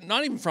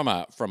 Not even from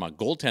a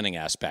goaltending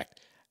aspect.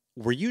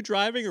 Were you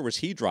driving or was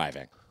he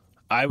driving?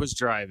 I was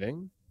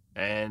driving,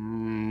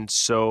 and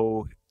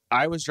so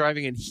I was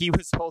driving and he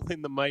was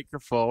holding the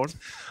microphone.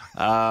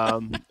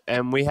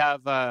 And we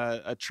have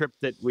a trip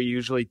that we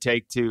usually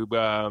take to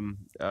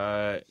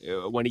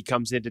when he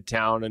comes into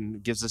town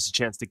and gives us a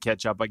chance to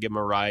catch up. I give him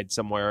a ride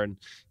somewhere and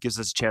gives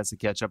us a chance to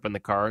catch up in the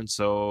car. And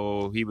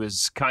so he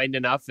was kind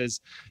enough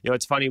as,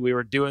 it's funny, we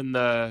were doing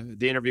the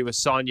interview with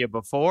Sonya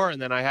before,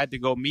 and then I had to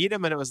go meet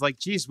him, and it was like,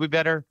 geez, we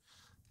got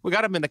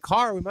him in the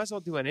car. We might as well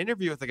do an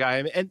interview with the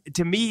guy. And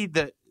to me,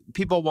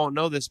 people won't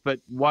know this,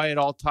 but why it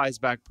all ties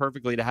back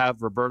perfectly to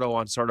have Roberto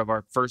on sort of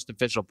our first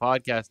official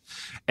podcast,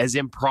 as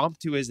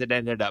impromptu as it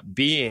ended up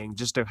being,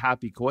 just a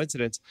happy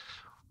coincidence.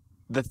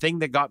 The thing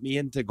that got me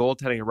into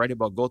goaltending and writing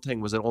about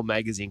goaltending was an old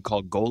magazine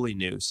called Goalie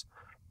News.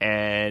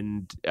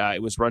 And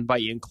it was run by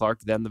Ian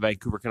Clark, then the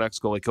Vancouver Canucks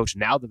goalie coach,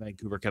 now the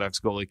Vancouver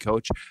Canucks goalie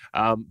coach.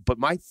 But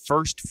my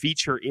first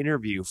feature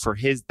interview for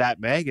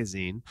that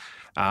magazine,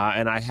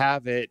 and I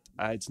have it,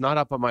 it's not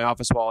up on my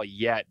office wall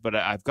yet, but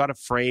I've got a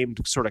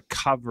framed sort of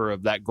cover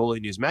of that Goalie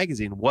News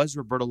magazine, was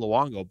Roberto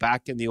Luongo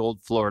back in the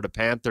old Florida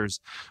Panthers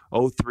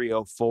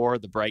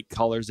 03-04, the bright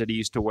colors that he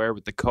used to wear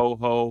with the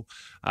coho.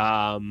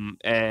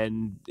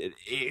 And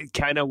it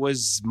kind of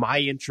was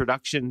my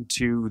introduction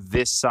to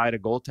this side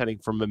of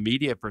goaltending from a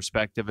media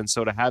perspective. And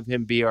so to have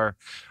him be our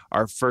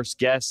first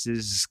guest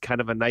is kind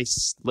of a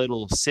nice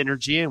little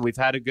synergy, and we've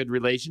had a good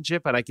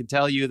relationship. And I can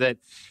tell you that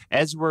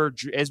as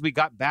we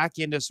got back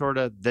into sort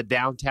of the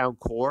downtown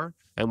core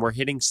and we're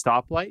hitting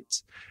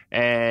stoplights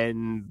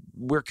and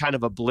we're kind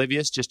of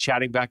oblivious, just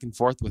chatting back and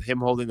forth with him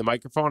holding the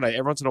microphone.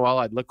 Every once in a while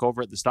I'd look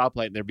over at the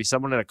stoplight and there'd be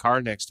someone in a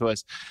car next to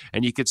us,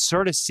 and you could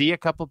sort of see a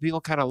couple of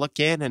people kind of look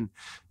in, and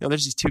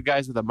there's these two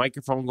guys with a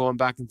microphone going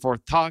back and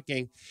forth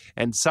talking,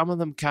 and some of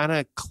them kind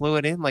of clue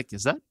it in, like,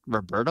 is that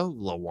Roberto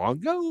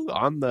Luongo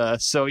on the...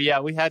 So yeah,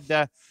 we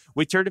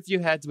turned a few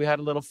heads, we had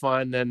a little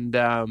fun, and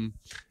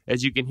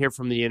as you can hear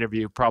from the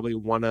interview, probably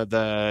one of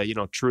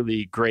the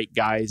truly great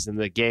guys in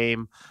the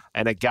game,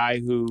 and a guy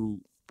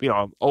who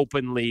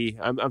openly,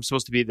 I'm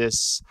supposed to be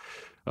this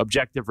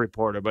objective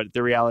reporter, but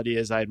the reality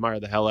is I admire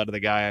the hell out of the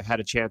guy. I had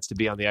a chance to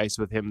be on the ice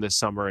with him this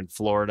summer in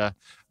Florida,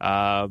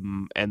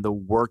 and the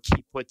work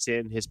he puts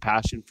in, his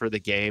passion for the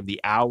game,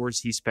 the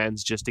hours he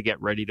spends just to get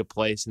ready to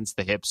play since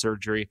the hip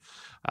surgery,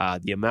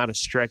 the amount of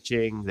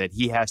stretching that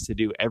he has to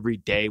do every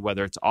day,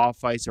 whether it's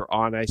off ice or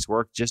on ice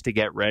work, just to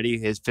get ready,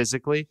 his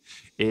physically,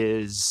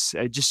 it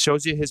just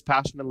shows you his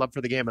passion and love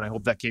for the game, and I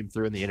hope that came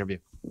through in the interview.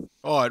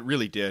 Oh, it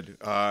really did,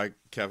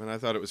 Kevin. I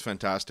thought it was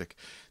fantastic.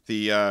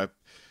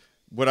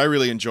 What I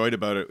really enjoyed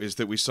about it is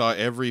that we saw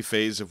every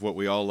phase of what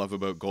we all love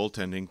about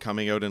goaltending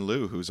coming out in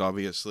Lou, who's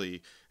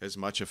obviously as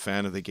much a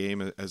fan of the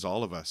game as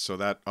all of us. So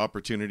that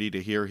opportunity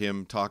to hear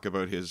him talk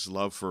about his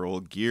love for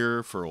old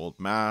gear, for old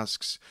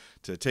masks,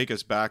 to take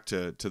us back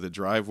to the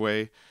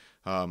driveway.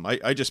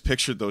 I just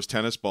pictured those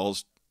tennis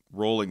balls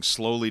rolling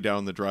slowly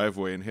down the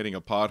driveway and hitting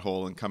a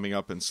pothole and coming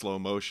up in slow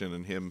motion,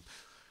 and him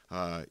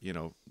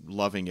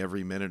loving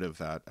every minute of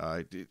that.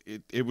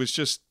 It was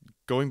just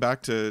going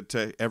back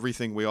to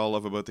everything we all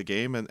love about the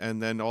game,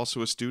 and then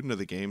also a student of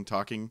the game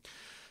talking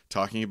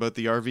about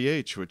the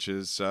RVH, which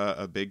is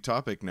a big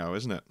topic now,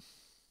 isn't it?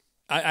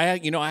 I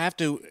have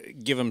to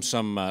give him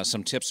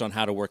some tips on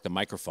how to work the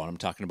microphone. I'm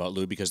talking about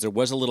Lou, because there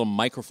was a little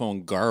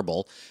microphone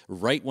garble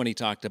right when he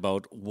talked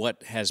about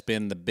what has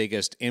been the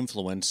biggest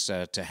influence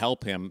to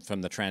help him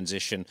from the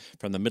transition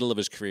from the middle of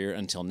his career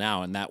until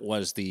now, and that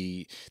was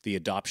the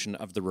adoption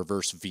of the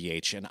reverse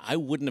VH. And I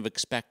wouldn't have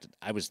expected.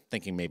 I was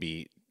thinking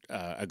maybe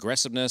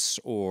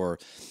aggressiveness or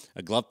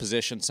a glove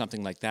position,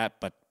 something like that.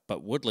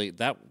 But Woodley,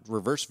 that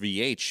reverse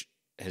VH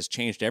has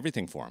changed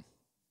everything for him.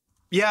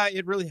 Yeah,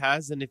 it really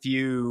has. And if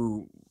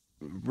you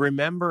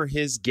remember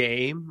his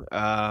game,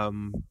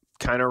 kind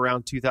of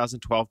around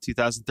 2012,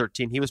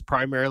 2013, he was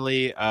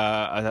primarily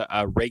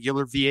a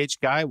regular VH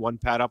guy, one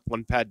pad up,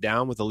 one pad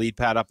down, with a lead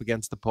pad up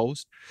against the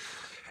post.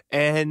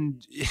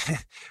 And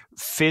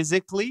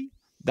physically,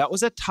 that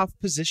was a tough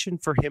position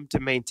for him to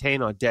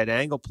maintain on dead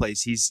angle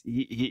plays. He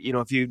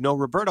if you know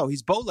Roberto,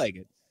 he's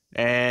bow-legged.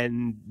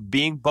 And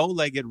being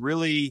bow-legged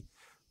really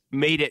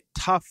made it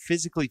tough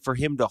physically for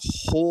him to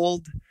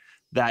hold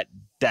that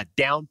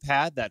down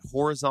pad, that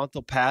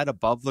horizontal pad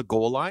above the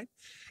goal line.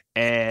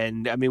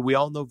 And I mean, we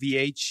all know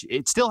VH,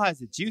 it still has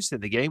its use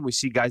in the game. We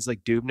see guys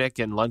like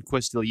Dubnyk and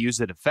Lundqvist still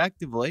use it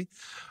effectively.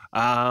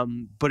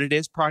 But it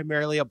is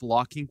primarily a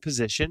blocking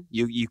position.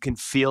 You can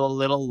feel a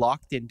little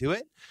locked into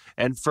it.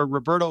 And for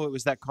Roberto, it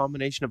was that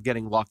combination of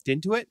getting locked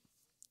into it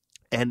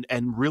and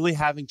really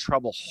having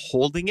trouble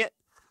holding it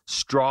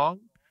strong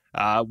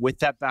with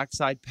that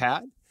backside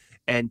pad.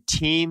 And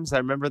teams, I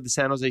remember the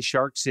San Jose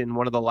Sharks in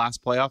one of the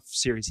last playoff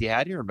series he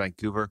had here in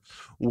Vancouver,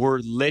 were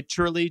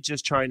literally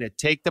just trying to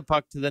take the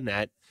puck to the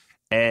net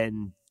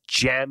and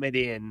jam it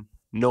in,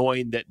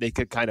 knowing that they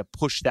could kind of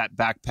push that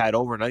back pad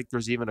over. And I think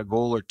there's even a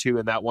goal or two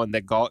in that one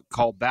that got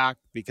called back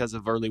because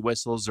of early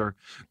whistles or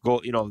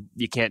goal.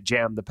 You can't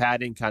jam the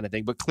pad in kind of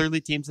thing. But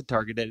clearly teams had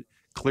targeted it.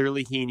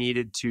 Clearly he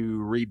needed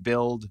to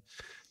rebuild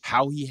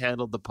how he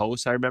handled the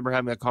post. I remember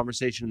having a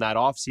conversation in that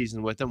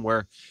offseason with him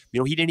where,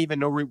 he didn't even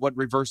know what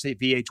reverse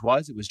VH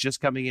was. It was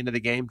just coming into the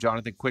game.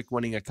 Jonathan Quick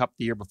winning a cup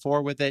the year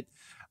before with it.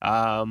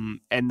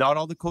 And not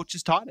all the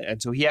coaches taught it. And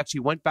so he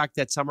actually went back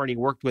that summer and he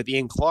worked with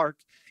Ian Clark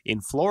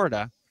in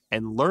Florida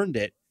and learned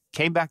it,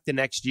 came back the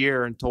next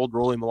year and told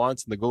Rolly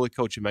Melanson, the goalie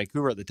coach in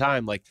Vancouver at the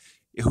time,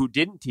 who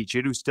didn't teach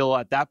it, who still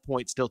at that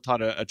point still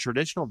taught a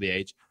traditional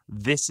VH,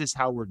 this is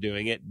how we're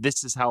doing it.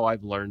 This is how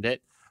I've learned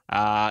it.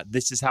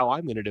 This is how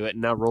I'm going to do it.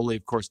 And now Rolly,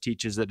 of course,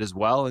 teaches it as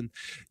well. And,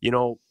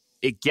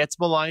 it gets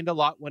maligned a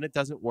lot when it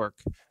doesn't work.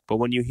 But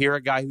when you hear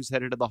a guy who's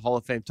headed to the Hall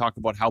of Fame talk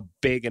about how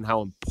big and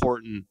how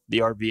important the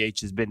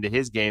RVH has been to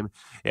his game,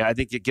 I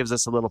think it gives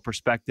us a little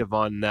perspective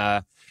on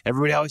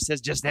everybody always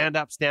says, just stand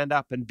up, stand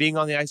up. And being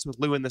on the ice with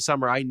Lou in the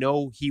summer, I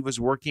know he was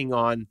working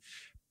on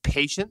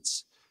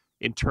patience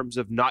in terms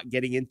of not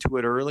getting into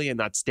it early and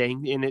not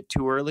staying in it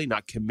too early,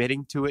 not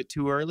committing to it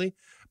too early.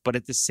 But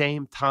at the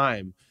same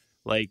time,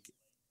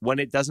 when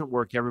it doesn't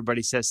work,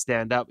 everybody says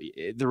stand up.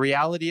 The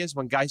reality is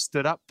when guys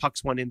stood up,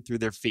 pucks went in through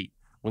their feet.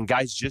 When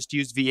guys just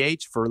used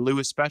VH, for Lou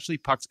especially,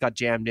 pucks got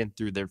jammed in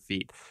through their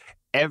feet.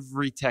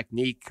 Every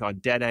technique on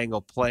dead angle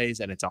plays,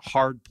 and it's a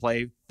hard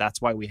play,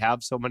 that's why we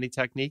have so many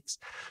techniques,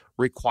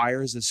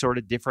 requires a sort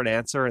of different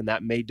answer, and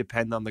that may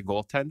depend on the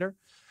goaltender.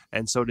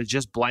 And so to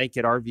just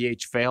blanket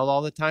RVH fail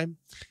all the time,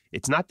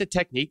 it's not the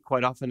technique.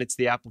 Quite often it's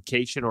the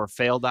application or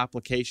failed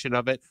application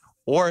of it.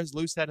 Or as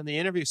Lou said in the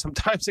interview,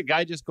 sometimes a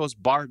guy just goes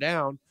bar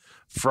down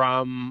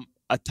from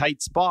a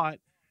tight spot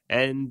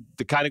and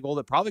the kind of goal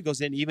that probably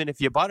goes in even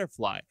if you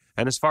butterfly.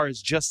 And as far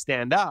as just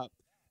stand up,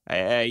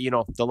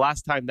 the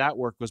last time that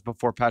worked was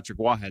before Patrick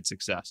Waugh had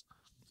success.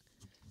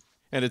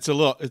 And it's a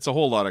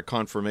whole lot of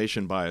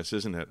confirmation bias,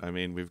 isn't it? I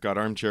mean, we've got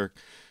armchair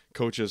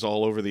coaches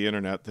all over the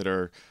internet that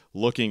are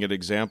looking at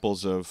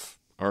examples of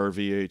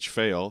RVH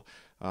fail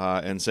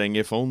and saying,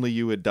 if only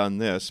you had done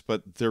this.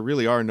 But there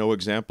really are no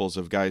examples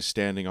of guys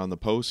standing on the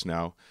post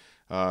now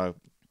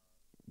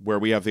where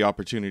we have the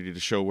opportunity to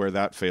show where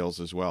that fails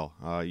as well.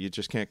 You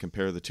just can't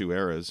compare the two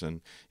eras.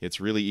 And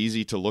it's really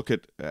easy to look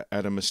at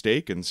a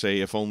mistake and say,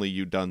 if only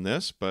you'd done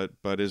this. But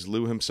as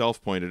Lou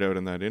himself pointed out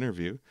in that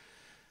interview,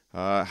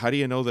 how do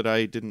you know that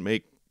I didn't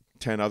make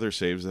 10 other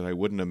saves that I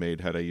wouldn't have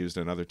made had I used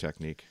another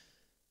technique?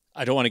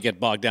 I don't want to get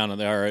bogged down on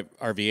the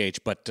RVH,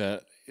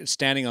 but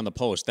standing on the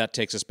post, that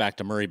takes us back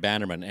to Murray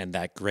Bannerman and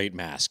that great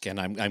mask. And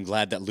I'm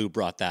glad that Lou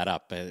brought that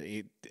up.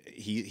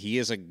 He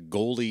is a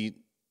goalie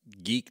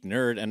geek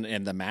nerd,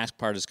 and the mask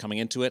part is coming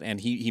into it.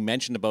 And he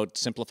mentioned about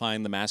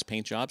simplifying the mask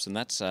paint jobs, and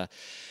that's a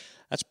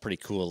pretty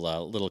cool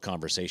little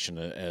conversation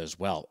as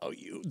well.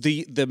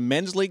 The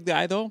men's league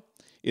guy, though,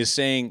 is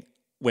saying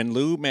when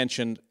Lou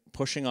mentioned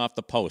pushing off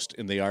the post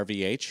in the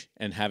RVH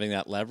and having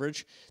that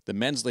leverage, the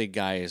men's league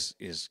guy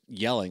is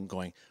yelling,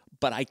 going,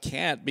 but I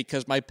can't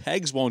because my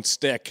pegs won't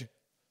stick.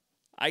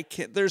 I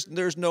can't.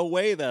 There's no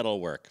way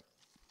that'll work.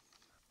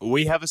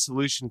 We have a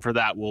solution for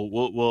that.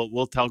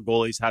 We'll tell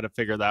goalies how to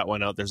figure that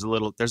one out.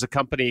 There's a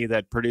company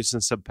that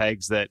produces some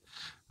pegs that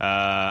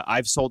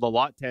I've sold a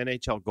lot to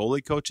NHL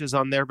goalie coaches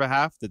on their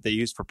behalf that they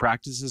use for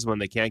practices when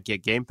they can't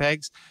get game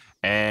pegs.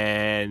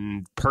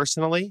 And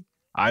personally,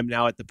 I'm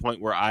now at the point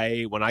where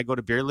when I go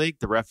to beer league,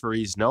 the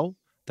referees know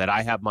that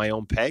I have my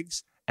own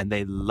pegs, and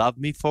they love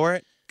me for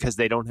it because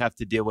they don't have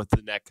to deal with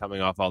the net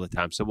coming off all the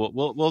time. So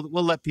we'll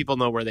let people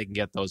know where they can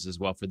get those as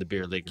well for the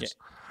beer leaguers.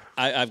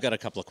 Okay. I've got a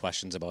couple of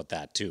questions about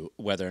that too,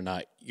 whether or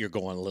not you're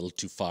going a little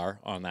too far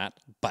on that,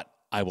 but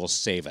I will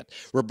save it.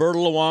 Roberto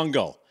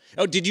Luongo.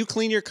 Oh, did you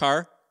clean your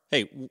car?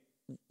 Hey,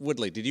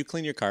 Woodley, did you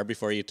clean your car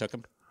before you took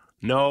him?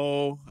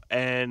 No,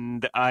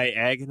 and I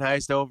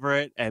agonized over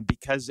it, and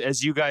because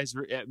as you guys,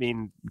 I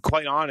mean,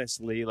 quite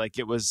honestly,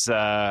 it was,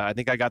 I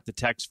think I got the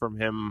text from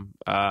him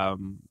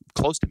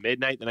close to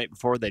midnight the night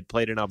before. They'd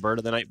played in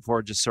Alberta the night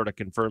before, just sort of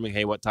confirming,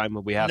 hey, what time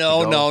would we have to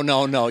go?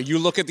 No. You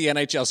look at the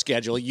NHL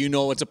schedule, you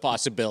know it's a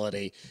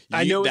possibility.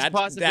 I know it's a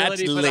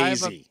possibility,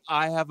 that's but lazy.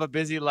 I have a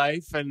busy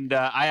life, and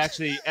I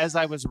actually, as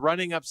I was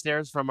running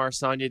upstairs from our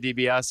Sonya Di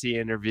Biase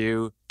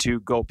interview to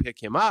go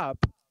pick him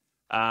up,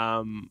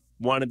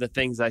 one of the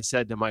things I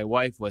said to my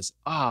wife was,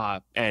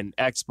 an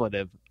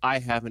expletive, I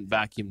haven't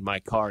vacuumed my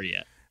car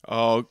yet.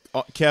 Oh,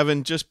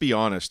 Kevin, just be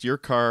honest. Your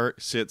car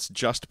sits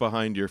just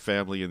behind your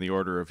family in the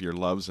order of your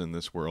loves in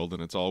this world,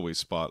 and it's always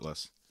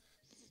spotless.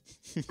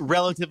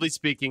 Relatively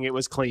speaking, it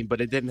was clean,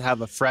 but it didn't have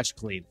a fresh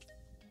clean.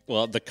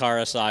 Well, the car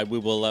aside, we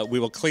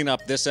will clean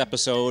up this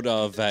episode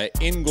of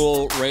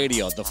InGoal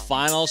Radio. The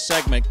final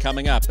segment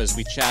coming up as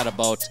we chat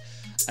about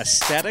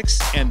aesthetics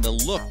and the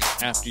look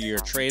after you're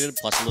traded,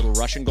 plus a little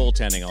Russian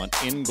goaltending on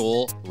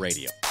InGoal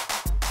Radio.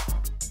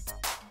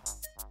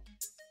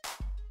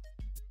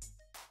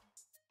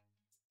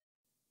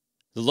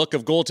 The look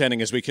of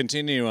goaltending as we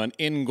continue on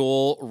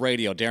InGoal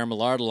Radio. Darren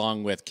Millard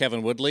along with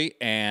Kevin Woodley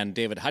and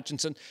David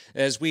Hutchinson.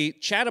 As we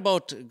chat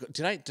about,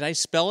 did I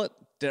spell it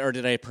or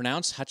did I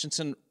pronounce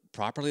Hutchinson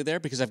properly there?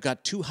 Because I've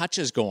got two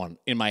Hutches going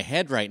in my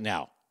head right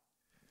now.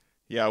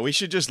 Yeah, we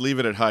should just leave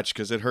it at Hutch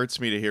because it hurts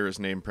me to hear his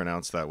name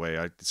pronounced that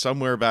way.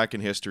 Somewhere back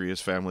in history,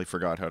 his family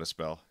forgot how to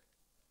spell.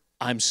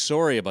 I'm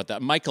sorry about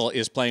that. Michael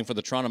is playing for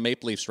the Toronto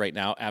Maple Leafs right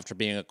now after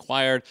being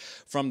acquired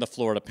from the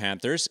Florida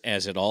Panthers,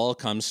 as it all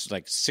comes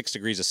like 6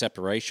 degrees of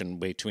separation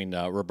between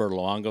Roberto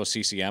Luongo,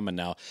 CCM, and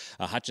now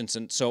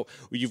Hutchinson. So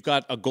you've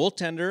got a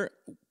goaltender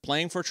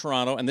playing for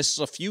Toronto, and this is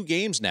a few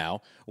games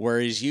now where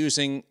he's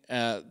using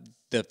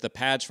the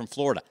pads from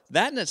Florida.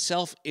 That in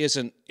itself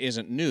isn't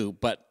new,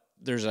 but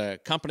there's a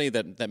company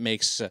that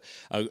makes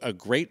a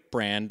great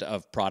brand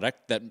of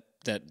product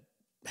that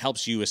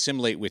helps you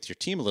assimilate with your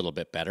team a little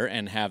bit better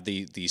and have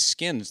these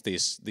skins,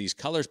 these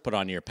colors put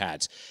on your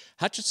pads.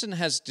 Hutchinson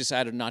has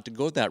decided not to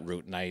go that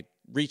route, and I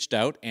reached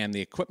out, and the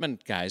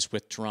equipment guys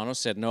with Toronto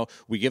said, no,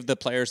 we give the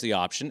players the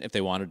option. If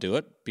they want to do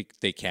it,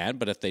 they can,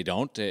 but if they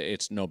don't,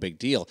 it's no big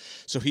deal.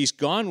 So he's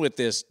gone with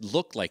this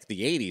look like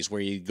the 80s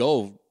where you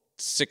go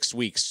 6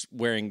 weeks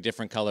wearing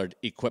different colored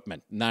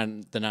equipment, not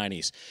the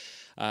 90s.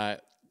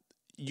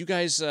 You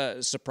guys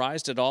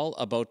surprised at all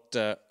about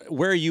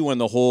where are you on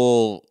the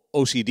whole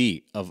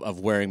OCD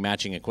of wearing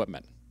matching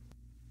equipment?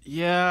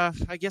 Yeah,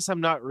 I guess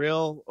I'm not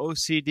real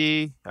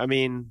OCD. I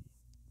mean,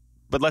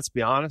 but let's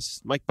be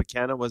honest, Mike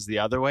McKenna was the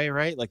other way,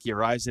 right? Like he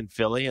arrives in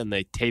Philly and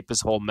they tape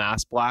his whole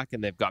mask black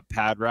and they've got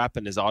pad wrap,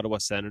 and his Ottawa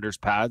Senators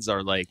pads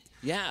are like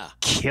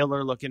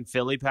killer looking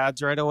Philly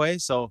pads right away.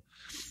 So,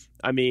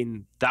 I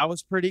mean, that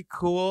was pretty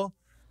cool.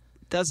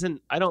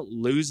 I don't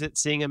lose it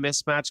seeing a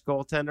mismatched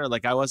goaltender.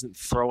 Like I wasn't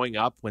throwing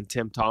up when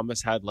Tim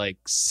Thomas had like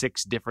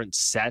 6 different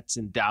sets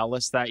in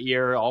Dallas that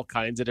year, all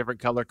kinds of different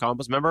color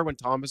combos. Remember when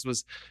Thomas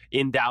was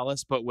in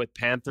Dallas but with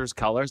Panthers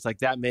colors? Like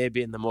that may have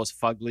been the most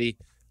fugly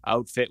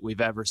outfit we've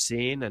ever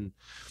seen, and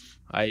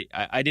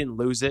I didn't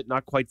lose it.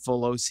 Not quite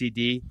full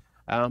OCD.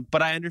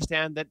 But I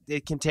understand that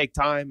it can take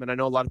time, and I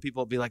know a lot of people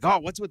will be like, oh,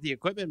 what's with the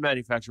equipment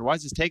manufacturer? Why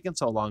is this taking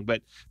so long?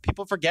 But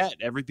people forget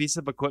every piece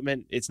of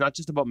equipment. It's not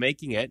just about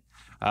making it.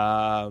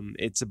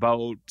 It's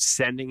about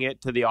sending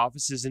it to the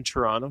offices in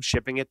Toronto,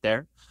 shipping it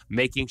there,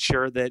 making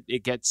sure that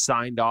it gets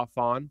signed off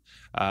on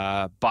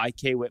by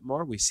Kay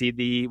Whitmore. We see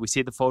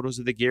the photos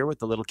of the gear with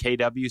the little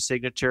KW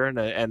signature and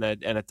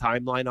a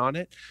timeline on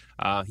it.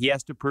 He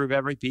has to prove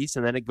every piece,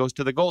 and then it goes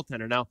to the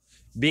goaltender. Now,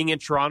 being in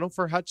Toronto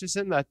for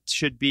Hutchison, that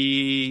should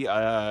be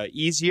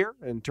easier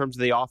in terms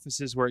of the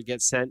offices where it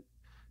gets sent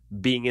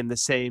being in the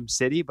same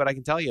city. But I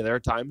can tell you there are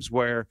times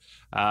where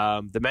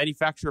the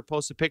manufacturer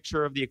posts a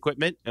picture of the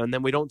equipment and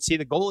then we don't see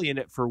the goalie in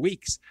it for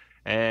weeks.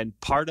 And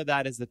part of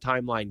that is the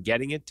timeline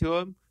getting it to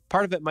him.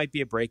 Part of it might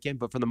be a break-in,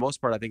 but for the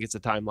most part, I think it's a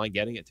timeline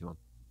getting it to him.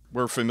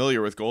 We're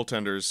familiar with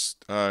goaltenders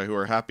who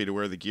are happy to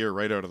wear the gear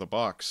right out of the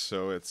box.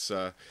 So it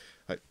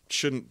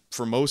shouldn't,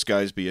 for most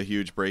guys, be a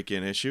huge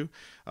break-in issue.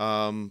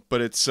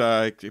 But it's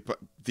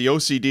the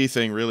OCD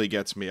thing really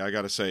gets me. I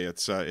got to say,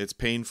 it's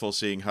painful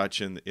seeing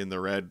Hutch in the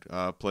red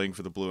playing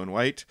for the blue and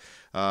white.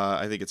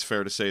 I think it's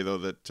fair to say, though,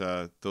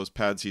 that those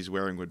pads he's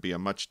wearing would be a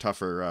much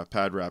tougher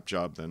pad wrap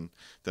job than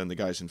the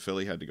guys in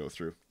Philly had to go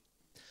through.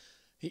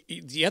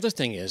 The other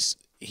thing is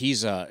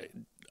he's a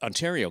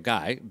Ontario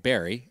guy,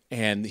 Barry,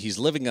 and he's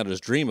living out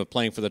his dream of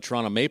playing for the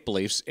Toronto Maple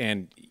Leafs.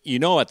 And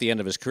at the end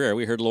of his career,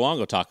 we heard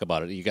Luongo talk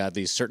about it. You got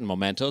these certain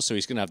mementos, so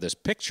he's going to have this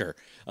picture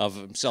of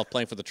himself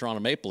playing for the Toronto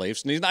Maple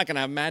Leafs, and he's not going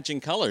to have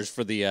matching colors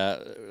for the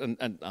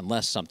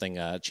unless something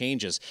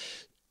changes.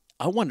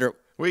 I wonder.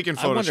 We can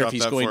Photoshop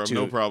that for him,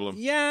 no problem.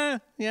 Yeah,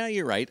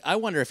 you're right. I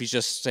wonder if he's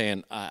just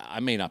saying, I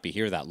may not be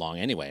here that long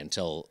anyway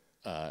until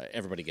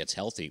everybody gets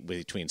healthy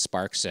between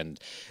Sparks and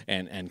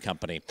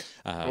company.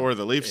 Or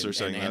the Leafs are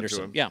saying that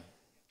Anderson. to him.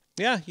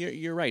 Yeah,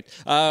 you're right.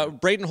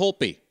 Braden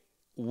Holtby,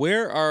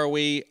 where are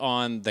we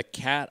on the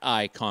cat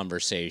eye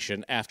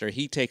conversation after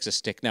he takes a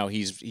stick? Now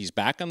he's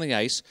back on the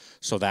ice,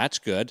 so that's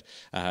good.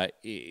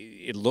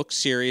 It looked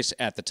serious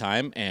at the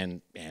time,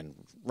 and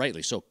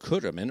rightly so,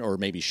 could have been or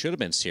maybe should have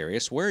been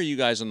serious. Where are you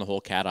guys on the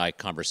whole cat eye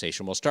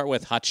conversation? We'll start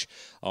with Hutch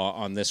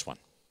on this one.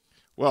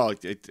 Well,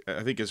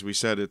 I think, as we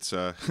said, it's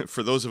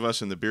for those of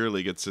us in the beer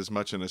league, it's as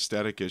much an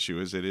aesthetic issue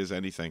as it is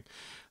anything.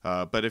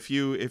 But if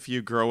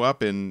you grow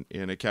up in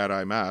a cat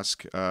eye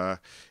mask,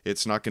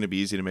 it's not going to be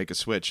easy to make a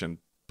switch.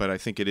 But I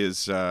think it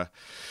is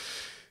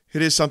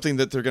something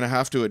that they're going to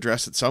have to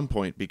address at some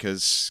point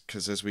because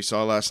as we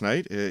saw last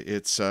night,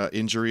 it's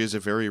injury is a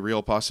very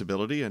real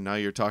possibility, and now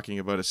you're talking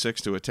about a $6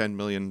 to $10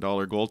 million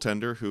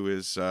goaltender who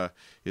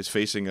is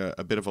facing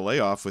a bit of a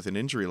layoff with an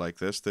injury like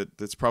this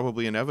that's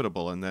probably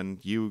inevitable. And then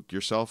you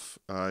yourself,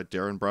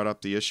 Darren, brought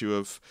up the issue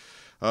of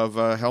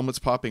helmets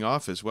popping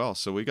off as well.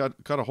 So we got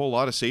a whole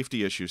lot of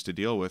safety issues to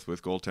deal with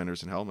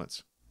goaltenders and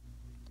helmets.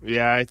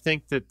 Yeah, I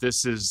think that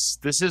this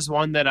is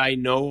one that I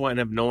know and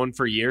have known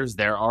for years.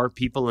 There are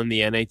people in the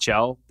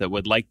NHL that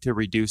would like to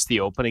reduce the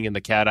opening in the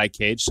cat-eye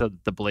cage so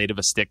that the blade of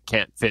a stick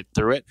can't fit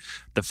through it.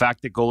 The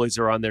fact that goalies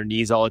are on their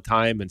knees all the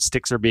time and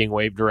sticks are being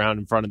waved around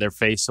in front of their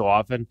face so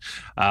often,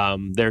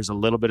 there's a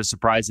little bit of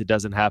surprise it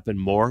doesn't happen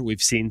more.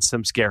 We've seen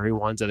some scary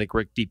ones. I think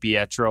Rick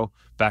DiPietro,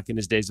 back in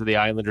his days with the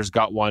Islanders,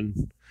 got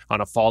one on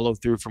a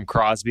follow-through from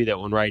Crosby that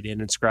went right in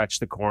and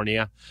scratched the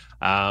cornea.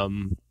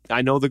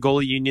 I know the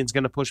goalie union's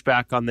going to push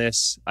back on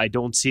this. I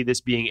don't see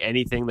this being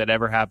anything that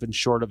ever happened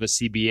short of a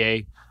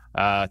CBA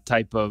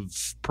type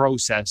of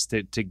process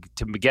to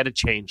get a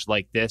change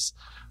like this.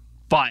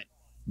 But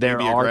there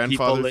Maybe are a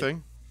grandfather people that,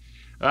 thing.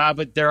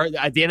 but there are,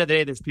 at the end of the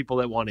day, there's people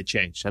that want to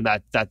change, and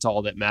that's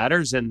all that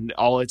matters. And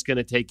all it's going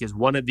to take is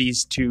one of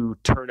these to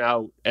turn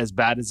out as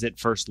bad as it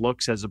first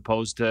looks, as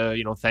opposed to,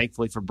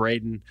 thankfully for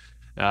Braden,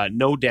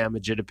 no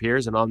damage, it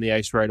appears, and on the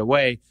ice right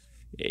away.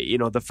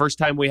 The first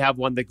time we have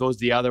one that goes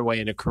the other way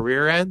and a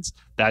career ends,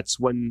 that's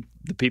when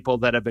the people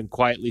that have been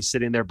quietly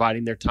sitting there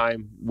biding their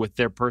time with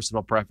their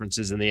personal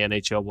preferences in the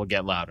NHL will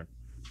get louder.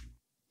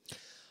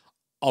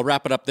 I'll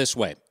wrap it up this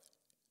way.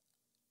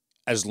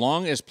 As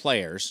long as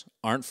players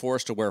aren't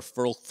forced to wear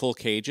full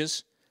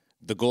cages,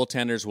 the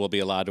goaltenders will be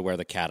allowed to wear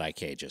the cat-eye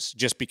cages,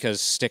 just because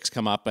sticks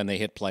come up and they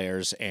hit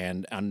players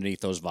and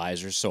underneath those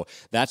visors. So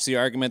that's the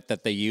argument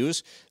that they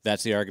use.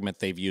 That's the argument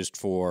they've used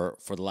for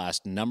the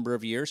last number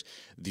of years.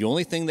 The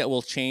only thing that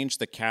will change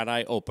the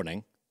cat-eye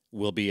opening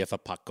will be if a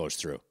puck goes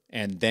through.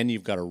 And then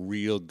you've got a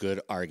real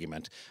good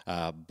argument.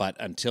 But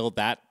until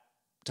that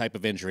type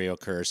of injury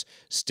occurs,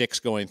 sticks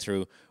going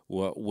through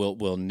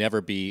will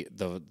never be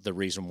the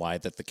reason why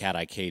that the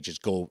cat-eye cages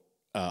go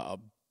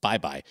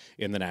bye-bye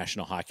in the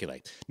National Hockey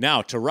League.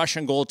 Now, to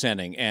Russian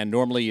goaltending, and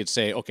normally you'd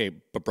say, okay,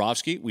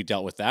 Bobrovsky, we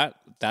dealt with that.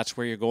 That's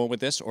where you're going with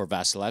this, or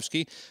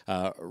Vasilevsky,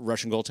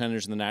 Russian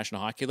goaltenders in the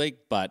National Hockey League.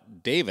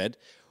 But, David,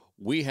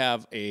 we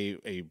have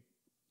a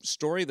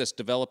story that's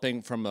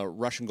developing from a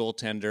Russian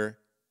goaltender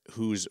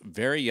who's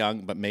very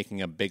young but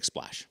making a big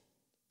splash.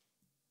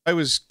 I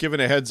was given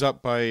a heads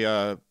up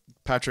by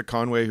Patrick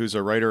Conway, who's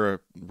a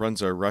writer,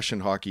 runs a Russian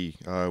hockey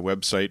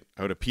website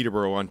out of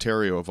Peterborough,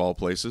 Ontario, of all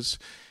places.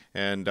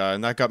 And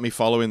that got me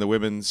following the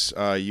women's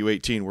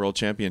U18 World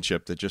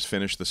Championship that just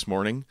finished this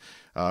morning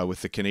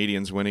with the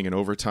Canadians winning in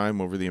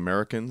overtime over the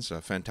Americans.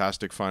 A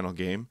fantastic final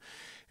game.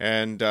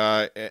 And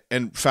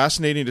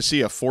fascinating to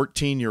see a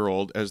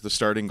 14-year-old as the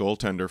starting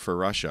goaltender for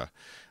Russia.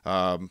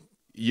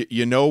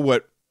 You know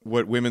what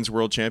women's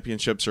World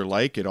Championships are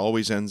like. It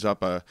always ends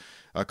up a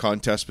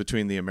contest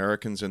between the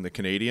Americans and the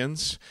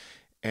Canadians.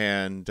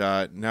 And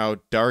now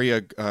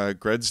Daria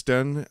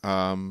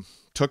Gredsden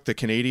took the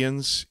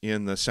Canadians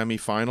in the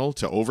semifinal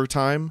to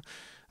overtime.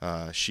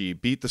 She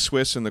beat the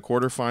Swiss in the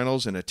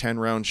quarterfinals in a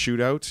 10-round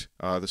shootout.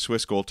 The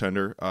Swiss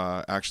goaltender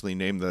actually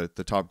named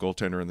the top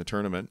goaltender in the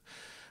tournament.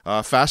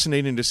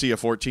 Fascinating to see a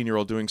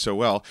 14-year-old doing so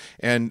well.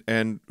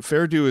 And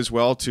fair due as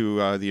well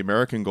to the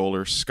American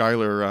goaler,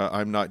 Skylar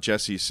I'm Not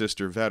Jesse's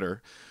sister,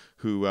 Vetter,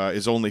 who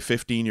is only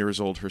 15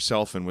 years old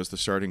herself and was the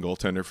starting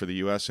goaltender for the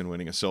U.S. in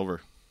winning a silver.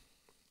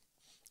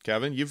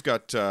 Kevin, you've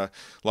got a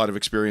lot of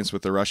experience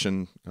with the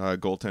Russian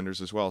goaltenders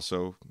as well,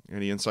 so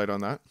any insight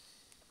on that?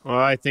 Well,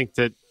 I think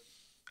that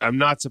I'm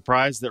not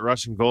surprised that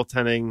Russian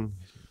goaltending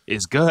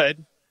is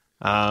good.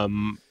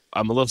 I'm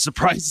a little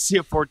surprised to see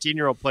a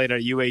 14-year-old play at a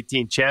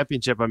U18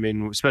 championship. I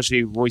mean,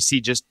 especially when we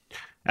see just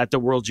at the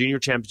World Junior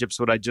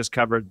Championships, what I just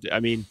covered. I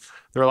mean,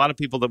 there are a lot of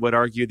people that would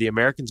argue the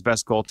Americans'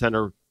 best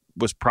goaltender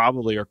was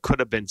probably or could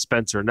have been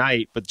Spencer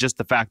Knight, but just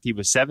the fact he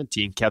was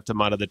 17 kept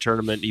him out of the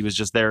tournament. He was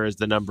just there as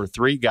the number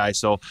 3 guy.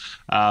 So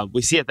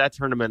we see at that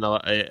tournament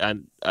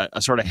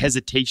a sort of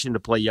hesitation to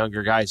play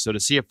younger guys. So to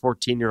see a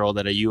 14-year-old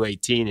at a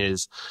U18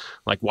 is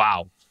like,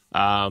 wow.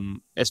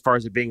 As far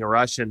as it being a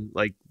Russian,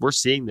 like we're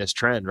seeing this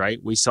trend, right?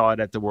 We saw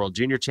it at the World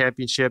Junior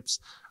Championships.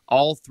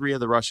 All 3 of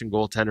the Russian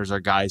goaltenders are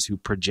guys who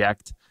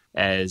project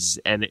as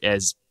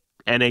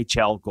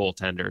NHL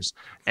goaltenders.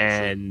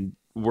 And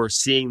we're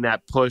seeing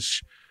that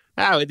push.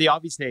 The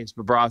obvious names,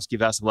 Bobrovsky,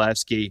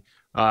 Vasilevsky.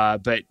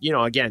 But,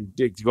 again,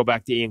 to go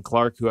back to Ian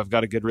Clark, who I've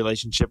got a good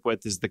relationship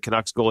with, is the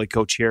Canucks goalie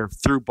coach here.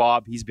 Through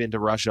Bob, he's been to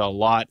Russia a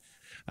lot.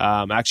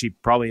 Actually,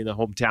 probably in the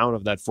hometown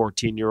of that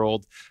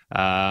 14-year-old.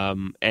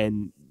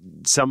 And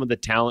some of the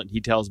talent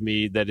he tells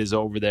me that is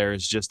over there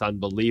is just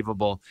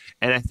unbelievable.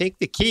 And I think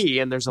the key,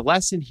 and there's a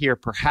lesson here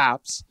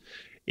perhaps,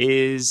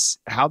 is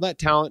how that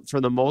talent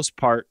for the most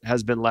part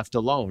has been left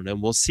alone.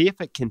 And we'll see if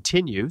it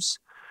continues.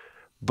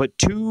 But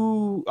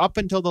up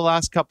until the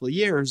last couple of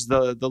years,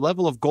 the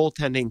level of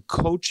goaltending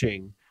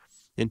coaching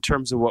in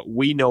terms of what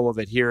we know of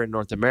it here in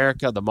North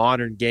America, the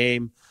modern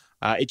game,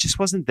 it just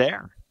wasn't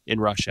there in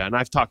Russia. And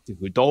I've talked to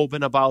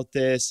Hudobin about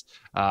this.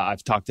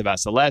 I've talked to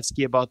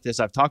Vasilevsky about this.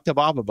 I've talked to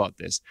Bob about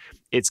this.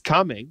 It's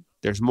coming.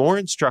 There's more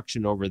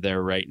instruction over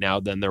there right now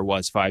than there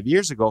was 5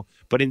 years ago.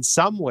 But in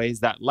some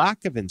ways, that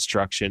lack of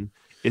instruction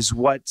is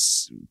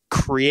what's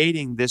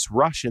creating this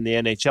rush in the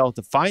NHL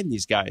to find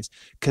these guys,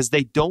 because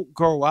they don't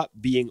grow up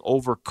being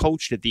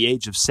overcoached at the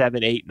age of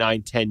 7, 8,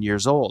 9, 10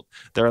 years old.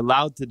 They're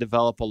allowed to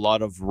develop a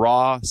lot of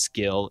raw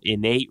skill,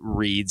 innate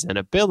reads, and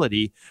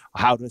ability,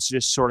 how to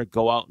just sort of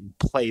go out and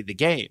play the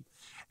game.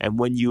 And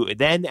when you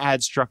then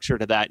add structure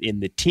to that in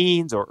the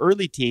teens or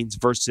early teens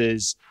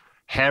versus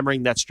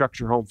hammering that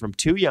structure home from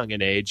too young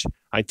an age,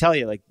 I tell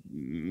you, like,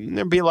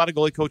 there'll be a lot of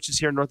goalie coaches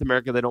here in North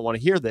America that don't want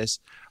to hear this.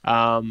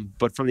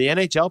 But from the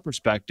NHL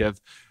perspective,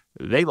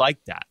 they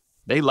like that.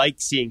 They like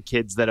seeing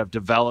kids that have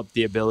developed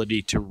the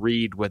ability to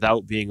read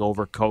without being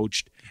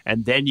overcoached.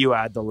 And then you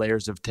add the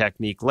layers of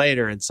technique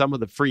later. And some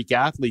of the freak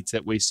athletes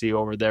that we see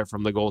over there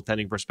from the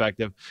goaltending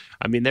perspective,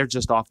 I mean, they're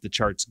just off the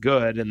charts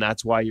good. And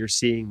that's why you're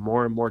seeing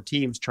more and more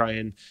teams try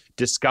and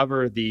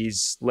discover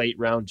these late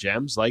round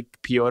gems like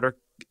Piotr.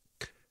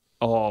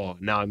 Oh,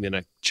 now I'm going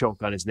to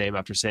choke on his name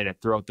after saying it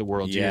throughout the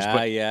World Juniors.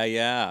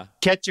 Yeah.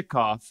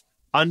 Ketchikov,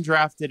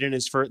 undrafted in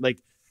his first, like,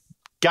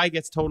 guy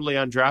gets totally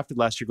undrafted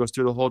last year, goes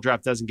through the whole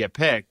draft, doesn't get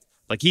picked.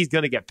 Like, he's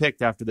going to get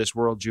picked after this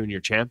World Junior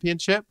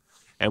Championship.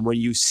 And when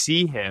you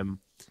see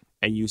him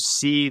and you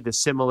see the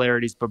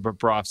similarities with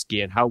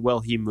Bobrovsky and how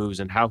well he moves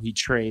and how he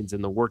trains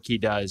and the work he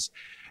does,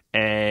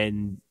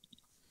 and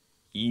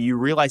you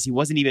realize he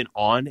wasn't even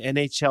on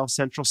NHL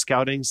Central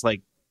Scouting's,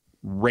 like,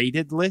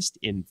 rated list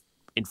in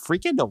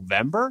freaking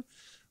November.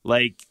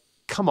 Like,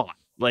 come on.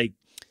 Like,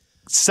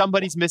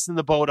 somebody's missing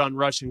the boat on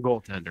Russian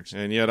goaltenders.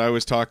 And yet I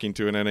was talking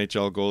to an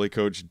NHL goalie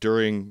coach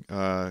during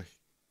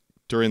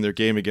their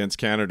game against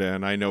Canada,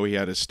 and I know he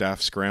had his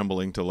staff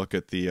scrambling to look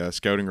at the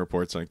scouting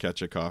reports on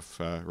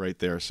Ketchikov right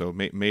there. So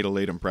made a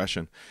late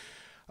impression.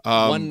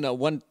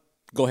 One.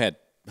 Go ahead,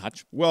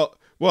 Hutch. Well,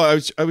 I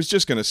was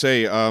just going to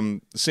say,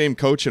 the same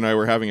coach and I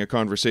were having a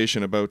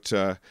conversation about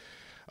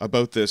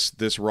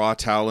this raw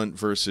talent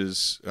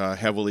versus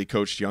heavily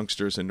coached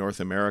youngsters in North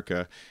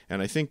America,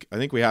 and I think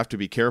we have to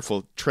be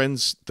careful.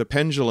 The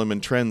pendulum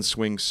and trends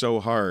swing so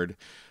hard.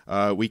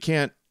 We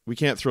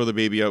can't throw the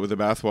baby out with the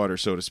bathwater,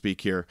 so to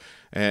speak, here,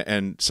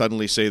 and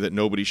suddenly say that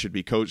nobody should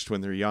be coached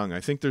when they're young. I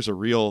think there's a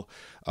real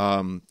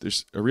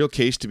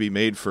case to be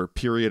made for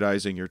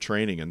periodizing your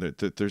training, and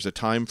that there's a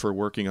time for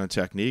working on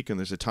technique, and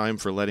there's a time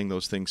for letting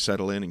those things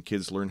settle in and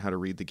kids learn how to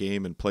read the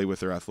game and play with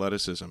their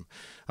athleticism.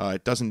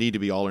 It doesn't need to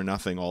be all or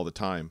nothing all the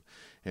time,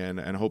 and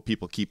I hope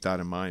people keep that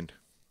in mind.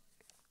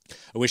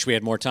 I wish we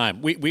had more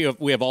time. We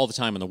have all the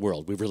time in the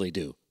world. We really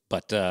do.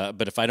 But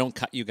if I don't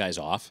cut you guys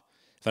off,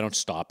 if I don't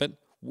stop it,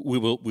 we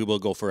will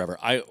go forever.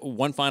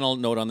 One final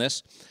note on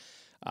this.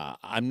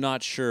 I'm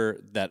not sure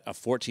that a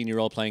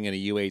 14-year-old playing in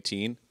a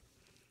U18,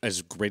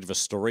 as great of a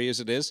story as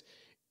it is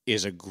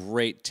a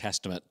great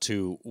testament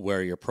to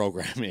where your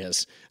program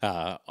is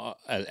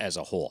as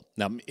a whole.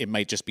 Now, it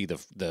might just be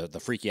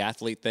the freaky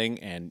athlete thing,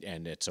 and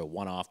it's a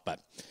one-off, but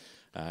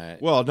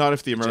well, not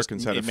if the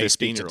Americans had a 15-year-old. It may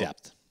speak to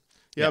depth.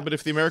 Yeah, but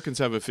if the Americans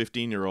have a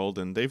 15-year-old,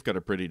 and they've got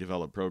a pretty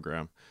developed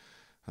program.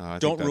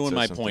 Don't ruin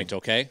my point,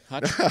 okay,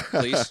 Hutch?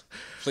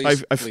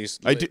 Please.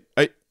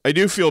 I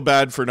do feel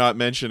bad for not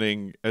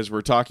mentioning, as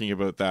we're talking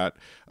about that,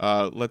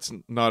 let's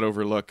not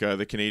overlook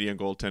the Canadian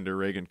goaltender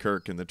Reagan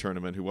Kirk in the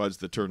tournament, who was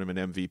the tournament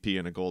MVP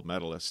and a gold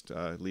medalist,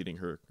 leading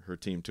her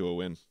team to a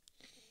win.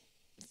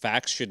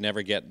 Facts should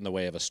never get in the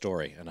way of a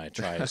story, and I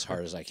try as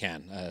hard as I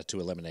can to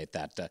eliminate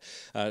that.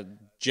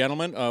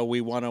 Gentlemen,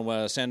 we want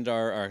to send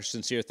our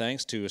sincere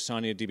thanks to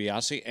Sonya Di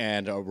Biase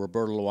and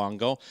Roberto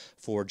Luongo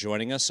for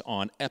joining us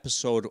on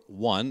episode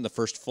 1, the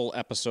first full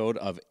episode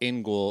of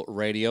InGoal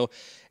Radio.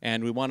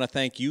 And we want to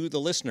thank you, the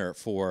listener,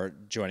 for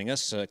joining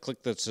us.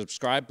 Click the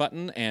subscribe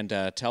button and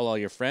tell all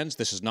your friends.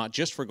 This is not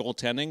just for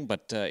goaltending,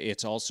 but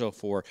it's also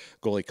for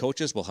goalie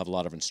coaches. We'll have a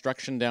lot of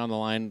instruction down the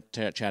line,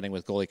 chatting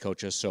with goalie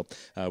coaches. So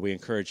we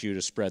encourage you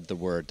to spread the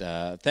word.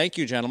 Thank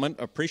you, gentlemen.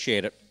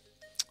 Appreciate it.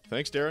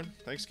 Thanks, Darren.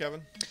 Thanks,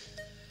 Kevin.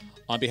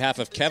 On behalf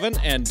of Kevin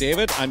and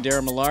David, I'm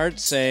Darren Millard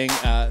saying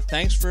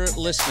thanks for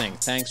listening,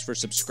 thanks for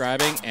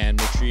subscribing, and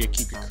make sure you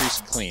keep your crease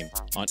clean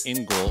on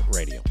InGoal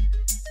Radio.